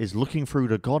bias is looking through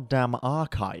the goddamn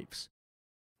archives.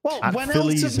 Well, when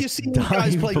else have you seen these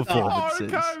guys play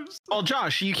archives? Well,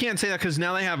 Josh, you can't say that because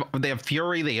now they have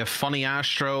Fury, they have Funny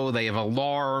Astro, they have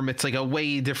Alarm. It's like a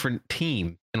way different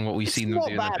team than what we've seen them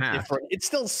do in the past. Different. It's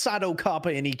still Sado, Kappa,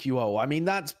 and EQO. I mean,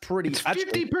 that's pretty. It's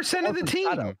 50% of the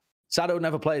team. Sado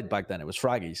never played back then. It was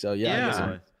Fraggy. So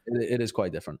yeah. It is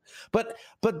quite different. But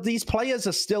these players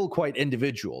are still quite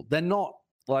individual. They're not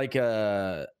like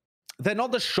they're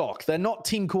not the Shock. They're not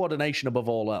team coordination above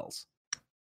all else.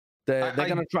 They're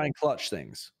going to try and clutch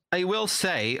things. I will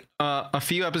say, a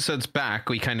few episodes back,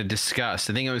 we kind of discussed,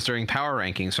 I think it was during Power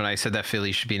Rankings when I said that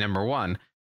Philly should be number one.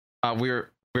 We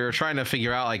were trying to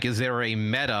figure out, like, is there a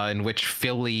meta in which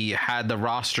Philly had the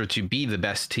roster to be the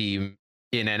best team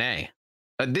in NA?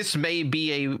 This may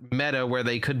be a meta where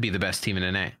they could be the best team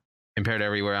in NA compared to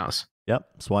everywhere else. Yep,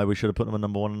 that's why we should have put them at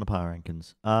number one in the Power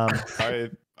Rankings.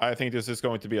 I think this is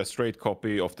going to be a straight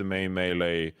copy of the main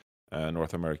Melee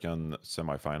North American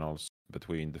semifinals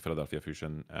between the Philadelphia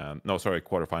Fusion and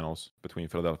quarterfinals between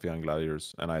Philadelphia and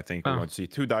Gladiators. And I think we're going to see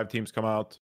 2 dive teams come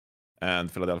out,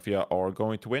 and Philadelphia are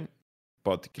going to win.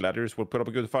 But Gladiators will put up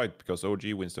a good fight because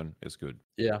OG Winston is good.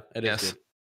 Yeah, it is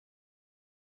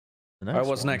good. All right,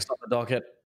 what's next on the docket?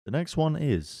 The next one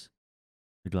is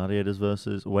the Gladiators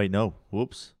versus. Wait, no.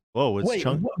 Whoops. Whoa, it's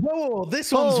Chung. Whoa,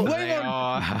 this one's way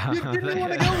on. You didn't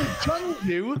want to go with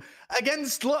Chengdu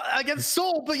against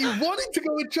Seoul, but you wanted to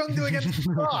go with Chengdu against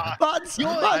Plat.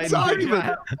 That's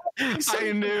argument.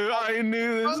 I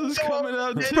knew this was coming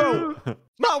out too. Bro,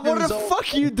 Matt, what the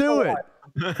fuck are you doing?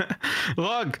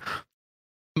 Look,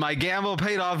 my gamble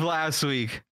paid off last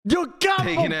week. Your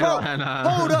gamble, bro.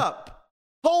 Hold up.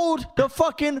 Hold the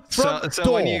fucking front door.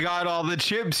 So when you got all the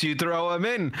chips, you throw them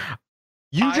in.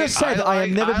 You just said I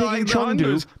am never picking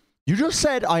Chengdu. You just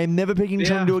said I am never picking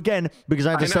Chengdu again because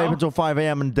I had to stay up until 5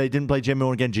 a.m. and they didn't play Genji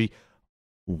or Genji.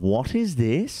 What is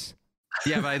this?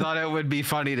 Yeah, but I thought it would be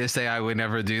funny to say I would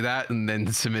never do that and then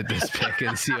submit this pick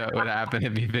and see what would happen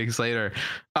if he picks later.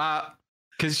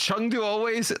 Because Chengdu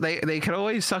always, they can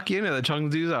always suck you into the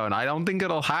Chengdu zone. I don't think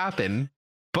it'll happen,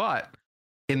 but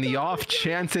in the off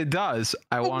chance it does,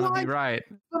 I want to be right.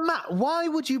 But Matt, why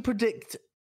would you predict?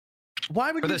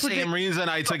 Why would For the same reason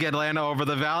I took Atlanta over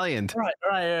the Valiant. Right,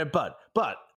 but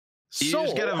you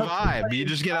just get a vibe. You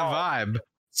just get a vibe.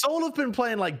 Seoul have been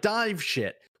playing like dive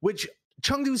shit, which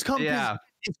Chengdu's comp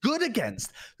is good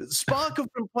against. Spark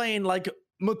have been playing like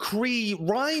McCree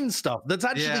Rhine stuff that's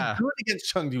actually good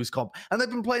against Chengdu's comp, and they've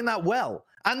been playing that well.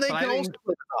 And they can also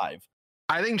play the dive.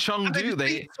 I think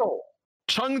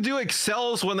Chengdu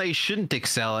excels when they shouldn't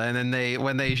excel, and then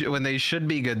when they should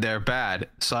be good, they're bad.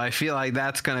 So I feel like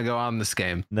that's gonna go on this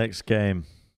game. Next game.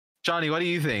 Johnny, what do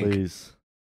you think? Please.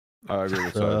 I agree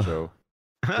with Sergio.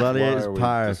 Gladiators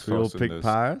Paris. We all pick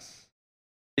Paris?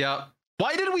 Yeah.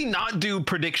 Why did we not do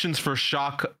predictions for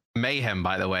Shock Mayhem,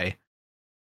 by the way?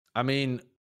 I mean,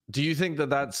 do you think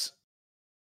that's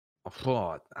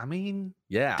what? I mean,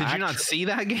 yeah. Did you not see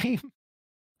that game?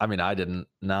 I mean, I didn't.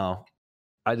 No.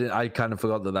 I kind of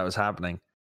forgot that was happening.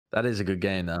 That is a good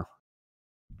game, though.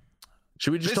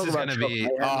 Should we just talk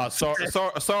about?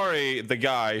 Sorry, the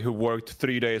guy who worked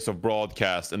 3 days of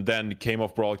broadcast and then came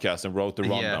off broadcast and wrote the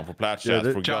rundown for Plat chat.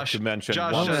 Forgot to mention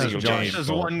Josh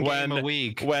does one game a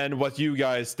week. When what you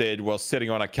guys did was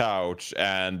sitting on a couch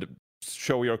and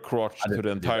show your crotch to the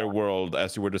entire world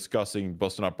as you were discussing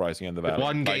Boston Uprising and the Valley.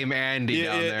 One game Andy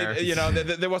down there. You know,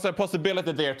 there was a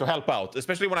possibility there to help out,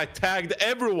 especially when I tagged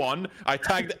everyone. I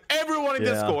tagged everyone in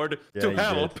Discord to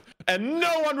help, and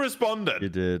no one responded. You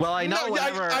did. Well, I know.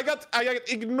 I got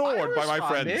ignored by my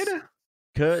friends.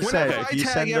 Kurt said if you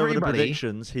send over the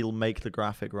predictions, he'll make the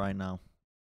graphic right now.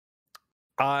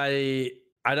 I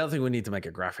don't think we need to make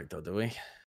a graphic though, do we?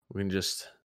 We can just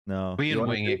we can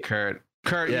wing it, Kurt.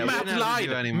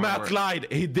 Matt lied.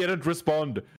 He didn't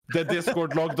respond. The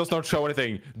Discord log does not show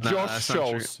anything. Josh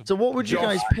shows. So what would you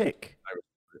guys pick?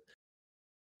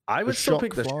 I would still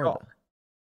pick the Shock.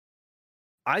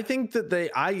 I think that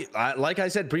like I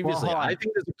said previously, I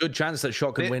think there's a good chance that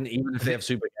Shock can win even if they have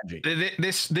Super Genji.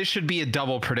 This should be a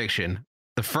double prediction.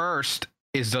 The first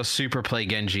is does Super play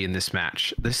Genji in this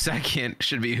match. The second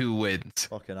should be who wins.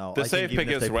 Fucking hell. The safe pick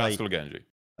is Rascal Genji.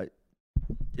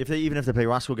 Even if they play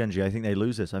Rascal Genji, I think they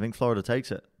lose this. I think Florida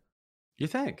takes it. You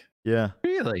think? Yeah.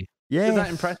 Really? Yeah. Is that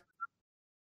impressive?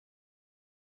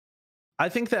 I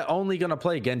think they're only going to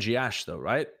play Genji Ashe, though,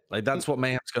 right? Like, that's what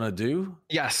Mayhem's going to do?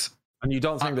 Yes. And you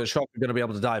don't think that Shock are going to be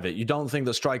able to dive it? You don't think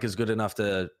the Strike is good enough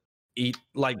to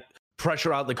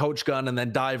pressure out the coach gun and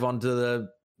then dive onto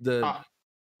the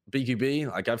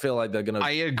BQB? Like, I feel like they're going to...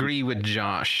 I agree with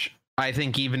Josh. I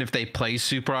think even if they play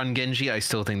Super on Genji, I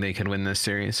still think they can win this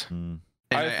series.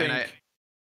 I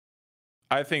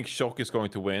think Shock is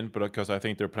going to win, but because I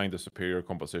think they're playing the superior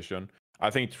composition. I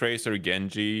think Tracer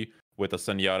Genji with a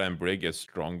Zenyatta and Brig is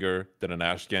stronger than an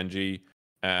Ashe Genji.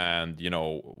 And, you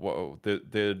know,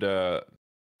 did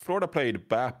Florida played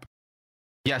BAP?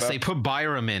 Yes, BAP. They put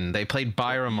Byram in. They played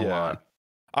Byram a lot.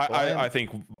 I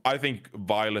think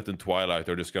Violet and Twilight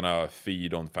are just gonna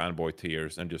feed on fanboy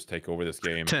tears and just take over this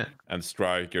game. And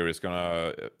Striker is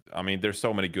gonna. I mean, there's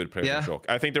so many good players in Shock.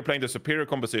 I think they're playing the superior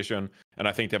composition, and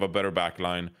I think they have a better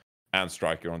backline and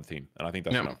Striker on the team, and I think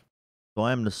that's enough. So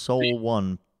I am the sole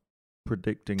one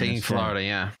predicting taking Florida.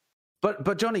 Yeah.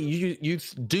 But Johnny, you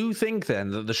do think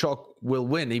then that the Shock will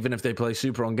win even if they play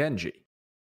Super on Genji?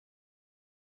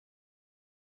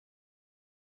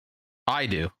 I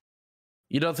do.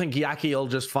 You don't think Yaki will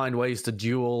just find ways to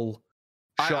dual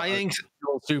I think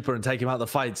dual Super and take him out of the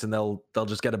fights, and they'll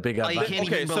just get a big advantage? I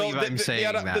can't even believe I'm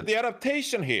saying that. The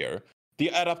adaptation here,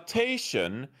 the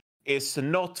adaptation is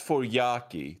not for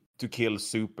Yaki to kill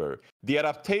Super. The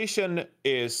adaptation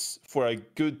is for a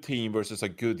good team versus a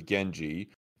good Genji.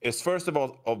 Is first of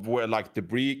all of where like the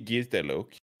Brigitte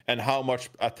look and how much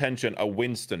attention a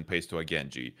Winston pays to a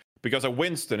Genji. Because a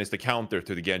Winston is the counter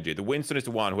to the Genji. The Winston is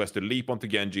the one who has to leap onto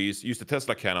Genjis, use the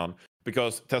Tesla cannon,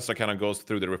 because Tesla cannon goes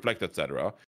through the reflect,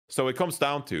 etc. So it comes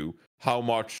down to how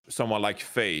much someone like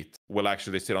Fate will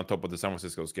actually sit on top of the San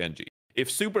Francisco's Genji.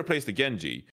 If Super plays the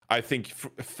Genji, I think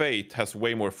Fate has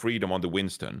way more freedom on the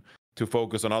Winston to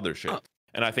focus on other shit.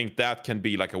 And I think that can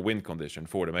be like a win condition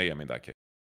for the Mayhem in that case.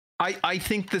 I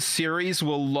think the series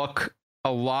will look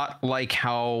a lot like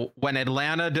how when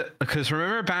Atlanta, because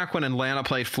remember back when Atlanta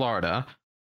played Florida,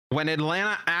 when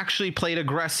Atlanta actually played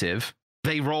aggressive,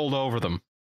 they rolled over them.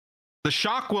 The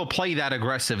Shock will play that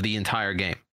aggressive the entire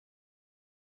game.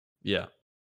 Yeah.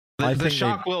 The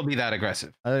Shock will be that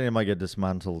aggressive. I think they might get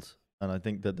dismantled, and I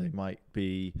think that they might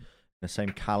be the same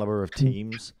caliber of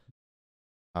teams.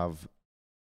 I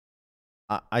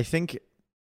think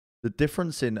the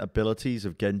difference in abilities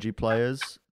of Genji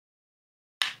players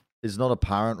is not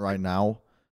apparent right now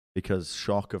because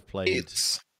Shock have played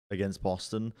against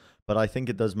Boston, but I think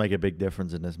it does make a big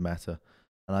difference in this meta.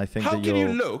 And I think how that can you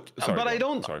look? Sorry, but I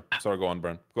don't. Sorry, go on,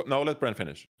 Brent. No, let Brent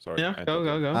finish. Sorry. Yeah,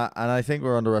 go. And I think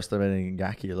we're underestimating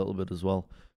Yaki a little bit as well,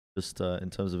 just in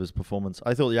terms of his performance.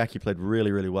 I thought Yaki played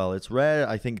really, really well. It's rare,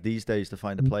 I think, these days to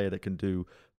find a player that can do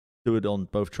it on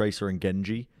both Tracer and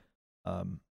Genji,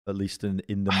 at least in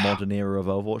the modern era of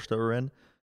Overwatch that we're in.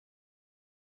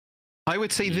 I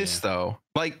would say this, though.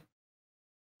 Like,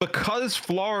 because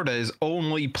Florida is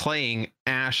only playing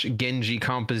Ashe Genji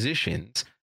compositions,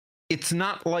 it's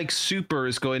not like Super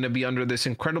is going to be under this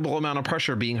incredible amount of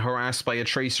pressure being harassed by a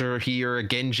Tracer here, a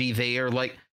Genji there.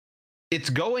 Like, it's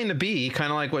going to be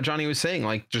kind of like what Johnny was saying,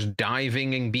 like just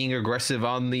diving and being aggressive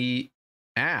on the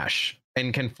Ashe.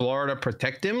 And can Florida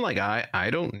protect him? Like, I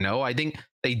don't know. I think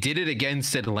they did it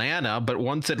against Atlanta, but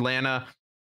once Atlanta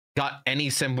got any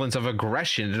semblance of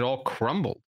aggression, it all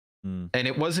crumbled. And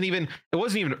it wasn't even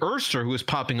Urster who was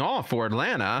popping off for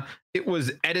Atlanta. It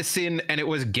was Edison and it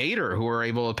was Gator who were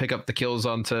able to pick up the kills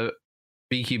onto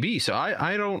BQB. So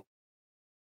I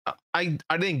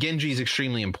think Genji is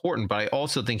extremely important, but I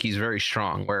also think he's very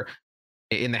strong. Where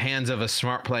in the hands of a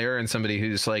smart player and somebody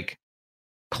who's like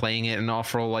playing it in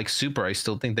off role like Super, I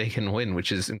still think they can win,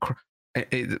 which is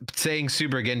saying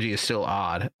Super Genji is still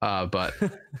odd. But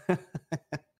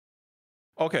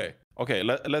okay.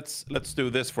 Let's do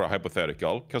this for a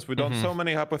hypothetical, because we've done so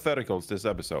many hypotheticals this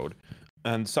episode,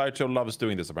 and Sideshow loves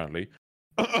doing this apparently.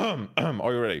 Are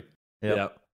you ready? Yeah.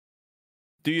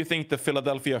 Do you think the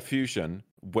Philadelphia Fusion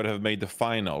would have made the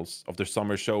finals of their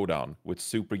summer showdown with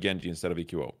Super Genji instead of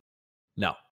EQO?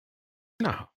 No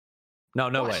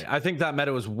what? way. I think that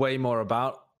meta was way more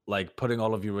about like putting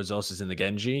all of your resources in the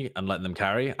Genji and letting them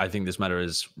carry. I think this meta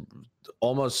is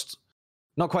almost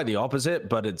not quite the opposite,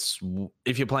 but it's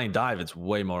if you're playing dive, it's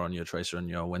way more on your Tracer and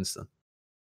your Winston.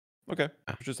 Okay,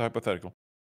 it's just hypothetical.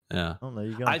 Yeah. Oh, there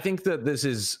you go. I think that this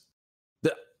is.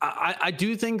 I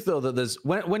do think though that there's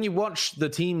when you watch the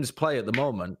teams play at the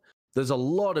moment, there's a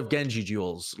lot of Genji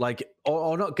duels, like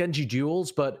or not Genji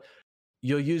duels, but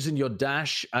you're using your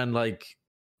dash and like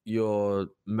your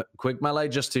quick melee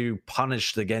just to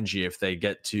punish the Genji if they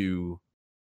get too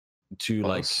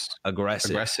like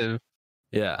aggressive.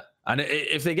 Yeah. And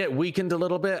if they get weakened a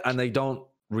little bit and they don't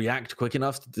react quick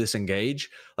enough to disengage,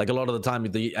 like a lot of the time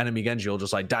the enemy Genji will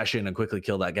just like dash in and quickly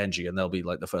kill that Genji and they'll be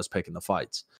like the first pick in the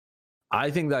fights. I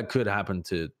think that could happen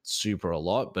to Super a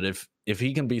lot, but if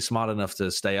he can be smart enough to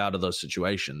stay out of those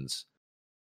situations,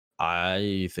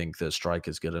 I think the Strike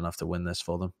is good enough to win this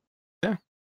for them. Yeah.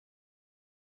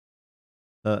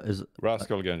 Is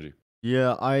Rascal Genji?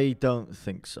 Yeah, I don't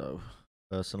think so,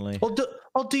 personally. Or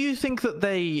do you think that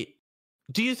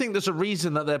do you think there's a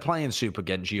reason that they're playing Super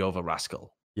Genji over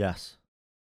Rascal? Yes.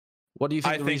 What do you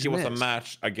think? I think it was a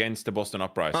match against the Boston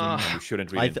Uprising, and we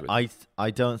shouldn't read into it.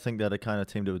 I don't think they're the kind of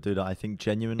team that would do that. I think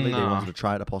genuinely they wanted to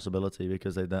try out a possibility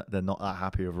because they're not that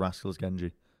happy with Rascal's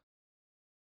Genji.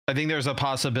 I think there's a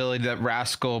possibility that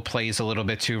Rascal plays a little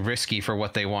bit too risky for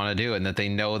what they want to do, and that they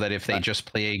know that if they just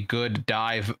play a good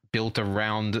dive built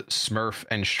around Smurf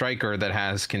and Striker that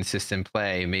has consistent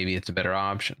play, maybe it's a better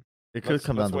option. It could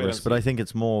come down to risk, but I think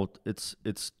it's more.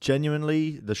 It's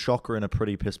genuinely the Shock are in a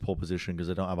pretty piss poor position because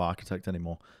they don't have Architect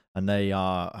anymore, and they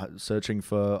are searching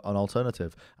for an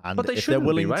alternative. And but they if they're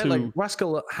willing be, right? to, like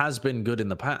Rascal has been good in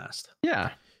the past. Yeah.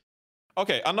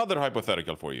 Okay, another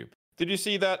hypothetical for you. Did you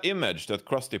see that image that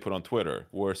Krusty put on Twitter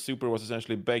where Super was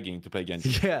essentially begging to play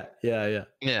Genji? Yeah.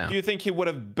 Do you think he would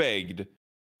have begged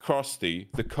Krusty,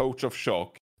 the coach of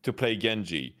Shock, to play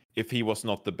Genji if he was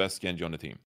not the best Genji on the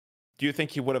team? Do you think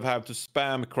he would have had to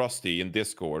spam Krusty in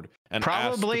Discord and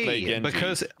ask to play Genji?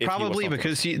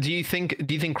 Because do you think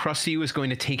Krusty was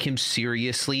going to take him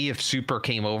seriously if Super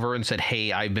came over and said,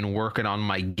 "Hey, I've been working on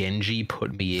my Genji,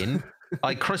 put me in"?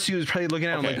 Like Krusty was probably looking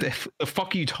at him like, "The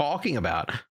fuck are you talking about?"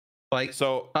 Like,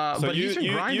 but he's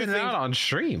been grinding it out on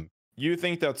stream. You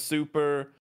think that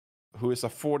Super, who is a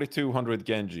 4200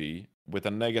 Genji with a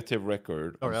negative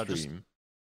record on stream,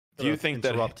 do you think that?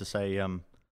 Interrupt to say,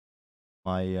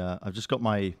 I've just got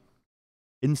my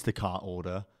Instacart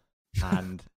order,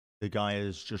 and the guy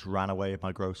has just ran away with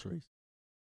my groceries.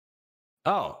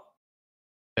 Oh.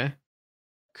 Okay.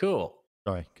 Cool.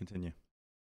 Sorry, continue.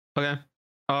 Okay.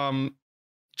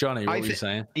 Johnny, what were you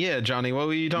saying? Yeah, Johnny, what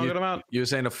were you talking about? You were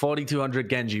saying a 4200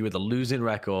 Genji with a losing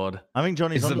record. I think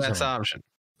Johnny's the best option.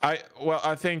 I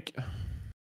think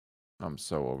I'm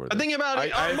so over this. I think about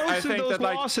it. Most of those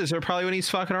losses are probably when he's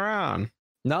fucking around.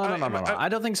 No. I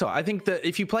don't think so. I think that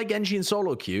if you play Genji in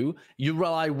solo queue, you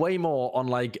rely way more on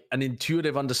like an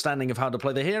intuitive understanding of how to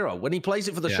play the hero. When he plays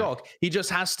it for the Shock, he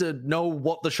just has to know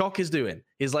what the Shock is doing.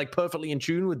 He's like perfectly in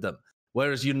tune with them.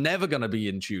 Whereas you're never going to be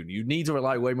in tune. You need to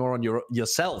rely way more on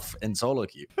yourself in solo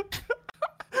queue.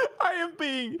 I'm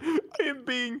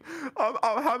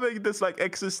having this like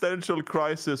existential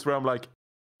crisis where I'm like,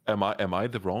 am I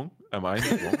the wrong? Am I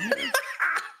the wrong?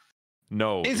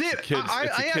 No. Is it? It's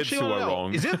the kids who are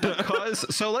wrong. Is it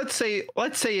because? So let's say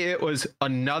it was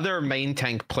another main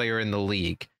tank player in the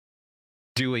league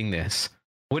doing this.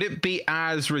 Would it be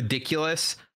as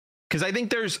ridiculous? Because I think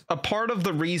there's a part of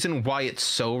the reason why it's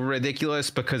so ridiculous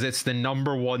because it's the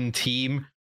 #1 team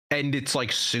and it's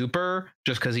like Super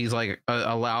just because he's like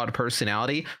a loud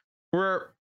personality.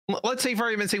 Where let's say for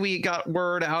argument's sake we got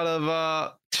word out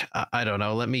of I don't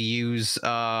know. Let me use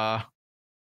let's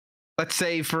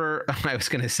say for I was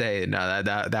gonna say no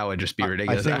that would just be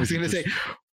ridiculous. I was gonna say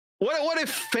what if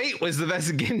Fate was the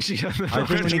best Genji on the I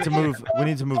think we need to move. We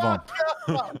need to move on.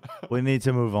 We need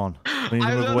to move on. We need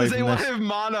to move away from this. What if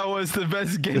Mono was the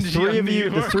best Genji? The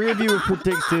three of you have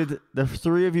predicted. The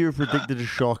three of you have predicted a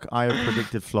Shock. I have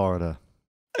predicted Florida.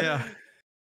 Yeah.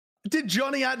 Did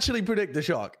Johnny actually predict the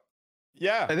Shock?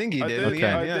 Yeah, I think he did. Okay.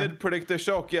 I did predict the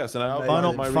Shock. Yes, and I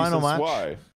final my final reasons match.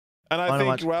 Why. And I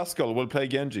think Rascal will play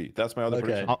Genji. That's my other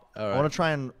prediction. I want to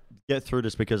try and get through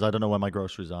this because I don't know where my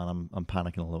groceries are. And I'm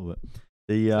panicking a little bit.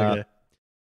 The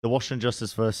Washington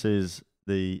Justice versus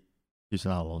the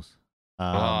Houston Outlaws.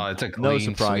 It's a clean no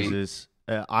surprises.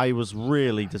 I was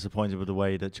really disappointed with the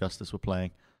way that Justice were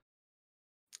playing.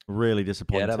 Really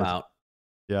disappointed. Get him out.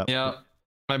 Yeah.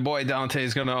 My boy Dante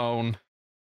is gonna own.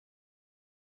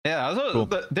 Yeah, cool.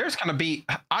 There's gonna be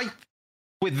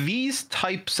with these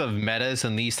types of metas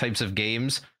and these types of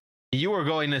games, you are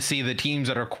going to see the teams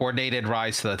that are coordinated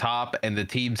rise to the top, and the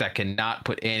teams that cannot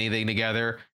put anything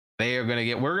together, we're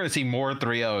gonna see more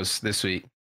 3-0s this week.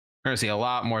 We're gonna see a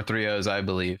lot more 3-0s, I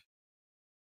believe.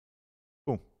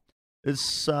 Cool.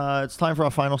 It's time for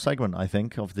our final segment, I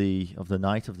think, of the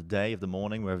night, of the day, of the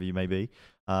morning, wherever you may be.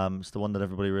 It's the one that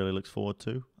everybody really looks forward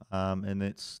to. And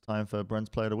it's time for Brent's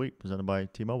Player of the Week, presented by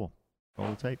T-Mobile.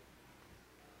 Roll the tape.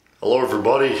 Hello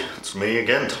everybody, it's me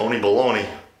again, Tony Baloney.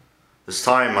 This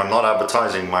time I'm not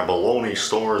advertising my baloney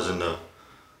stores in the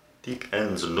deep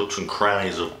ends and nooks and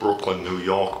crannies of Brooklyn, New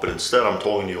York, but instead I'm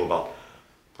talking to you about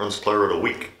Brent's Player of the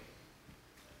Week,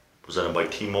 presented by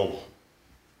T-Mobile.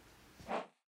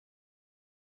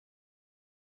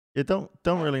 You don't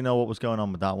really know what was going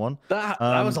on with that one. That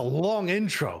was a long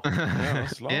intro. Yeah,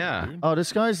 that's long, Yeah. dude. Oh,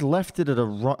 this guy's left it at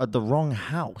the wrong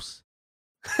house.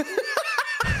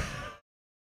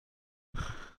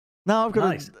 Now I've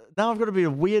got to be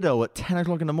a weirdo at 10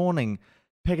 o'clock in the morning,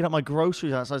 picking up my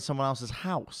groceries outside someone else's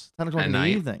house. 10 o'clock in the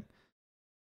evening.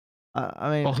 I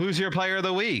mean, well, who's your Player of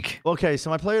the Week? Okay, so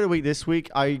my Player of the Week this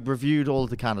week, I reviewed all of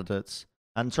the candidates,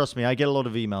 and trust me, I get a lot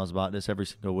of emails about this every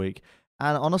single week.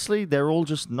 And honestly, they're all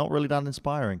just not really that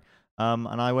inspiring.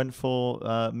 And I went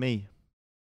for me.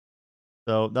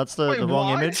 So that's the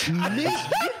wrong image.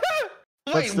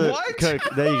 Wait, what? Kirk,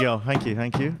 there you go. Thank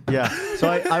you. Yeah. So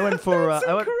I went for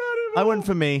I went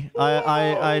for me.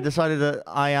 I decided that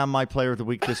I am my player of the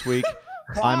week this week.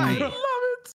 I love it.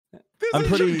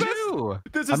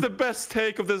 This is the best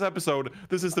take of this episode.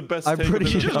 This is the best. I'm take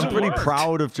pretty of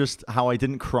proud of just how I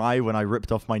didn't cry when I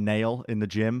ripped off my nail in the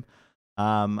gym,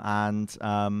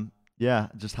 yeah,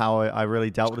 just how I really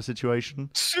dealt with the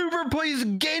situation. Super plays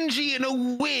Genji in a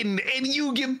win, and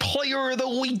you give player of the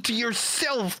week to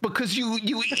yourself because you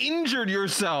injured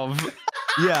yourself.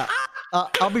 Yeah,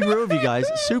 I'll be real with you guys.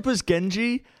 Super's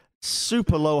Genji,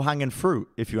 super low-hanging fruit,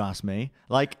 if you ask me.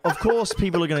 Like, of course,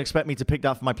 people are going to expect me to pick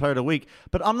that for my player of the week,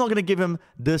 but I'm not going to give him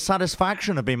the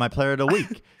satisfaction of being my player of the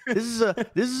week. Dude,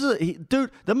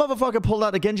 the motherfucker pulled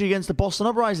out the Genji against the Boston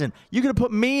Uprising. You could have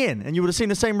put me in, and you would have seen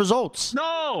the same results.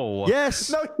 No. Yes.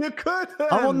 No, you couldn't.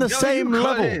 I'm on the same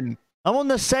level. I'm on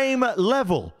the same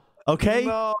level. Okay.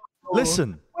 No.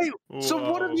 Listen. Wait,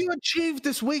 so what have you achieved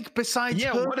this week besides?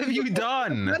 Yeah, what have you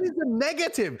done? That is a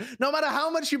negative. No matter how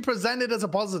much you present it as a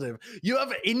positive, you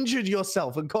have injured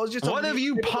yourself and caused yourself. What have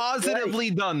you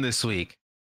positively done this week?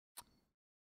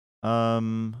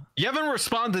 You haven't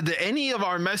responded to any of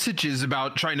our messages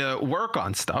about trying to work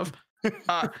on stuff.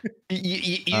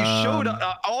 You showed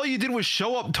up. All you did was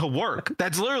show up to work.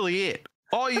 That's literally it.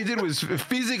 All you did was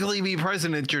physically be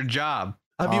present at your job.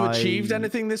 Have you achieved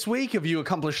anything this week? Have you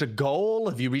accomplished a goal?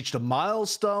 Have you reached a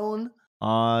milestone?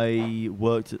 I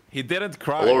worked. He didn't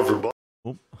cry. Hello, everybody.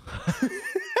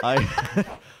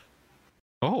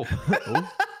 Oh.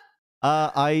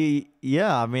 I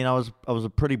mean, I was a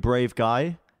pretty brave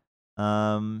guy.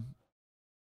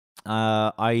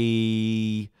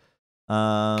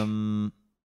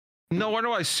 No wonder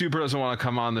why Super doesn't want to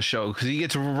come on the show, because he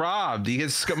gets robbed. He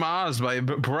gets skamazed by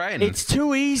Brent. It's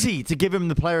too easy to give him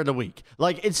the player of the week.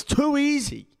 Like, it's too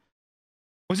easy.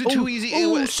 Was it too easy?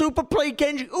 Ooh, Super play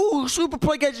Genji. Ooh, Super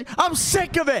play Genji. I'm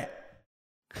sick of it.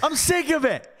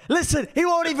 Listen, he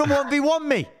won't even 1v1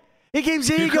 me. He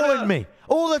keeps egoing me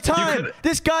all the time.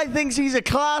 This guy thinks he's a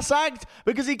class act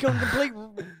because he can complete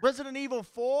Resident Evil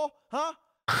 4. Huh?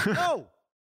 No.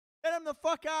 Get him the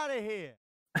fuck out of here.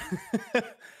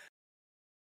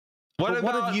 What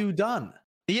have you done?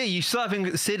 Yeah, you still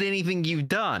haven't said anything you've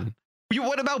done.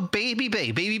 What about Baby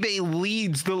Bay? Baby Bay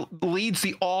leads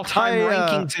the all-time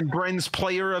rankings in Bren's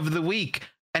Player of the Week,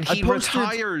 and he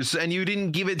retires, and you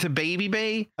didn't give it to Baby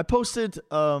Bay? I posted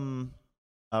a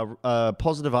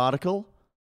positive article.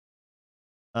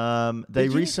 They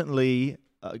recently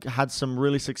had some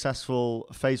really successful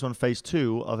phase 1, phase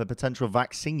 2 of a potential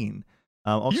vaccine.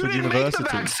 Oxford University.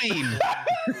 Make the vaccine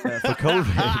for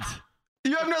COVID.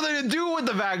 You have nothing to do with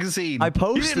the vaccine. I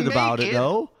posted about it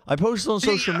though. I posted on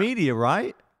social media,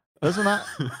 right? Doesn't that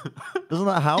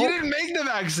help? You didn't make the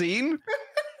vaccine.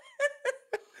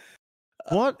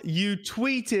 What? You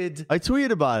tweeted. I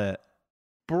tweeted about it.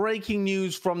 Breaking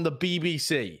news from the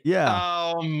BBC. Yeah.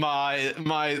 Oh my.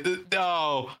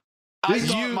 No.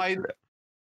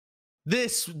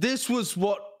 This was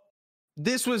what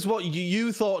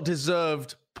you thought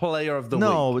deserved player of the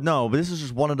week. No, but this is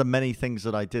just one of the many things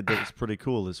that I did that was pretty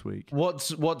cool this week.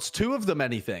 What's two of the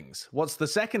many things? What's the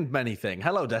second many thing?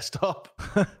 Hello, desktop.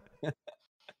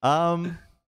 I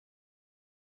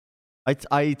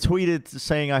tweeted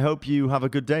saying, I hope you have a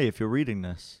good day if you're reading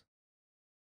this.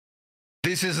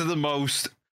 This is the most...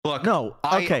 Look, no,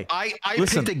 okay. I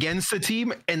picked against the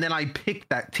team, and then I picked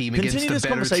that team against the better team. Continue this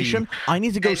conversation. I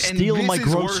need to go steal my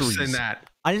groceries. Worse than that.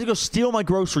 I need to go steal my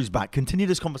groceries back. Continue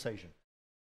this conversation.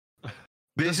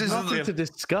 This is nothing to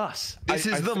discuss. I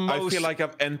feel like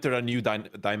I've entered a new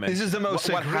dimension. This is the most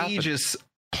egregious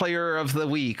Player of the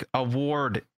Week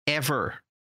award ever.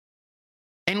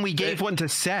 And we gave one to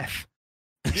Seth.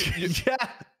 Yeah.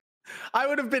 I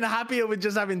would have been happier with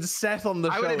just having Seth on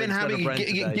the show. I would have been happy.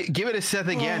 Give it to Seth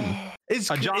again. Is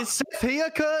Seth here,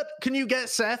 Kurt? Can you get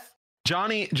Seth?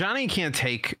 Johnny can't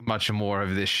take much more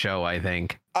of this show, I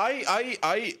think.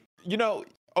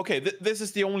 Okay, this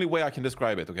is the only way I can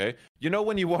describe it, okay? You know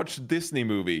when you watch Disney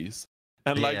movies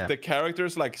and like the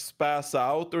characters like spaz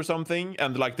out or something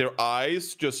and like their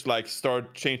eyes just like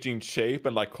start changing shape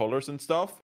and like colors and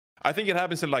stuff? I think it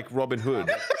happens in like Robin Hood,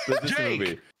 the Disney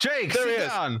movie. Jake, sit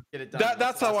down.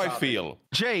 That's how I feel.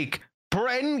 Jake,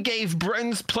 Bren gave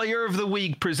Bren's Player of the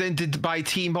Week presented by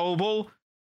T-Mobile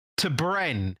to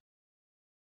Bren.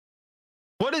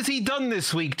 What has he done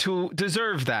this week to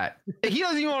deserve that? He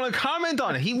doesn't even want to comment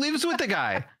on it. He lives with the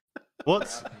guy.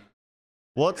 What's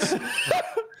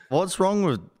wrong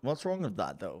with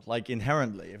that though? Like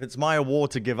inherently, if it's my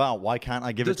award to give out, why can't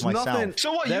I give it to myself?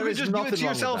 So what? You could just give it to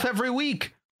yourself every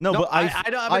week. No, but I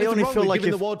don't have anything only wrong feel with like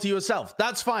giving if, the award to yourself.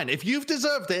 That's fine. If you've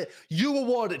deserved it, you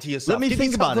award it to yourself. Let me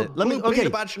think about it. Let me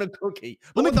peanut badge and a cookie.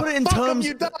 Let me What put the it in fuck terms.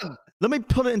 have you done? Let me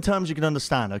put it in terms you can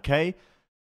understand. Okay,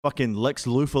 fucking Lex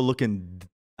Luthor looking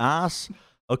ass.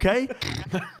 Okay.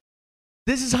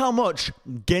 This is how much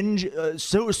Genji,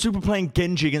 super playing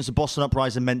Genji against the Boston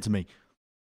Uprising meant to me.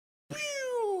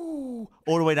 Pew!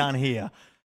 All the way down here.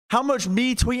 How much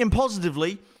me tweeting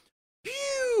positively.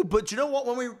 Pew! But you know what?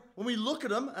 When we look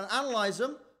at them and analyze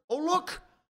them, oh look,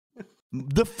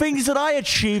 the things that I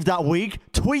achieved that week,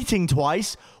 tweeting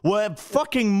twice, were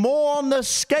fucking more on the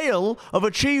scale of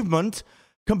achievement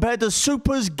compared to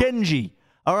Super's Genji.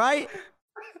 All right.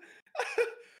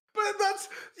 But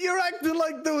you're acting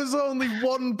like there was only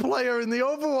one player in the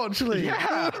Overwatch League.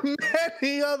 Yeah.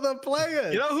 Many other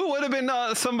players. You know who would have been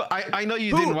I know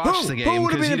you didn't watch the game. Who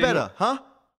would have been better, huh?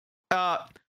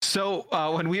 So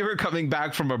when we were coming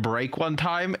back from a break one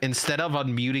time, instead of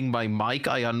unmuting my mic,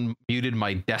 I unmuted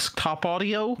my desktop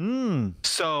audio.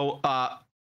 So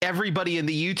everybody in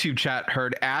the YouTube chat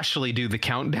heard Ashley do the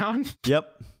countdown.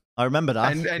 Yep. I remember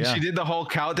that. And she did the whole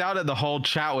countdown, and the whole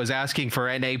chat was asking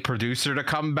for NA producer to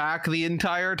come back the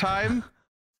entire time.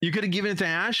 You could have given it to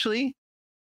Ashley.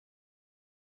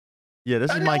 Yeah, this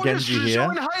is my Genji here.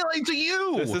 Showing highlight to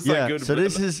you. This is Yeah, a good so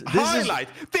this is highlight.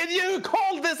 Did you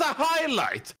call this a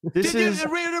highlight? This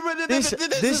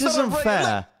isn't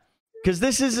fair. Because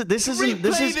this isn't.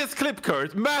 Replay this clip,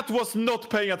 Kurt. Matt was not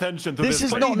paying attention to this.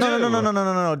 This is not.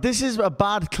 No. This is a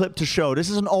bad clip to show. This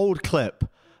is an old clip.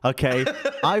 Okay,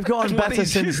 I've gotten better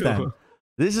since then.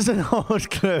 This is an old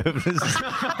clip.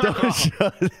 Don't show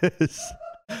this.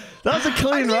 That's a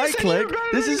clean right click.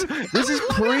 This is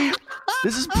pre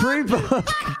bug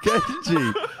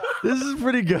Genji. This is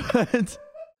pretty good.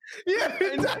 Yeah,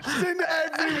 that's in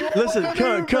every one. Listen,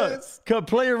 Kurt,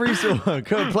 play a recent one.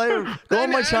 Kurt, go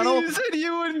on my channel. You said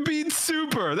you would beat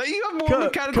Super. That you have more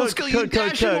mechanical skill.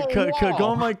 Kurt, go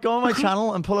on my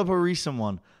channel and pull up a recent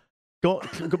one. Go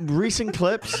recent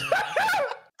clips.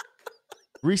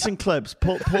 Recent clips.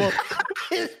 Pull up.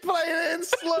 He's playing it in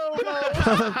slow mo.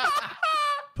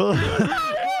 Pull up. Look at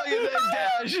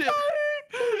that dash. He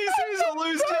sees a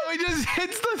loose tail. He just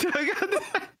hits the thing.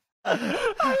 I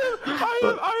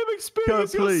am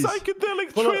experiencing a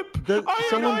psychedelic trip. I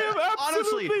am absolutely.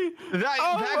 Honestly,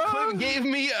 that clip gave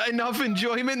me enough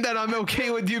enjoyment that I'm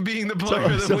okay with you being the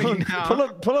player of the week now.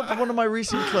 Pull up one of my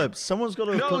recent clips. Someone's got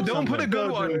to. No, don't put a good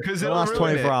one because it'll last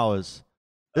ruin 24 hours.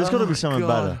 There's got to be something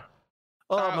better.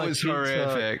 That was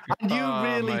horrific. And you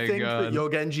really think that your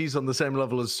Genji's on the same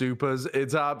level as Super's?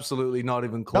 It's absolutely not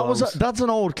even close. That's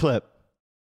an old clip.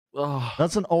 Oh.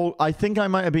 That's an old. I think I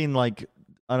might have been like,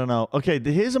 I don't know. Okay,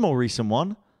 here's a more recent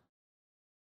one.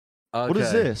 Okay. What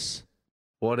is this?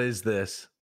 What is this?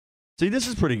 See, this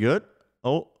is pretty good.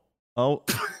 Oh.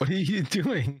 What are you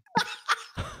doing?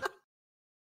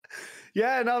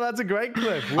 Yeah, no, that's a great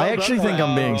clip. I actually think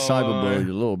I'm being cyberbullied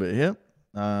a little bit here.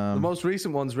 The most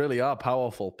recent ones really are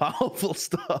powerful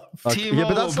stuff. T-Mobile, yeah,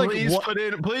 but that's please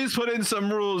like please put in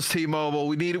some rules, T-Mobile.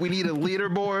 We need a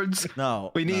leaderboards.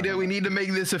 We need to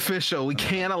make this official. We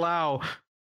can't allow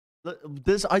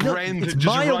this. It's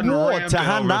my award to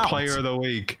hand out. Player of the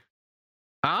week.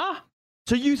 Huh?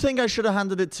 So you think I should have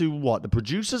handed it to what? The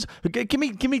producers? Give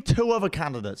me two other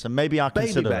candidates, and maybe I'll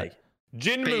consider it.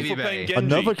 Jinmu for playing Genji.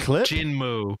 Another clip?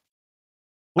 Jinmu.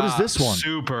 What is this one?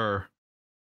 Super.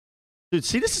 Dude,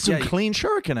 see, this is some clean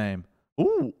shuriken aim.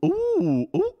 Ooh.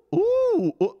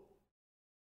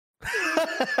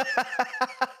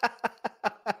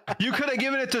 You could have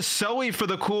given it to Zoe for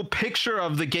the cool picture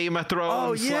of the Game of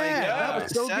Thrones. Oh, yeah. That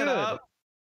was so good. Up.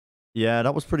 Yeah,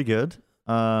 that was pretty good.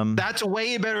 That's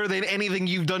way better than anything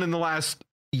you've done in the last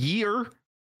year.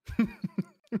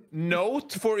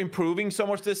 Note for improving so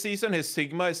much this season, his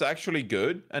Sigma is actually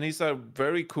good, and he's a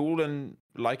very cool and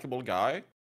likable guy.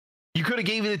 You could have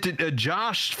given it to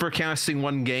Josh for casting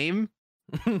one game.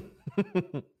 Yeah.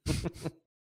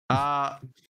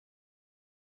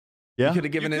 You could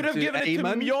have given it to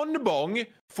Myeonbong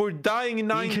for dying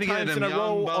 9 times in a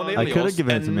row on Ilios. I could have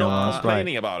given it to Myeonbong, not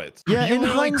complaining about it. Yeah, in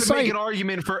hindsight, could make an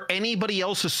argument for anybody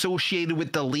else associated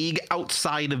with the league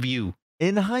outside of you.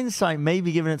 In hindsight,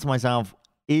 maybe giving it to myself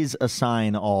is a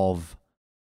sign of,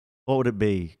 what would it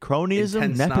be? Cronyism?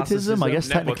 Intense nepotism? narcissism? I guess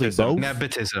technically both.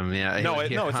 Nepotism, yeah. No,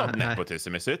 it's not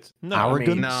nepotism, is it? No.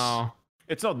 Arrogance? No.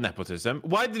 It's not nepotism.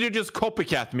 Why did you just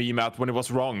copycat me, Matt, when it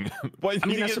was wrong? Why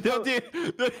did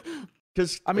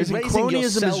Because raising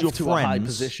yourself to a high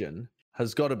position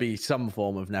has got to be some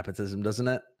form of nepotism, doesn't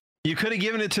it? You could have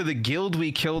given it to the guild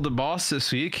we killed the boss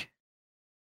this week.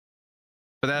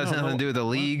 But that has nothing to do with the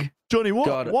league. Johnny,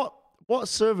 what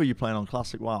server are you playing on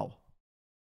Classic WoW?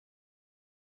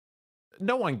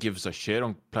 No one gives a shit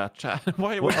on Plat chat.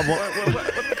 What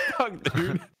the fuck,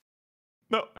 dude?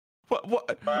 No.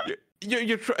 What?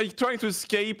 You're trying to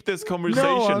escape this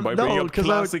conversation by bringing up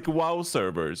classic WoW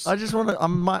servers. I just want to.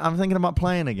 I'm thinking about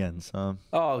playing again. So.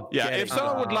 Oh yeah. If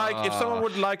someone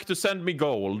would like to send me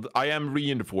gold, I am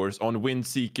reinforced on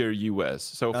Windseeker US.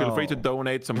 So feel free to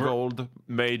donate some gold,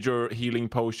 major healing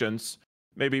potions.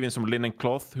 Maybe even some linen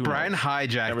cloth. Brian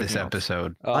hijacked this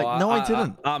episode. No, I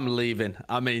didn't. I'm leaving.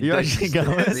 I mean, you actually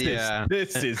going?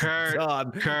 This is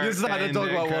done. Kurt, You started to talk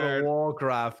about World of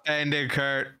Warcraft. End it,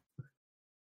 Kurt.